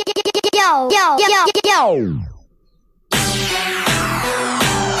 Yo.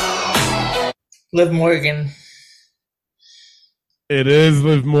 Liv Morgan. It is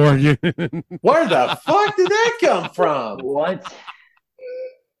Liv Morgan. Where the fuck did that come from? What?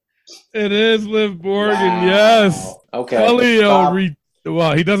 It is Liv Morgan, Wow. yes. Okay. Elio,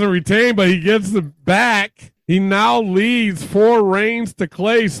 well, he doesn't retain, but he gets it back. He now leads 4 reigns to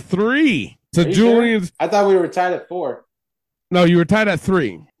Clay's 3. So Julian's. Sure? I thought we were tied at 4. No, you were tied at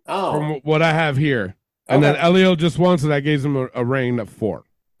 3. Oh. From what I have here. And then Elio just won, so that gives him a reign of 4.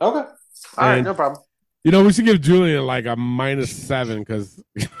 Okay. All right, no problem. You know, we should give Julian like a -7 because.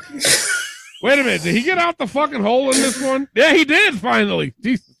 Wait a minute. Did he get out the fucking hole in this one? Yeah, he did finally.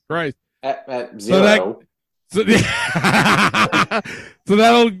 Jesus Christ. At 0. So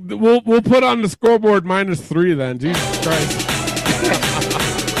that'll we'll put on the scoreboard -3 then. Jesus Christ.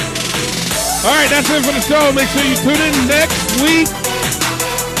 All right, that's it for the show. Make sure you tune in next week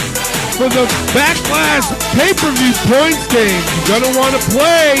for the Backlash pay-per-view points game. You're gonna want to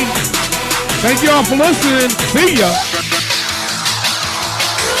play. Thank you all for listening. See ya.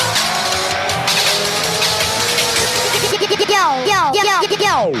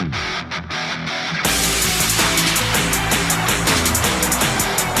 Yo.